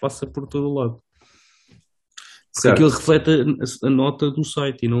baixo, passa por todo o lado. Porque aquilo reflete a nota do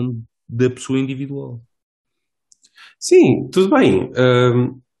site e não da pessoa individual. Sim, tudo bem.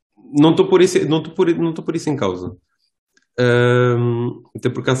 Não estou por isso em causa. Até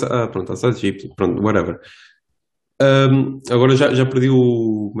porque pronto, há sites egípcios, pronto, whatever. Agora já perdi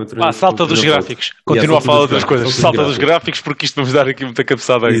o meu treino. Salta dos gráficos. Continua a falar das coisas. Salta dos gráficos porque isto vamos dar aqui muita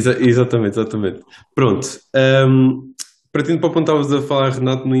cabeçada aí. Exatamente. Pronto. Partindo para o ponto que estavas a falar,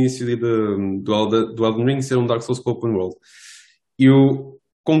 Renato, no início do Elden Ring ser um Dark Souls com Open World. Eu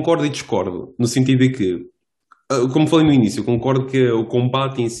concordo e discordo, no sentido de que, como falei no início, eu concordo que o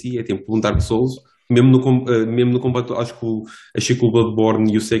combate em si é tipo um Dark Souls, mesmo no combate, achei que o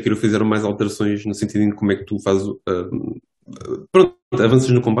Bloodborne e o Sekiro fizeram mais alterações no sentido de como é que tu fazes, pronto, avanças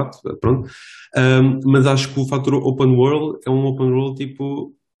no combate, pronto. Mas acho que o fator open world é um open world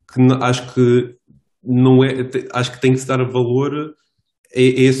tipo que acho que não é, acho que tem que se dar valor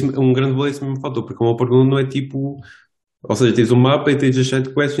um grande valor a esse mesmo fator, porque um open world não é tipo, ou seja, tens um mapa e tens as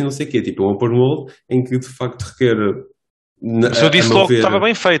side quests e não sei o quê, tipo um open world em que de facto requer. Mas eu disse logo que estava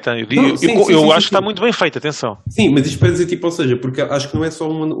bem feita. Eu acho que está muito bem feita, atenção. Sim, mas isto para dizer, tipo, ou seja, porque acho que não é só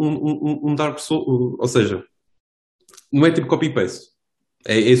um Dark Souls, ou seja, não é tipo copy-paste.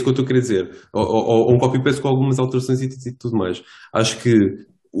 É isso que eu estou a querer dizer. Ou um copy-paste com algumas alterações e tudo mais. Acho que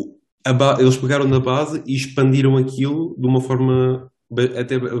eles pegaram na base e expandiram aquilo de uma forma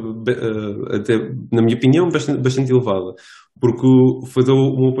até na minha opinião, bastante elevada. Porque fazer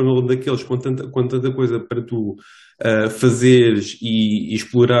um open world daqueles com tanta coisa para tu fazeres e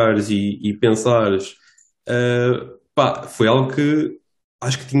explorares e pensares, foi algo que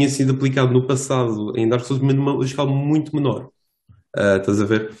acho que tinha sido aplicado no passado em Dark Souls, mas numa escala muito menor. Estás a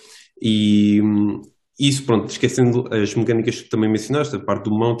ver? E isso, pronto, esquecendo as mecânicas que também mencionaste, a parte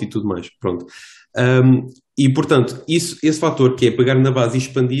do mount e tudo mais, pronto. E, portanto, esse fator que é pegar na base e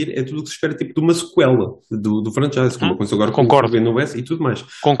expandir é tudo o que se espera tipo de uma sequela do franchise, como aconteceu agora com o no West e tudo mais.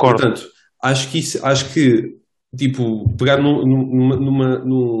 Concordo. Portanto, acho que tipo, pegar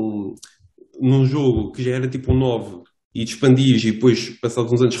num jogo que já era tipo um 9 e expandir e depois,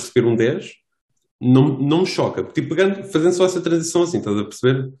 passados uns anos, receber um 10, não me choca. Tipo, fazendo só essa transição assim, estás a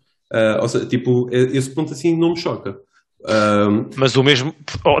perceber? Ou seja, tipo, esse ponto assim não me choca. Mas o mesmo,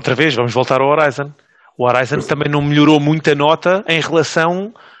 outra vez, vamos voltar ao Horizon. O Horizon também não melhorou muito a nota em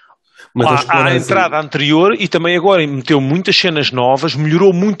relação à entrada anterior e também agora meteu muitas cenas novas,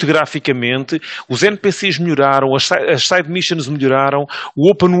 melhorou muito graficamente, os NPCs melhoraram, as side missions melhoraram, o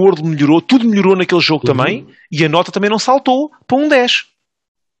open world melhorou, tudo melhorou naquele jogo também e a nota também não saltou para um 10.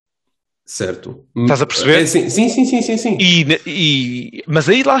 Certo. Estás a perceber? Sim. Mas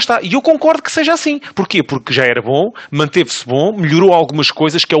aí lá está. E eu concordo que seja assim. Porquê? Porque já era bom, manteve-se bom, melhorou algumas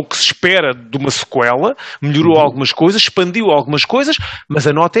coisas, que é o que se espera de uma sequela, melhorou algumas coisas, expandiu algumas coisas, mas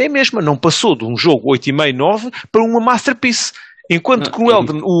a nota é a mesma. Não passou de um jogo 8,5, 9 para uma masterpiece. Enquanto que o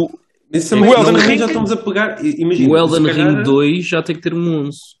Elden... O Elden Ring... já estamos a pegar... Imagina, o Elden Ring 2 já tem que ter um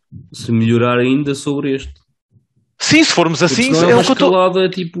 11. Se melhorar ainda sobre este. Sim, se formos assim, é o que eu estou...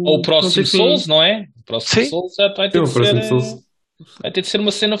 tipo, ou o próximo Souls, não é? O próximo Souls já vai ter de ser uma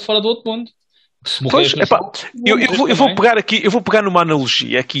cena fora do outro mundo. Pois, eu vou pegar aqui, eu vou pegar numa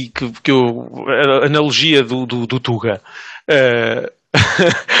analogia aqui a analogia do Tuga.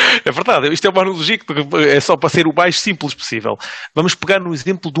 É verdade, isto é uma analogia que é só para ser o mais simples possível. Vamos pegar no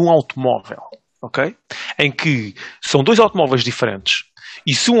exemplo de um automóvel, ok? Em que são dois automóveis diferentes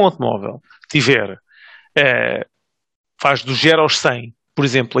e se um automóvel tiver faz do 0 aos 100, por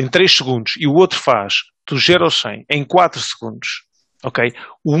exemplo, em 3 segundos, e o outro faz do 0 aos 100 em 4 segundos, ok?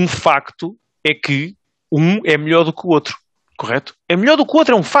 Um facto é que um é melhor do que o outro, correto? É melhor do que o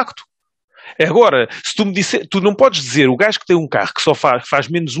outro, é um facto. Agora, se tu me disser, tu não podes dizer, o gajo que tem um carro que só faz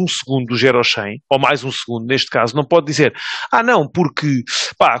menos 1 segundo do 0 aos 100, ou mais 1 segundo neste caso, não pode dizer, não, porque,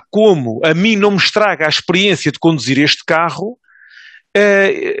 como a mim não me estraga a experiência de conduzir este carro,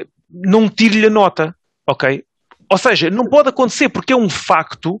 não tiro-lhe a nota, ok? Ou seja, não pode acontecer porque é um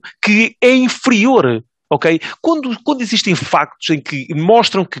facto que é inferior, ok? Quando existem factos em que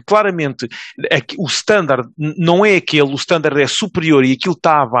mostram que claramente o standard não é aquele, o standard é superior e aquilo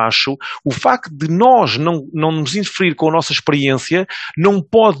está abaixo, o facto de nós não nos interferir com a nossa experiência não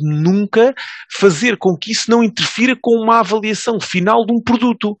pode nunca fazer com que isso não interfira com uma avaliação final de um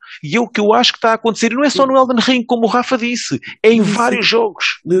produto. E é o que eu acho que está a acontecer. E não é só no Elden Ring, como o Rafa disse, é em vários jogos.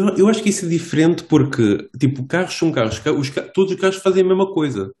 Eu acho que isso é diferente porque, tipo, carros são carros, todos os carros fazem a mesma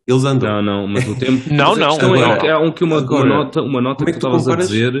coisa. Eles andam. Não, mas o tempo... Não. Há uma nota que tu estavas a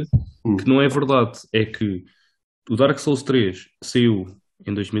dizer que não é verdade. É que o Dark Souls 3 saiu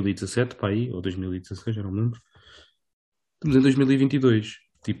em 2017, para aí, ou 2016, já não me lembro. Estamos em 2022.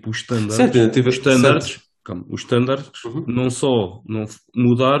 Tipo, os standards não só não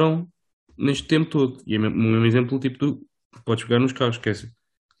mudaram neste tempo todo. E é o mesmo exemplo, tipo, tu podes pegar nos carros, que é assim,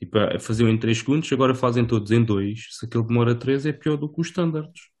 tipo, faziam em 3 segundos, agora fazem todos em 2. Se aquele demora 3, é pior do que os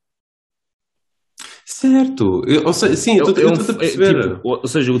standards. Certo, ou seja, sim, eu estou a perceber. Ou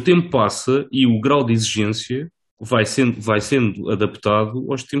seja, o tempo passa e o grau de exigência vai sendo adaptado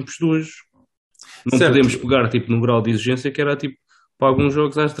aos tempos de hoje. Não podemos pegar tipo, no grau de exigência que era tipo para alguns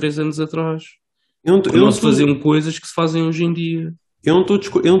jogos há 3 anos atrás. Não se faziam coisas que se fazem hoje em dia. Eu não estou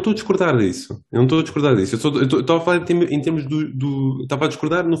a discordar disso. Eu não estou a discordar disso. Eu estou a falar em termos estava a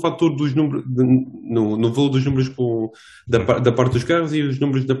discordar no fator dos números, no valor dos números da parte dos carros e os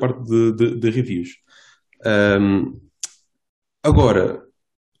números da parte de reviews. Agora,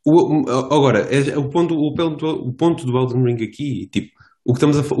 o ponto do Elden Ring aqui, tipo, o que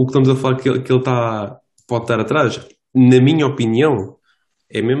estamos a falar que ele pode estar atrás, na minha opinião,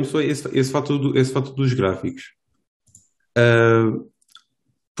 é mesmo só esse fator dos gráficos.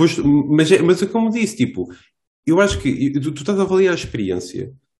 Pois, mas é como disse, tipo, eu acho que tu estás a avaliar a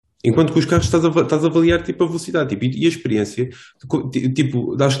experiência, enquanto que os carros estás a avaliar tipo, a velocidade tipo, e a experiência.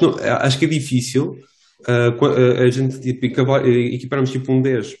 Tipo, acho que é difícil a gente tipo, equiparmos tipo um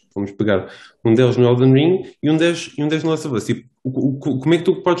 10. Vamos pegar um 10 no Elden Ring e um 10 no Last of Us. Tipo, como é que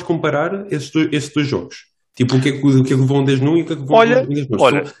tu podes comparar esses dois jogos? Tipo, o que é que levou um 10 num e o que é que levou um 10 no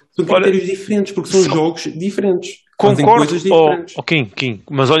outro? São critérios diferentes, porque são jogos diferentes. Concordo, Kim,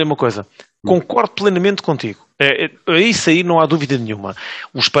 mas olha uma coisa, concordo plenamente contigo. Isso aí não há dúvida nenhuma.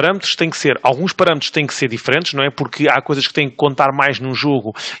 Os parâmetros têm que ser, alguns parâmetros têm que ser diferentes, não é? Porque há coisas que têm que contar mais num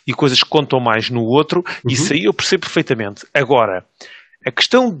jogo e coisas que contam mais no outro. Isso aí eu percebo perfeitamente. Agora, a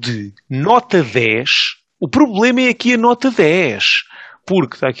questão de nota 10, o problema é aqui a nota 10.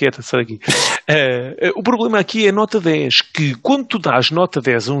 Porque, está quieta, sai daqui. O problema aqui é a nota 10, que quando tu dás nota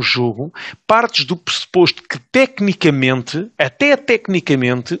 10 a um jogo, partes do pressuposto que tecnicamente, até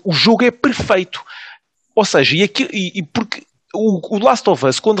tecnicamente, o jogo é perfeito. Ou seja, porque o Last of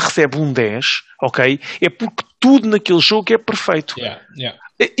Us, quando recebe um 10, ok, é porque tudo naquele jogo é perfeito.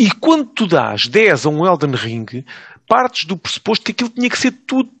 E quando tu dás 10 a um Elden Ring, partes do pressuposto que aquilo tinha que ser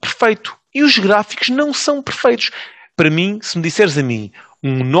tudo perfeito. E os gráficos não são perfeitos. Para mim, se me disseres a mim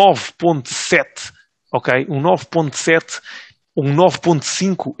um 9.7, ok? Um 9.7, um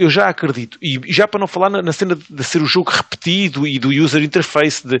 9.5, eu já acredito. E já para não falar na cena de ser o jogo repetido e do user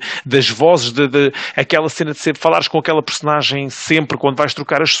interface, das vozes, aquela cena de falares com aquela personagem sempre quando vais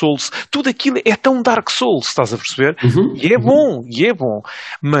trocar as souls. Tudo aquilo é tão Dark Souls, estás a perceber? E é bom.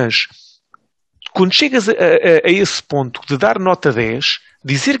 Mas quando chegas a esse ponto de dar nota 10...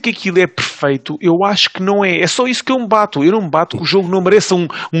 dizer que aquilo é perfeito, eu acho que não é. É só isso que eu me bato. Eu não me bato que o jogo não mereça um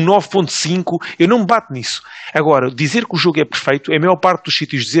 9.5. Eu não me bato nisso. Agora, dizer que o jogo é perfeito, é a maior parte dos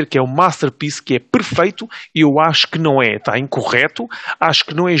sítios dizer que é um masterpiece, que é perfeito, eu acho que não é. Está incorreto. Acho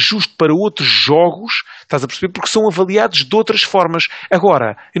que não é justo para outros jogos, estás a perceber? Porque são avaliados de outras formas.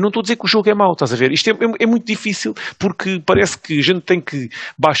 Agora, eu não estou a dizer que o jogo é mau, estás a ver? Isto é muito difícil, porque parece que a gente tem que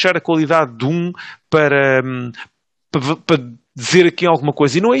baixar a qualidade de um para dizer aqui alguma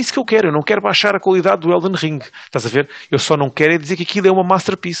coisa, e não é isso que eu quero. Eu não quero baixar a qualidade do Elden Ring, estás a ver? Eu só não quero é dizer que aquilo é uma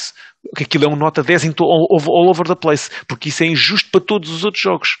masterpiece, que aquilo é uma nota 10 all over the place, porque isso é injusto para todos os outros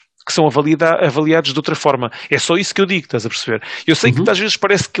jogos que são avaliados de outra forma. É só isso que eu digo, estás a perceber? Eu sei que às vezes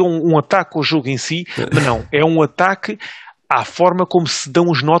parece que é um ataque ao jogo em si, mas não, é um ataque à forma como se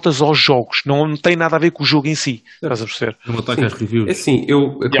dão as notas aos jogos. Não tem nada a ver com o jogo em si. Estás a perceber? É um ataque às reviews. É assim,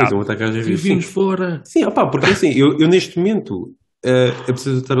 um ataque às reviews. Reviews fora. Sim, porque assim, eu neste momento eu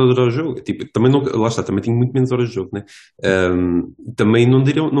preciso estar a adorar o jogo. Tipo, também não, lá está, também tenho muito menos horas de jogo, né? Também não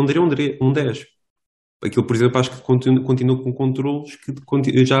diria um 10. Aquilo, por exemplo, acho que continua com controles que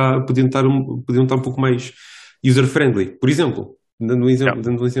já podiam estar um pouco mais user-friendly. Por exemplo, dando um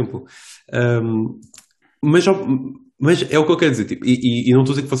exemplo. Mas é o que eu quero dizer, tipo, e não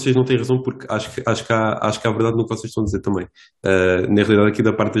estou a dizer que vocês não têm razão, porque acho que há verdade no que vocês estão a dizer também. Na realidade, aqui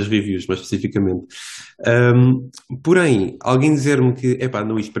da parte das reviews, mais especificamente. Porém, alguém dizer-me que,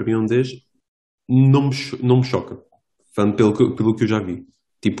 não, isto para mim é um 10, não me choca. Falando pelo que eu já vi.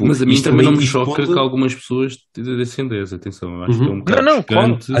 Tipo, mas a mim também não me choca que algumas pessoas dessem 10, atenção. Eu acho que é um bocado chocante.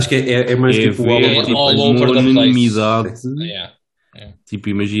 Claro. Acho que é mais tipo all over the unanimidade. Tipo,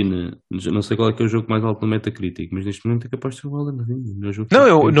 imagina, não sei qual é que é o jogo mais alto no Metacritic, mas neste momento é capaz de ser o Elden Ring.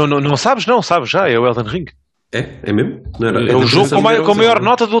 Não sabes já, é o Elden Ring. É mesmo? É o jogo com a maior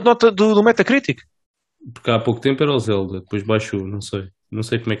nota do Metacritic. Porque há pouco tempo era o Zelda, depois baixou, não sei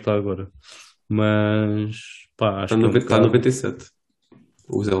como é que está agora. Mas, pá, acho que está 97,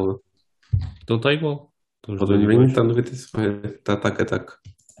 o Zelda. Então está igual. O Elden Ring está 97, está ataque.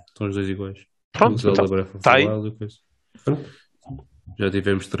 Estão os dois iguais. Pronto, o Zelda agora está aí. Já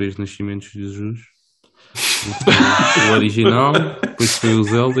tivemos 3 nascimentos de Jesus. O original, depois foi o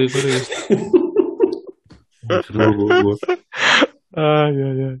Zelda e agora este. Boa. Ai.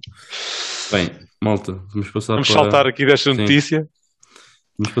 Bem, malta, vamos passar Vamos saltar aqui desta notícia.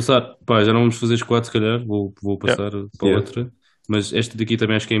 Vamos passar, já não vamos fazer squad, se calhar, vou passar para outra. Mas esta daqui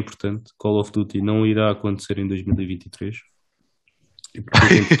também acho que é importante. Call of Duty não irá acontecer em 2023. E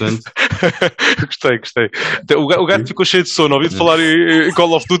porque é importante. Gostei. O gato ficou cheio de sono, ouvi-te falar em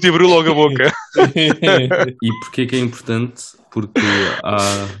Call of Duty e abriu logo a boca. E porquê que é importante? Porque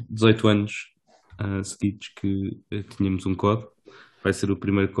há 18 anos seguidos que tínhamos um COD. Vai ser o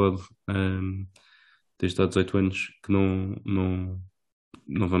primeiro COD desde há 18 anos que não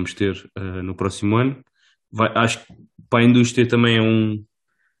vamos ter no próximo ano. Acho que para a indústria também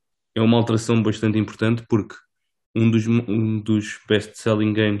é uma alteração bastante importante, porque um dos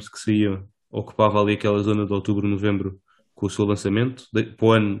best-selling games que saía ocupava ali aquela zona de outubro, novembro, com o seu lançamento. Para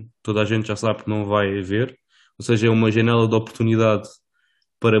o ano, toda a gente já sabe que não vai haver, ou seja, é uma janela de oportunidade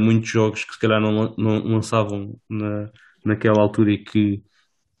para muitos jogos que se calhar não lançavam naquela altura, e que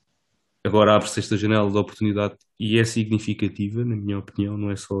agora abre-se esta janela de oportunidade e é significativa, na minha opinião,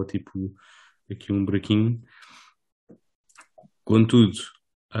 não é só tipo aqui um buraquinho. Contudo,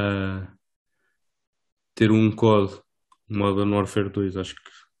 ter um COD, Modern Warfare 2, acho que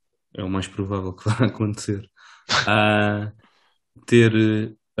é o mais provável que vai acontecer.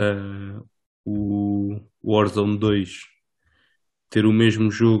 Ter o Warzone 2, ter o mesmo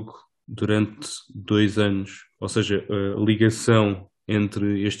jogo durante 2 anos, ou seja, a ligação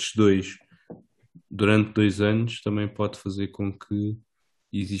entre estes dois durante 2 anos também pode fazer com que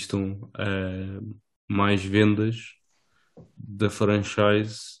existam mais vendas da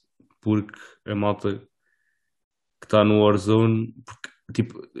franchise, porque a malta que está no Warzone, porque,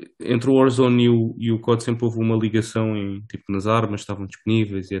 tipo, entre o Warzone e o COD sempre houve uma ligação tipo, nas armas estavam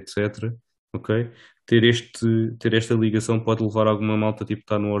disponíveis e etc. Ok? Ter esta ligação pode levar alguma malta tipo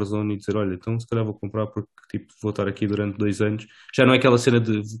estar no Warzone e dizer, olha, então se calhar vou comprar porque tipo, vou estar aqui durante 2 anos. Já não é aquela cena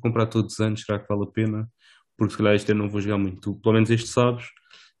de vou comprar todos os anos, será que vale a pena? Porque se calhar este ano não vou jogar muito. Tu, pelo menos este sabes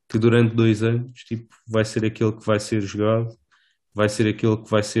que durante 2 anos tipo, vai ser aquele que vai ser jogado, vai ser aquele que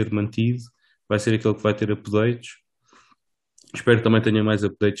vai ser mantido, vai ser aquele que vai ter updates. Espero que também tenha mais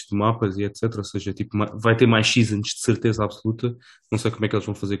updates de mapas e etc. Ou seja, tipo, vai ter mais seasons de certeza absoluta. Não sei como é que eles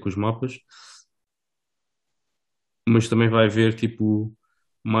vão fazer com os mapas. Mas também vai haver, tipo,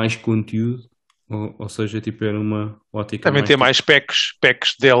 mais conteúdo. Ou seja, tipo, era uma ótica Também mais... ter mais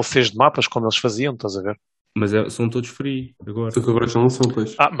packs de DLCs de mapas, como eles faziam, estás a ver? Mas são todos free agora. Só que agora já não são,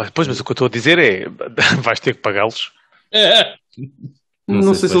 pois. Mas o que eu estou a dizer é vais ter que pagá-los.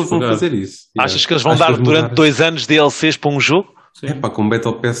 Não sei se eles vão fazer isso. Achas que eles vão dar durante 2 anos DLCs para um jogo? É pá, com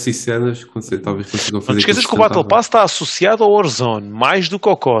Battle Pass e cenas, talvez consigam fazer. Não te esqueças que o Battle Pass está associado ao Warzone, mais do que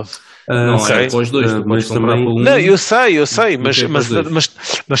ao COD. Não, é para os dois, tu podes comprar para um. Não, eu sei, mas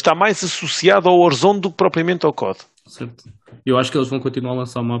está mais associado ao Warzone do que propriamente ao COD. Certo. Eu acho que eles vão continuar a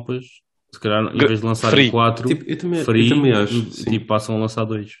lançar mapas, se calhar, em vez de lançarem 4, tipo, eu free, também acho. Tipo, passam a lançar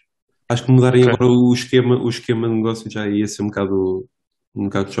 2. Acho que mudarem agora o esquema de negócio já ia ser um bocado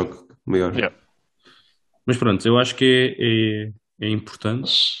de choque maior. Yeah. Mas pronto, eu acho que é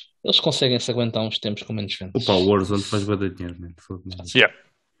importante. Eles conseguem se aguentar uns tempos com menos vendas. Opa, o Warzone faz bué de dinheiro, man. Yeah.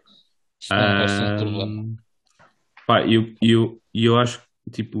 Não vai ser um problema. Pá, eu acho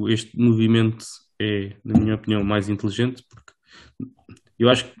que tipo, este movimento é, na minha opinião, mais inteligente, porque eu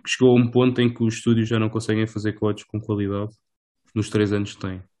acho que chegou a um ponto em que os estúdios já não conseguem fazer códigos com qualidade nos 3 anos que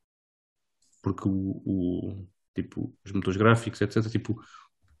têm. Porque tipo, os motores gráficos, etc. Tipo,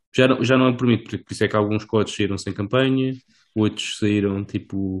 já não é permitido, por isso é que alguns códigos saíram sem campanha, outros saíram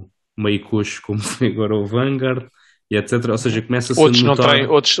tipo meio coxos, como foi agora o Vanguard, e etc. Ou seja, começa-se a notar...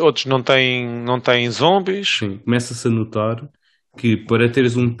 Outros não têm zombies. Sim, começa-se a notar que para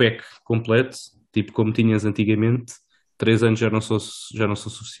teres um pack completo, tipo como tinhas antigamente, 3 anos já não são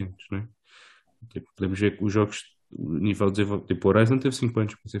suficientes, não é? Tipo, podemos ver que os jogos, o nível de desenvolvimento, tipo Horizon teve 5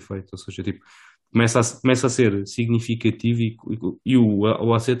 anos para ser feito, ou seja, tipo, começa a ser significativo e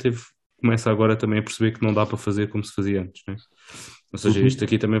o AC começa agora também a perceber que não dá para fazer como se fazia antes, não é? Ou seja, este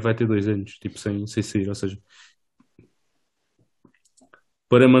aqui também vai ter 2 anos, tipo, sem sair, ou seja,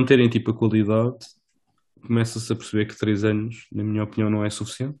 para manterem tipo a qualidade, começa-se a perceber que 3 anos, na minha opinião, não é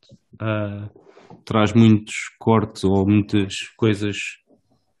suficiente. Traz muitos cortes ou muitas coisas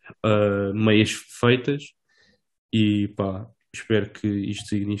meias feitas, e pá, espero que isto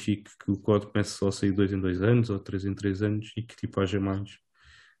signifique que o código comece só a sair 2 em 2 anos ou 3 em 3 anos e que tipo haja mais.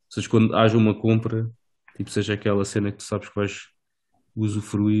 Ou seja, quando haja uma compra, tipo, seja aquela cena que tu sabes que vais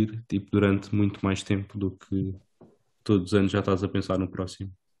usufruir tipo, durante muito mais tempo do que todos os anos já estás a pensar no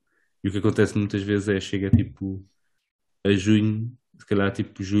próximo. E o que acontece muitas vezes é chega tipo a junho, se calhar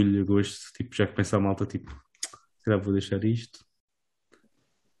tipo julho, agosto, tipo, já começa a malta tipo, se calhar vou deixar isto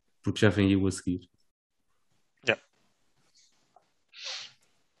porque já vem eu a seguir. Yeah.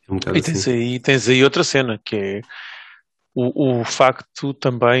 E tens aí outra cena, que é o facto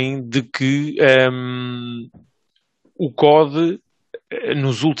também de que o COD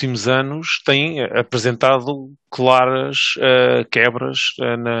nos últimos anos tem apresentado claras quebras,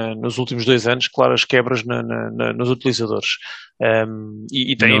 nos últimos 2 anos, claras quebras nos utilizadores.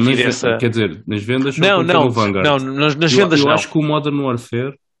 E tem havido essa... Quer dizer, nas vendas não, no Vanguard. Não, nas vendas eu não. acho que o Modern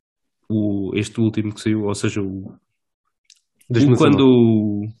Warfare, este último que saiu, ou seja,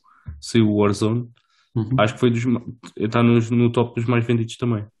 quando saiu o Warzone, acho que foi está no top dos mais vendidos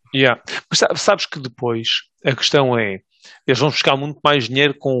também. Yeah. Mas sabes que depois a questão é, eles vão buscar muito mais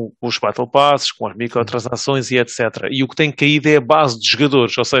dinheiro com os Battle Passes, com as microtransações e etc. E o que tem caído é a base de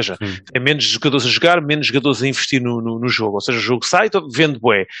jogadores, ou seja, tem menos jogadores a jogar, menos jogadores a investir no jogo. Ou seja, o jogo sai, vende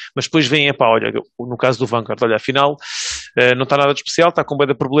bué, mas depois vem, olha, no caso do Vanguard, olha, afinal não está nada de especial, está com bué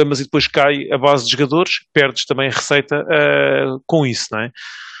de problemas e depois cai a base de jogadores, perdes também a receita com isso, não é?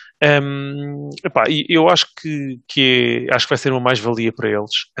 E eu acho acho que vai ser uma mais-valia para eles,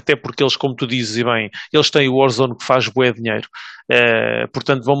 até porque eles, como tu dizes e bem, eles têm o Warzone que faz bué dinheiro,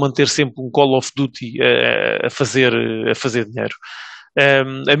 portanto vão manter sempre um Call of Duty a fazer dinheiro.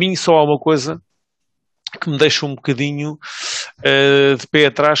 A mim só há uma coisa que me deixa um bocadinho de pé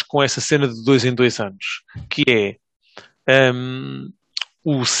atrás com essa cena de 2 em 2 anos, que é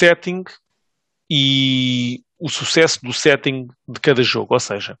o setting e o sucesso do setting de cada jogo, ou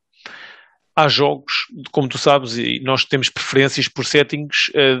seja, há jogos, como tu sabes, e nós temos preferências por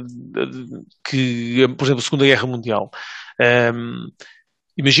settings que, por exemplo, a Segunda Guerra Mundial.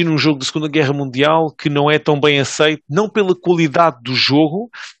 Imagina um jogo da Segunda Guerra Mundial que não é tão bem aceito, não pela qualidade do jogo,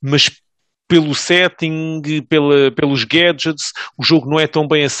 mas pelo setting, pelos gadgets. O jogo não é tão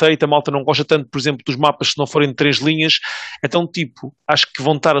bem aceito, a malta não gosta tanto, por exemplo, dos mapas se não forem de 3 linhas. Então, acho que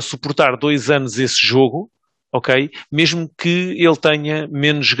vão estar a suportar 2 anos esse jogo, ok? Mesmo que ele tenha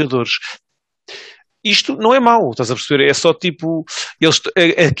menos jogadores. Isto não é mau, estás a perceber? É só eles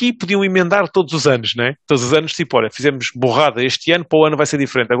aqui podiam emendar todos os anos, não é? Todos os anos, olha, fizemos borrada este ano, para o ano vai ser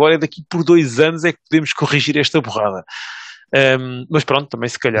diferente. Agora é daqui por 2 anos é que podemos corrigir esta borrada. Mas pronto, também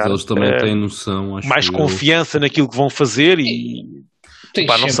se calhar... Mas eles também têm noção, acho mais confiança naquilo que vão fazer e... Tens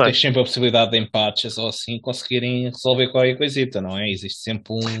sempre a possibilidade de empates ou assim conseguirem resolver qualquer coisita, não é? Existe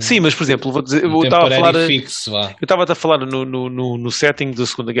sempre um... Sim, mas por exemplo, vou dizer, eu estava a falar no setting da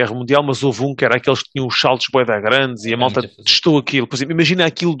Segunda Guerra Mundial, mas houve um que era aqueles que tinham os saltos bué da grandes e a malta testou aquilo. Por exemplo, imagina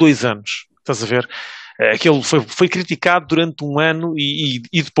aquilo 2 anos, estás a ver? Aquilo foi criticado durante 1 ano e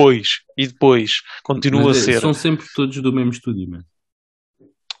depois continua a ser. São sempre todos do mesmo estúdio, mano.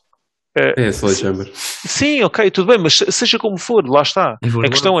 É Sledgehammer. Sim, ok, tudo bem, mas seja como for, lá está. A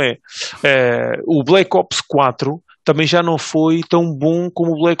questão é, o Black Ops 4 também já não foi tão bom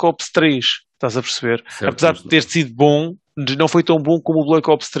como o Black Ops 3, estás a perceber? Certo, apesar de ter sido bom, não foi tão bom como o Black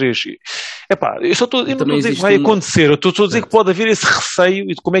Ops 3. Eu só estou a dizer que vai acontecer, eu estou a dizer que pode haver esse receio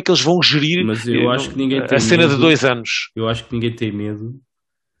e de como é que eles vão gerir, mas eu acho que ninguém tem a cena medo, de 2 anos. Eu acho que ninguém tem medo,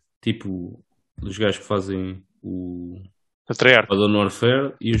 dos gajos que fazem o Modern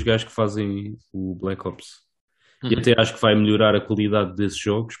Warfare e os gajos que fazem o Black Ops. E até acho que vai melhorar a qualidade desses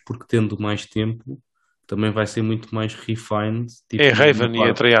jogos, porque tendo mais tempo também vai ser muito mais refined. É a Raven e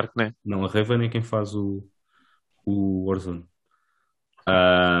a Treyarch, não é? Não, a Raven é quem faz o Warzone.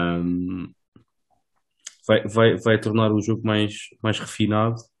 Vai tornar o jogo mais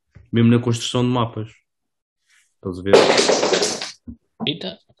refinado, mesmo na construção de mapas. Estás a ver?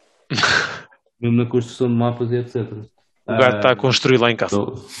 Eita. Mesmo na construção de mapas e etc. O gato está a construir lá em casa.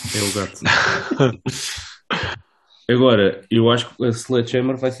 É o gato. Agora, eu acho que a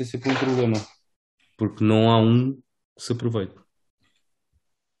Sledgehammer vai ser sempre um problema, porque não há um que se aproveite.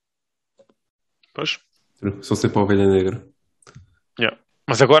 Pois. Só sempre a ovelha negra. Yeah.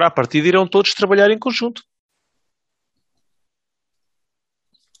 Mas agora, à partida, irão todos trabalhar em conjunto.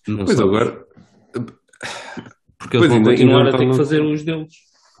 Não pois sei. Agora... Porque eles vão continuar a ter que fazer os deles.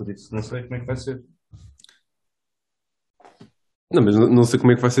 Por isso, não sei como é que vai ser. Não, mas não sei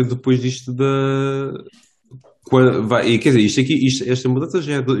como é que vai ser depois disto da... quer dizer, esta mudança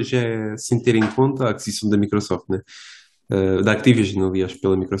já é sem ter em conta a aquisição da Microsoft, né? Da Activision, aliás,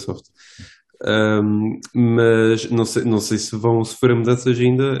 pela Microsoft. Mas não sei se vão sofrer mudanças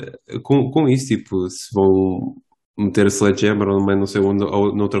ainda com isso, se vão meter a Sledgehammer ou não sei onde,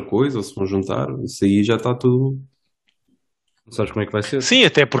 ou noutra coisa, ou se vão juntar, isso aí já está tudo. Não sabes como é que vai ser? Sim,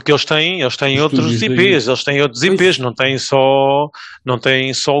 até porque eles têm outros IPs, não têm só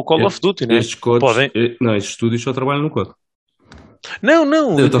o Call of Duty, né? Estes codes, estes estúdios só trabalham no code. Não,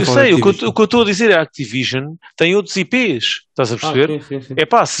 eu sei, o que eu estou a dizer é a Activision tem outros IPs, estás a perceber? Sim.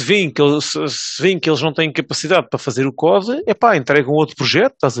 Se veem que eles não têm capacidade para fazer o code, entregam outro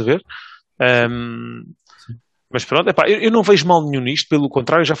projeto, estás a ver? Mas pronto, epá, eu não vejo mal nenhum nisto, pelo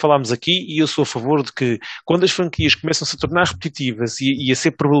contrário, já falámos aqui e eu sou a favor de que quando as franquias começam-se a tornar repetitivas e a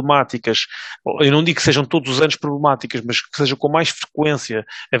ser problemáticas, eu não digo que sejam todos os anos problemáticas, mas que seja com mais frequência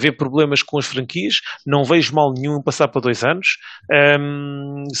haver problemas com as franquias, não vejo mal nenhum em passar para 2 anos,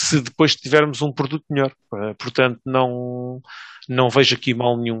 se depois tivermos um produto melhor. Portanto, não vejo aqui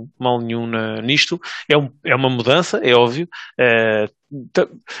mal nenhum nisto. É uma mudança, é óbvio.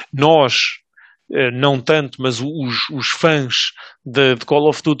 Nós não tanto, mas os fãs de Call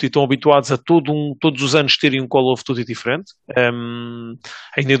of Duty estão habituados a todos os anos terem um Call of Duty diferente.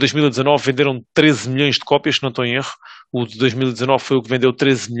 Ainda em 2019 venderam 13 milhões de cópias, se não estou em erro. O de 2019 foi o que vendeu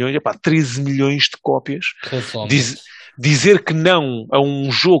 13 milhões. Epá, 13 milhões de cópias. Dizer que não a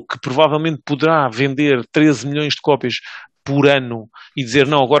um jogo que provavelmente poderá vender 13 milhões de cópias por ano e dizer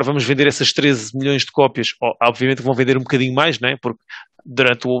não, agora vamos vender essas 13 milhões de cópias, obviamente vão vender um bocadinho mais, não é? Porque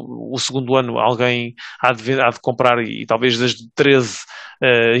durante o segundo ano alguém há de comprar e talvez das 13,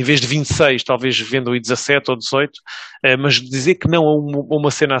 em vez de 26, talvez vendam 17 ou 18, mas dizer que não a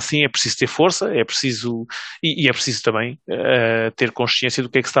uma cena assim é preciso ter força, é preciso e é preciso também ter consciência do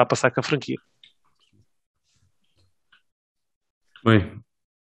que é que se está a passar com a franquia. Bem,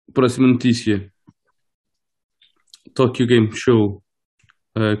 próxima notícia. Tokyo Game Show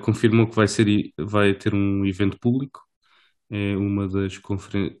confirmou que vai ter um evento público. É uma das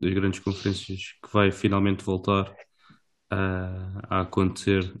grandes conferências que vai finalmente voltar a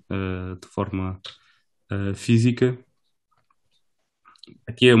acontecer de forma física.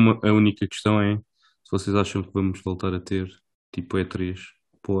 Aqui a única questão é se vocês acham que vamos voltar a ter tipo E3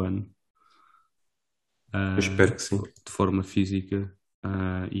 para o ano. Eu espero que sim. De forma física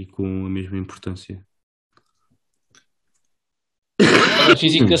e com a mesma importância. A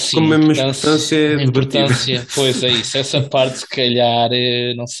física sim, com a mesma importância é importância, pois é isso, essa parte se calhar,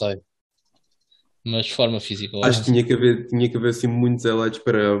 não sei, mas de forma física. Acho que tinha que haver assim muitos highlights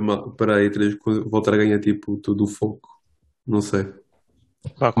para a E3 voltar a ganhar tipo todo o foco, não sei.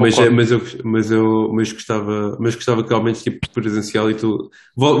 Mas gostava que realmente tipo presencial e tu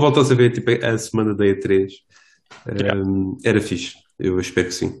voltas a ver tipo a semana da E3. Era fixe. Eu espero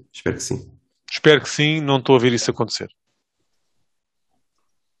que sim. Espero que sim, não estou a ver isso acontecer.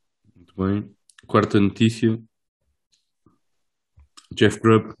 Muito bem. Quarta notícia. Jeff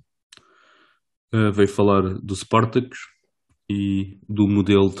Grubb veio falar do Spartacus e do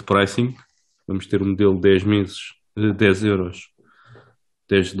modelo de pricing. Vamos ter um modelo de 10 meses, 10 euros,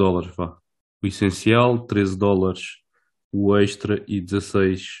 10 dólares, vá. O essencial, 13 dólares o extra e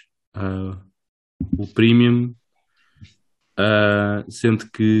 16 o premium. Sendo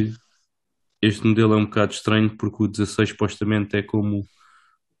que este modelo é um bocado estranho porque o 16 supostamente é como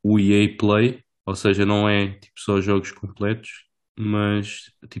o EA Play, ou seja, não é tipo só jogos completos, mas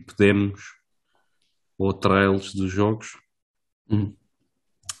tipo demos ou trials dos jogos.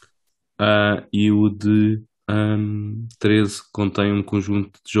 E o de 13 contém um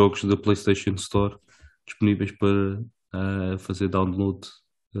conjunto de jogos da PlayStation Store disponíveis para fazer download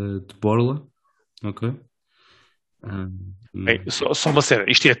de borla. Ok? Só uma cena,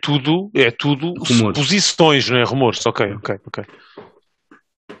 isto é tudo rumores. suposições, não é? Rumores, ok.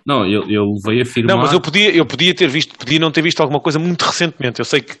 Não, ele veio afirmar. Não, mas eu podia ter visto, podia não ter visto alguma coisa muito recentemente. Eu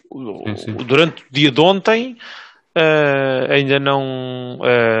sei que sim. durante o dia de ontem ainda não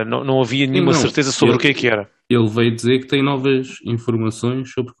havia nenhuma certeza sobre o que é que era. Ele veio dizer que tem novas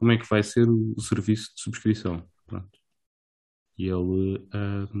informações sobre como é que vai ser o serviço de subscrição. Pronto. E ele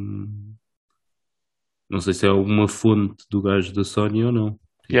não sei se é alguma fonte do gajo da Sony ou não.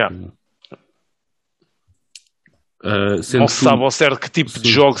 Não se sabe ao certo que tipo de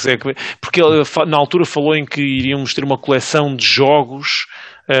jogos é que... Porque ele na altura falou em que iríamos ter uma coleção de jogos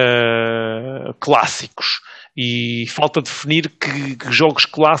clássicos e falta definir que jogos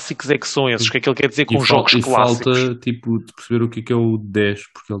clássicos é que são esses. O que é que ele quer dizer com jogos clássicos? Falta tipo, de perceber o que é o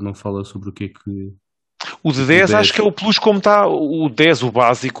 10, porque ele não fala sobre o que é que... O de 10 acho que é o plus como está. O 10, o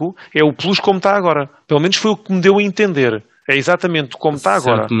básico, é o plus como está agora. Pelo menos foi o que me deu a entender. É exatamente como está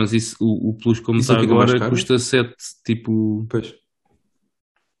agora. Mas isso, o plus como está agora custa 7, tipo... Pois.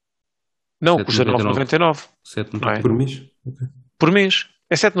 Não, custa 9,99. 7,99 por mês? Okay. Por mês.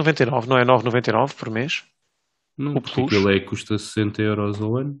 É 7,99, não é 9,99 por mês? Não, o plus. Ele custa 60 euros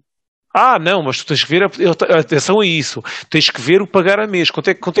ao ano. Não, mas tu tens que ver, atenção a isso, tens que ver o pagar a mês, quanto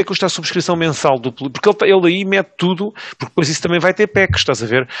é que custa a subscrição mensal do Plus, porque ele aí mete tudo, porque depois isso também vai ter packs, estás a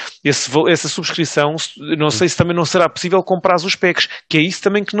ver? Essa subscrição, não sei se também não será possível comprar os packs, que é isso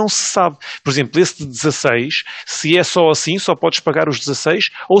também que não se sabe. Por exemplo, esse de 16, se é só assim, só podes pagar os 16,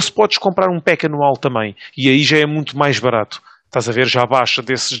 ou se podes comprar um pack anual também, e aí já é muito mais barato. Estás a ver, já baixa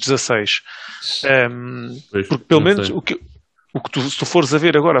desses 16. Pois, Porque pelo não menos sei. se tu fores a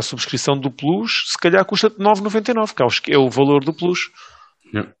ver agora a subscrição do Plus, se calhar custa 9,99, que é o valor do Plus.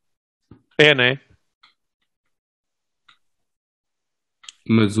 Yeah. É, não é?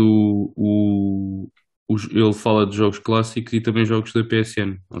 Mas ele fala de jogos clássicos e também jogos da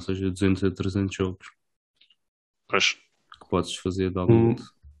PSN, ou seja, 200 a 300 jogos Pois. que podes fazer download.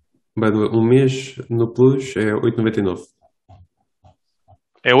 By the way, um mês no Plus é 8,99.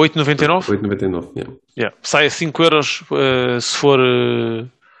 É 8,99? 8,99, yeah. Yeah. Sai a 5 euros se for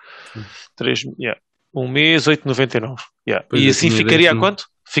 3, yeah. Um mês, 8,99. Yeah. Pois E eu assim tinha ficaria 10 a no- quanto?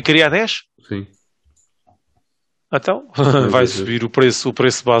 Ficaria a 10? Sim. Então, Vai vai ver. subir o preço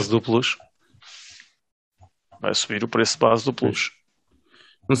base do Plus. Vai subir o preço base do Plus.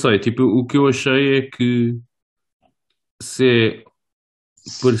 Não sei, tipo, o que eu achei é que se é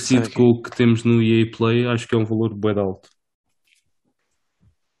parecido Sabe com o que temos no EA Play, acho que é um valor bué de alto.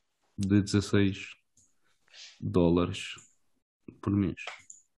 De 16 dólares por mês.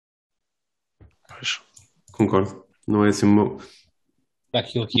 Pois. Concordo. Não é assim Para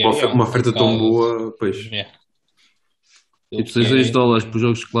aquilo que uma oferta tão um bocado- boa, pois. Yeah. Tipo, Aquilo que 16 é- dólares por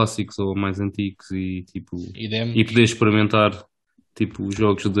jogos clássicos ou mais antigos e tipo E demos. e poder experimentar tipo os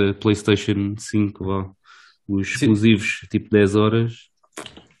jogos da PlayStation 5, vá, os exclusivos, tipo 10 horas.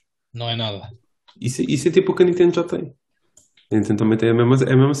 Não é nada. Isso é tipo o que a Nintendo já tem. A Nintendo também tem a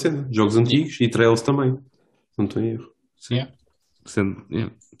mesma cena. Jogos antigos e trails também. Não estou em erro. Sim. Yeah.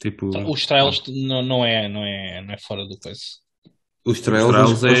 Yeah, tipo, Os trials não é fora do coisa. Os trails,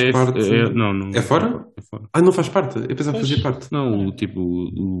 Trials acho que faz parte. não, É fora? É fora. Ah, não faz parte. Eu pensava que Pois. fazia parte. Não,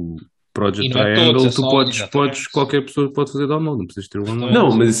 o Project E não é Triangle, todos, é tu só podes, exatamente. qualquer pessoa pode fazer download, não precisas ter o online. Não,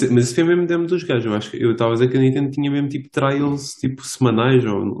 mas isso foi mesmo demo dos gajos. Eu acho que eu estava a dizer que a Nintendo tinha mesmo tipo trials tipo semanais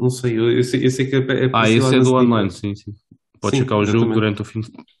ou não sei. Eu sei que é Esse é do nesse online, nível. sim. Podes Sim, checar o jogo exatamente. durante o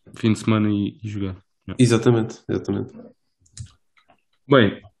fim de semana e jogar. Exatamente.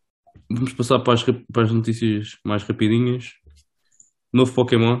 Bem, vamos passar para as notícias mais rapidinhas. Novo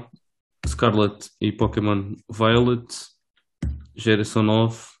Pokémon, Scarlet e Pokémon Violet, geração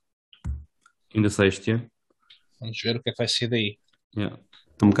 9, ainda sai este ano. Vamos ver o que é que vai ser daí. Yeah.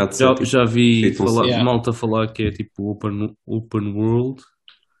 Estou um bocado Já, cético. já vi Yeah. malta falar que é tipo open world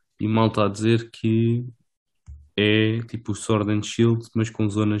e malta a dizer que é tipo Sword and Shield, mas com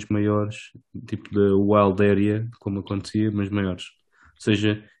zonas maiores, tipo da Wild Area, como acontecia, mas maiores. Ou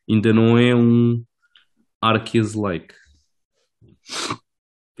seja, ainda não é um Arceus-like.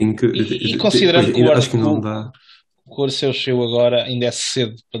 E considerando que o acho que não dá. o Arceus saiu agora, ainda é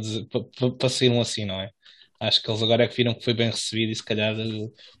cedo para sair um assim, não é? Acho que eles agora é que viram que foi bem recebido e se calhar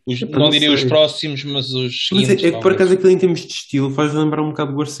não diria os próximos, mas os Mas seguintes. é que por acaso aquilo em termos de estilo faz lembrar um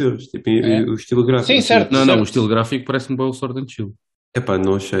bocado do Arceus, tipo, É? o estilo gráfico. Sim, certo. Não, o estilo gráfico parece-me bem o Sword and Shield. Epá,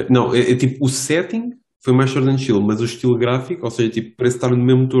 não achei. Não, é tipo, o setting foi mais Sword and Shield, mas o estilo gráfico, ou seja, tipo, parece estar no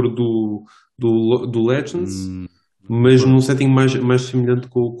mesmo motor do Legends, mas num setting mais semelhante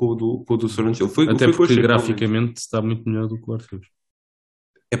com o do Sword and Shield. Até foi porque achei, graficamente está muito melhor do que o Arceus.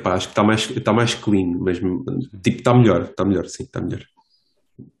 epá, acho que está mais clean, mas tipo, está melhor, sim, está melhor.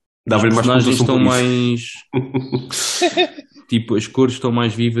 Dava-lhe Os mais personagens pontuação por isso. estão mais. Tipo, as cores estão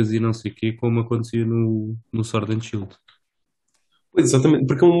mais vivas e não sei o quê, como acontecia no Sword and Shield. Pois, exatamente,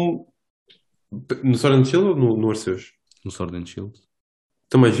 porque no Sword and Shield ou no Arceus? No Sword and Shield.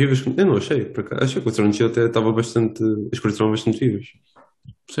 Estão mais vivas? Eu não achei, porque achei que o Sword and Shield até estava bastante. As cores estavam bastante vivas.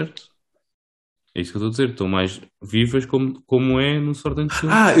 Certo? É isso que eu estou a dizer. Estão mais vivas como é no Sword and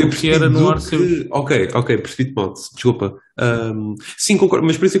Shield. Eu que percebi era no do Arceus. que... Ok, percebi-te mal, desculpa. Sim, concordo,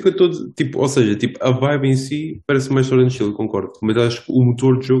 mas por isso é que eu estou, tipo, ou seja, tipo, a vibe em si parece mais Sword and Shield, concordo. Mas acho que o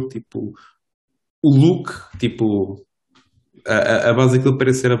motor de jogo, tipo, o look, tipo, a base daquilo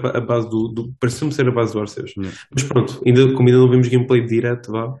parece ser a base parece-me ser a base do Arceus. Mas pronto, como ainda não vemos gameplay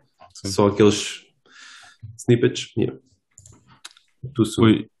direto, vá, só aqueles snippets, yeah.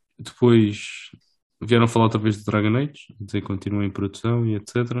 Depois vieram falar outra vez de Dragon Age, dizer que continua em produção e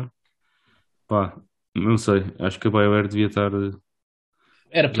etc. Pá, não sei, acho que a BioWare devia estar.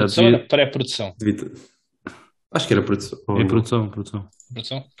 Era produção ou era pré-produção? Acho que era produção. É produção.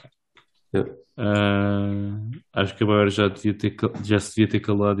 Produção? Yeah. Acho que a BioWare já se devia ter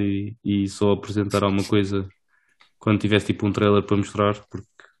calado e só apresentar alguma coisa quando tivesse tipo um trailer para mostrar, porque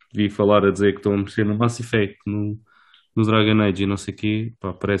vi falar a dizer que estão a mexer no Mass Effect, no Dragon Age e não sei o quê.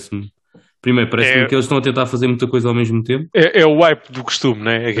 Pá, parece-me que eles estão a tentar fazer muita coisa ao mesmo tempo. É o hype do costume,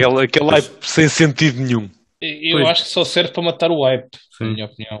 né? Aquele hype sem sentido nenhum. Eu acho que só serve para matar o hype, Sim. na minha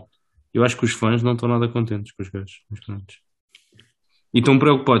opinião. Eu acho que os fãs não estão nada contentes com os gajos. E estão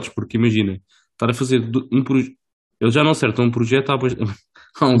preocupados, porque imagina, estar a fazer Ele já não acerta um projeto há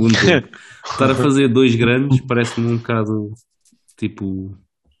algum tempo. Estar a fazer 2 grandes parece-me um bocado tipo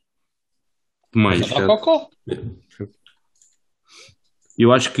demais.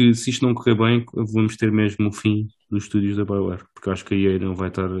 Eu acho que se isto não correr bem, vamos ter mesmo o fim dos estúdios da BioWare, porque acho que a EA não vai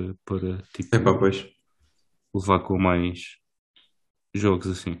estar para tipo, levar com mais jogos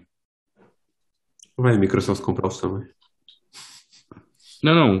assim. Vai a Microsoft comprá-los também.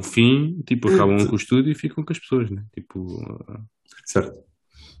 Não, o fim, tipo, acabam com o estúdio e ficam com as pessoas, né? Tipo, certo.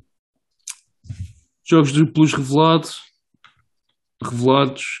 Jogos pelos revelados,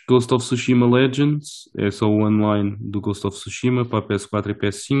 Ghost of Tsushima Legends, é só o online do Ghost of Tsushima para a PS4 e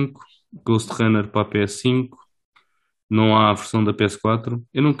PS5, Ghost Runner para a PS5, não há a versão da PS4.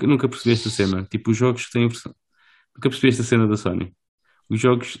 Eu nunca percebi esta cena, tipo, os jogos que têm a versão, nunca percebi esta cena da Sony. Os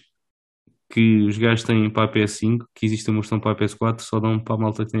jogos que os gajos têm para a PS5, que existe uma versão para a PS4, só dão para a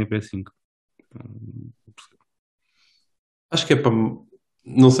malta que tem a PS5. Acho que é para...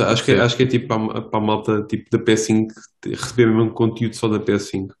 Não sei, acho que é tipo para a malta tipo, da PS5 receber o mesmo conteúdo só da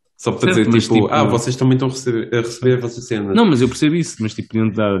PS5. Só para certo, dizer tipo, vocês também estão a receber a vossa cena. Não, mas eu percebo isso, mas tipo, podiam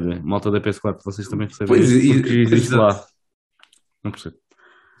dar, olha, malta da PS4, vocês também recebem pois, isso, porque existe lá. Não percebo.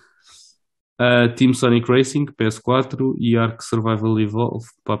 Team Sonic Racing, PS4 e Ark Survival Evolved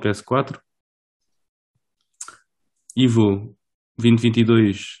para a PS4. Evo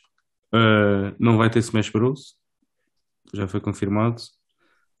 2022 não vai ter Smash Bros. Já foi confirmado.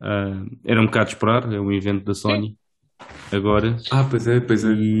 Era um bocado de esperar, é um evento da Sony. Agora. Pois é.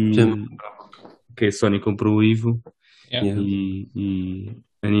 Que a Sony comprou o Evo. Yeah. E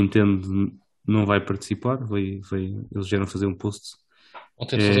a Nintendo não vai participar. Eles vieram fazer um post.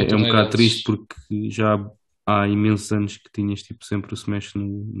 É um bocado triste porque já há imensos anos que tinhas tipo, sempre o Smash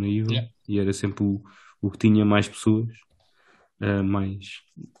no Evo. Yeah. E era sempre o que tinha mais pessoas. Mais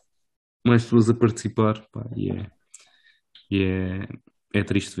pessoas a participar. Pá, e é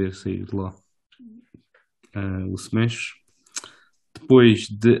triste ver sair de lá o Smash. Depois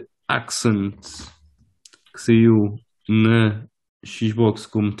de Accent, que saiu na Xbox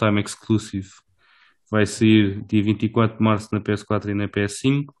como Time Exclusive, vai sair dia 24 de março na PS4 e na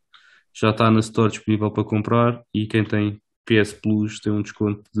PS5. Já está na Store disponível para comprar e quem tem PS Plus tem um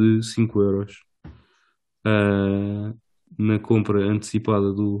desconto de 5€ na compra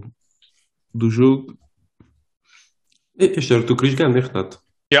antecipada do jogo. Este era o teu querias ganhar, Renato?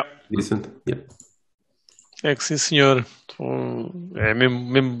 Decent. É que sim, senhor. É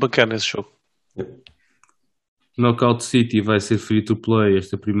mesmo bacana esse jogo. Knockout City vai ser free to play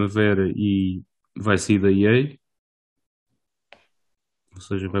esta primavera e vai sair da EA. Ou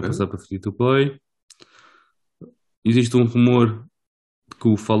seja, vai passar para free to play. Existe um rumor de que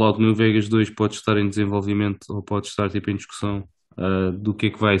o Fallout New Vegas 2 pode estar em desenvolvimento ou pode estar tipo, em discussão do que é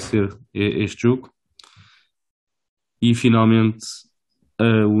que vai ser este jogo. E finalmente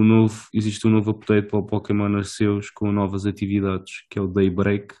existe um novo update para o Pokémon Arceus com novas atividades, que é o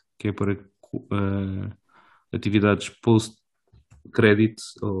Daybreak, que é para atividades post-credit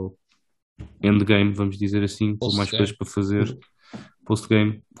ou endgame, vamos dizer assim, com mais coisas para fazer.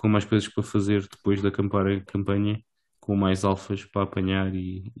 Post-game, com mais coisas para fazer depois da campanha, com mais alfas para apanhar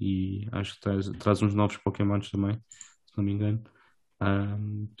e acho que traz uns novos Pokémons também, se não me engano.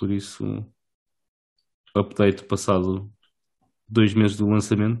 Por isso, update passado 2 meses do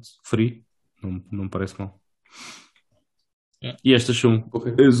lançamento, free, não me parece mal. E estas são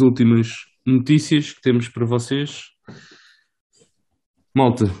as últimas notícias que temos para vocês.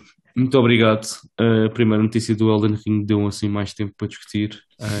 Malta, muito obrigado. A primeira notícia do Elden Ring deu assim mais tempo para discutir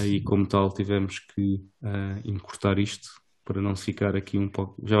e como tal tivemos que encurtar isto para não ficar aqui um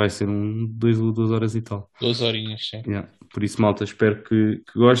pouco. Já vai ser 2 horas e tal. 2 horinhas, sim. Por isso, malta, espero que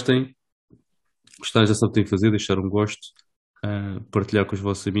gostem. Gostarem, já sabem o que têm que fazer, deixar um gosto, partilhar com os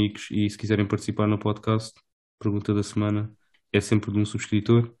vossos amigos e se quiserem participar no podcast, pergunta da semana é sempre de um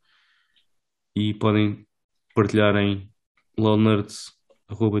subscritor e podem partilhar em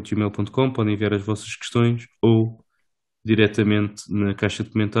lolnerds@gmail.com, podem enviar as vossas questões ou diretamente na caixa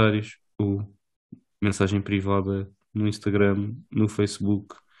de comentários ou mensagem privada no Instagram, no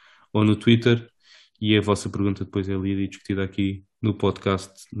Facebook ou no Twitter e a vossa pergunta depois é lida e discutida aqui no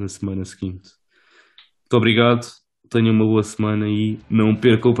podcast na semana seguinte. Muito obrigado, tenham uma boa semana e não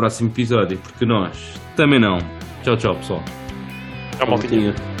percam o próximo episódio, porque nós também não. Tchau, pessoal. Tchau,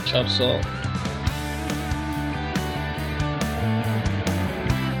 maltinha. Tchau, pessoal.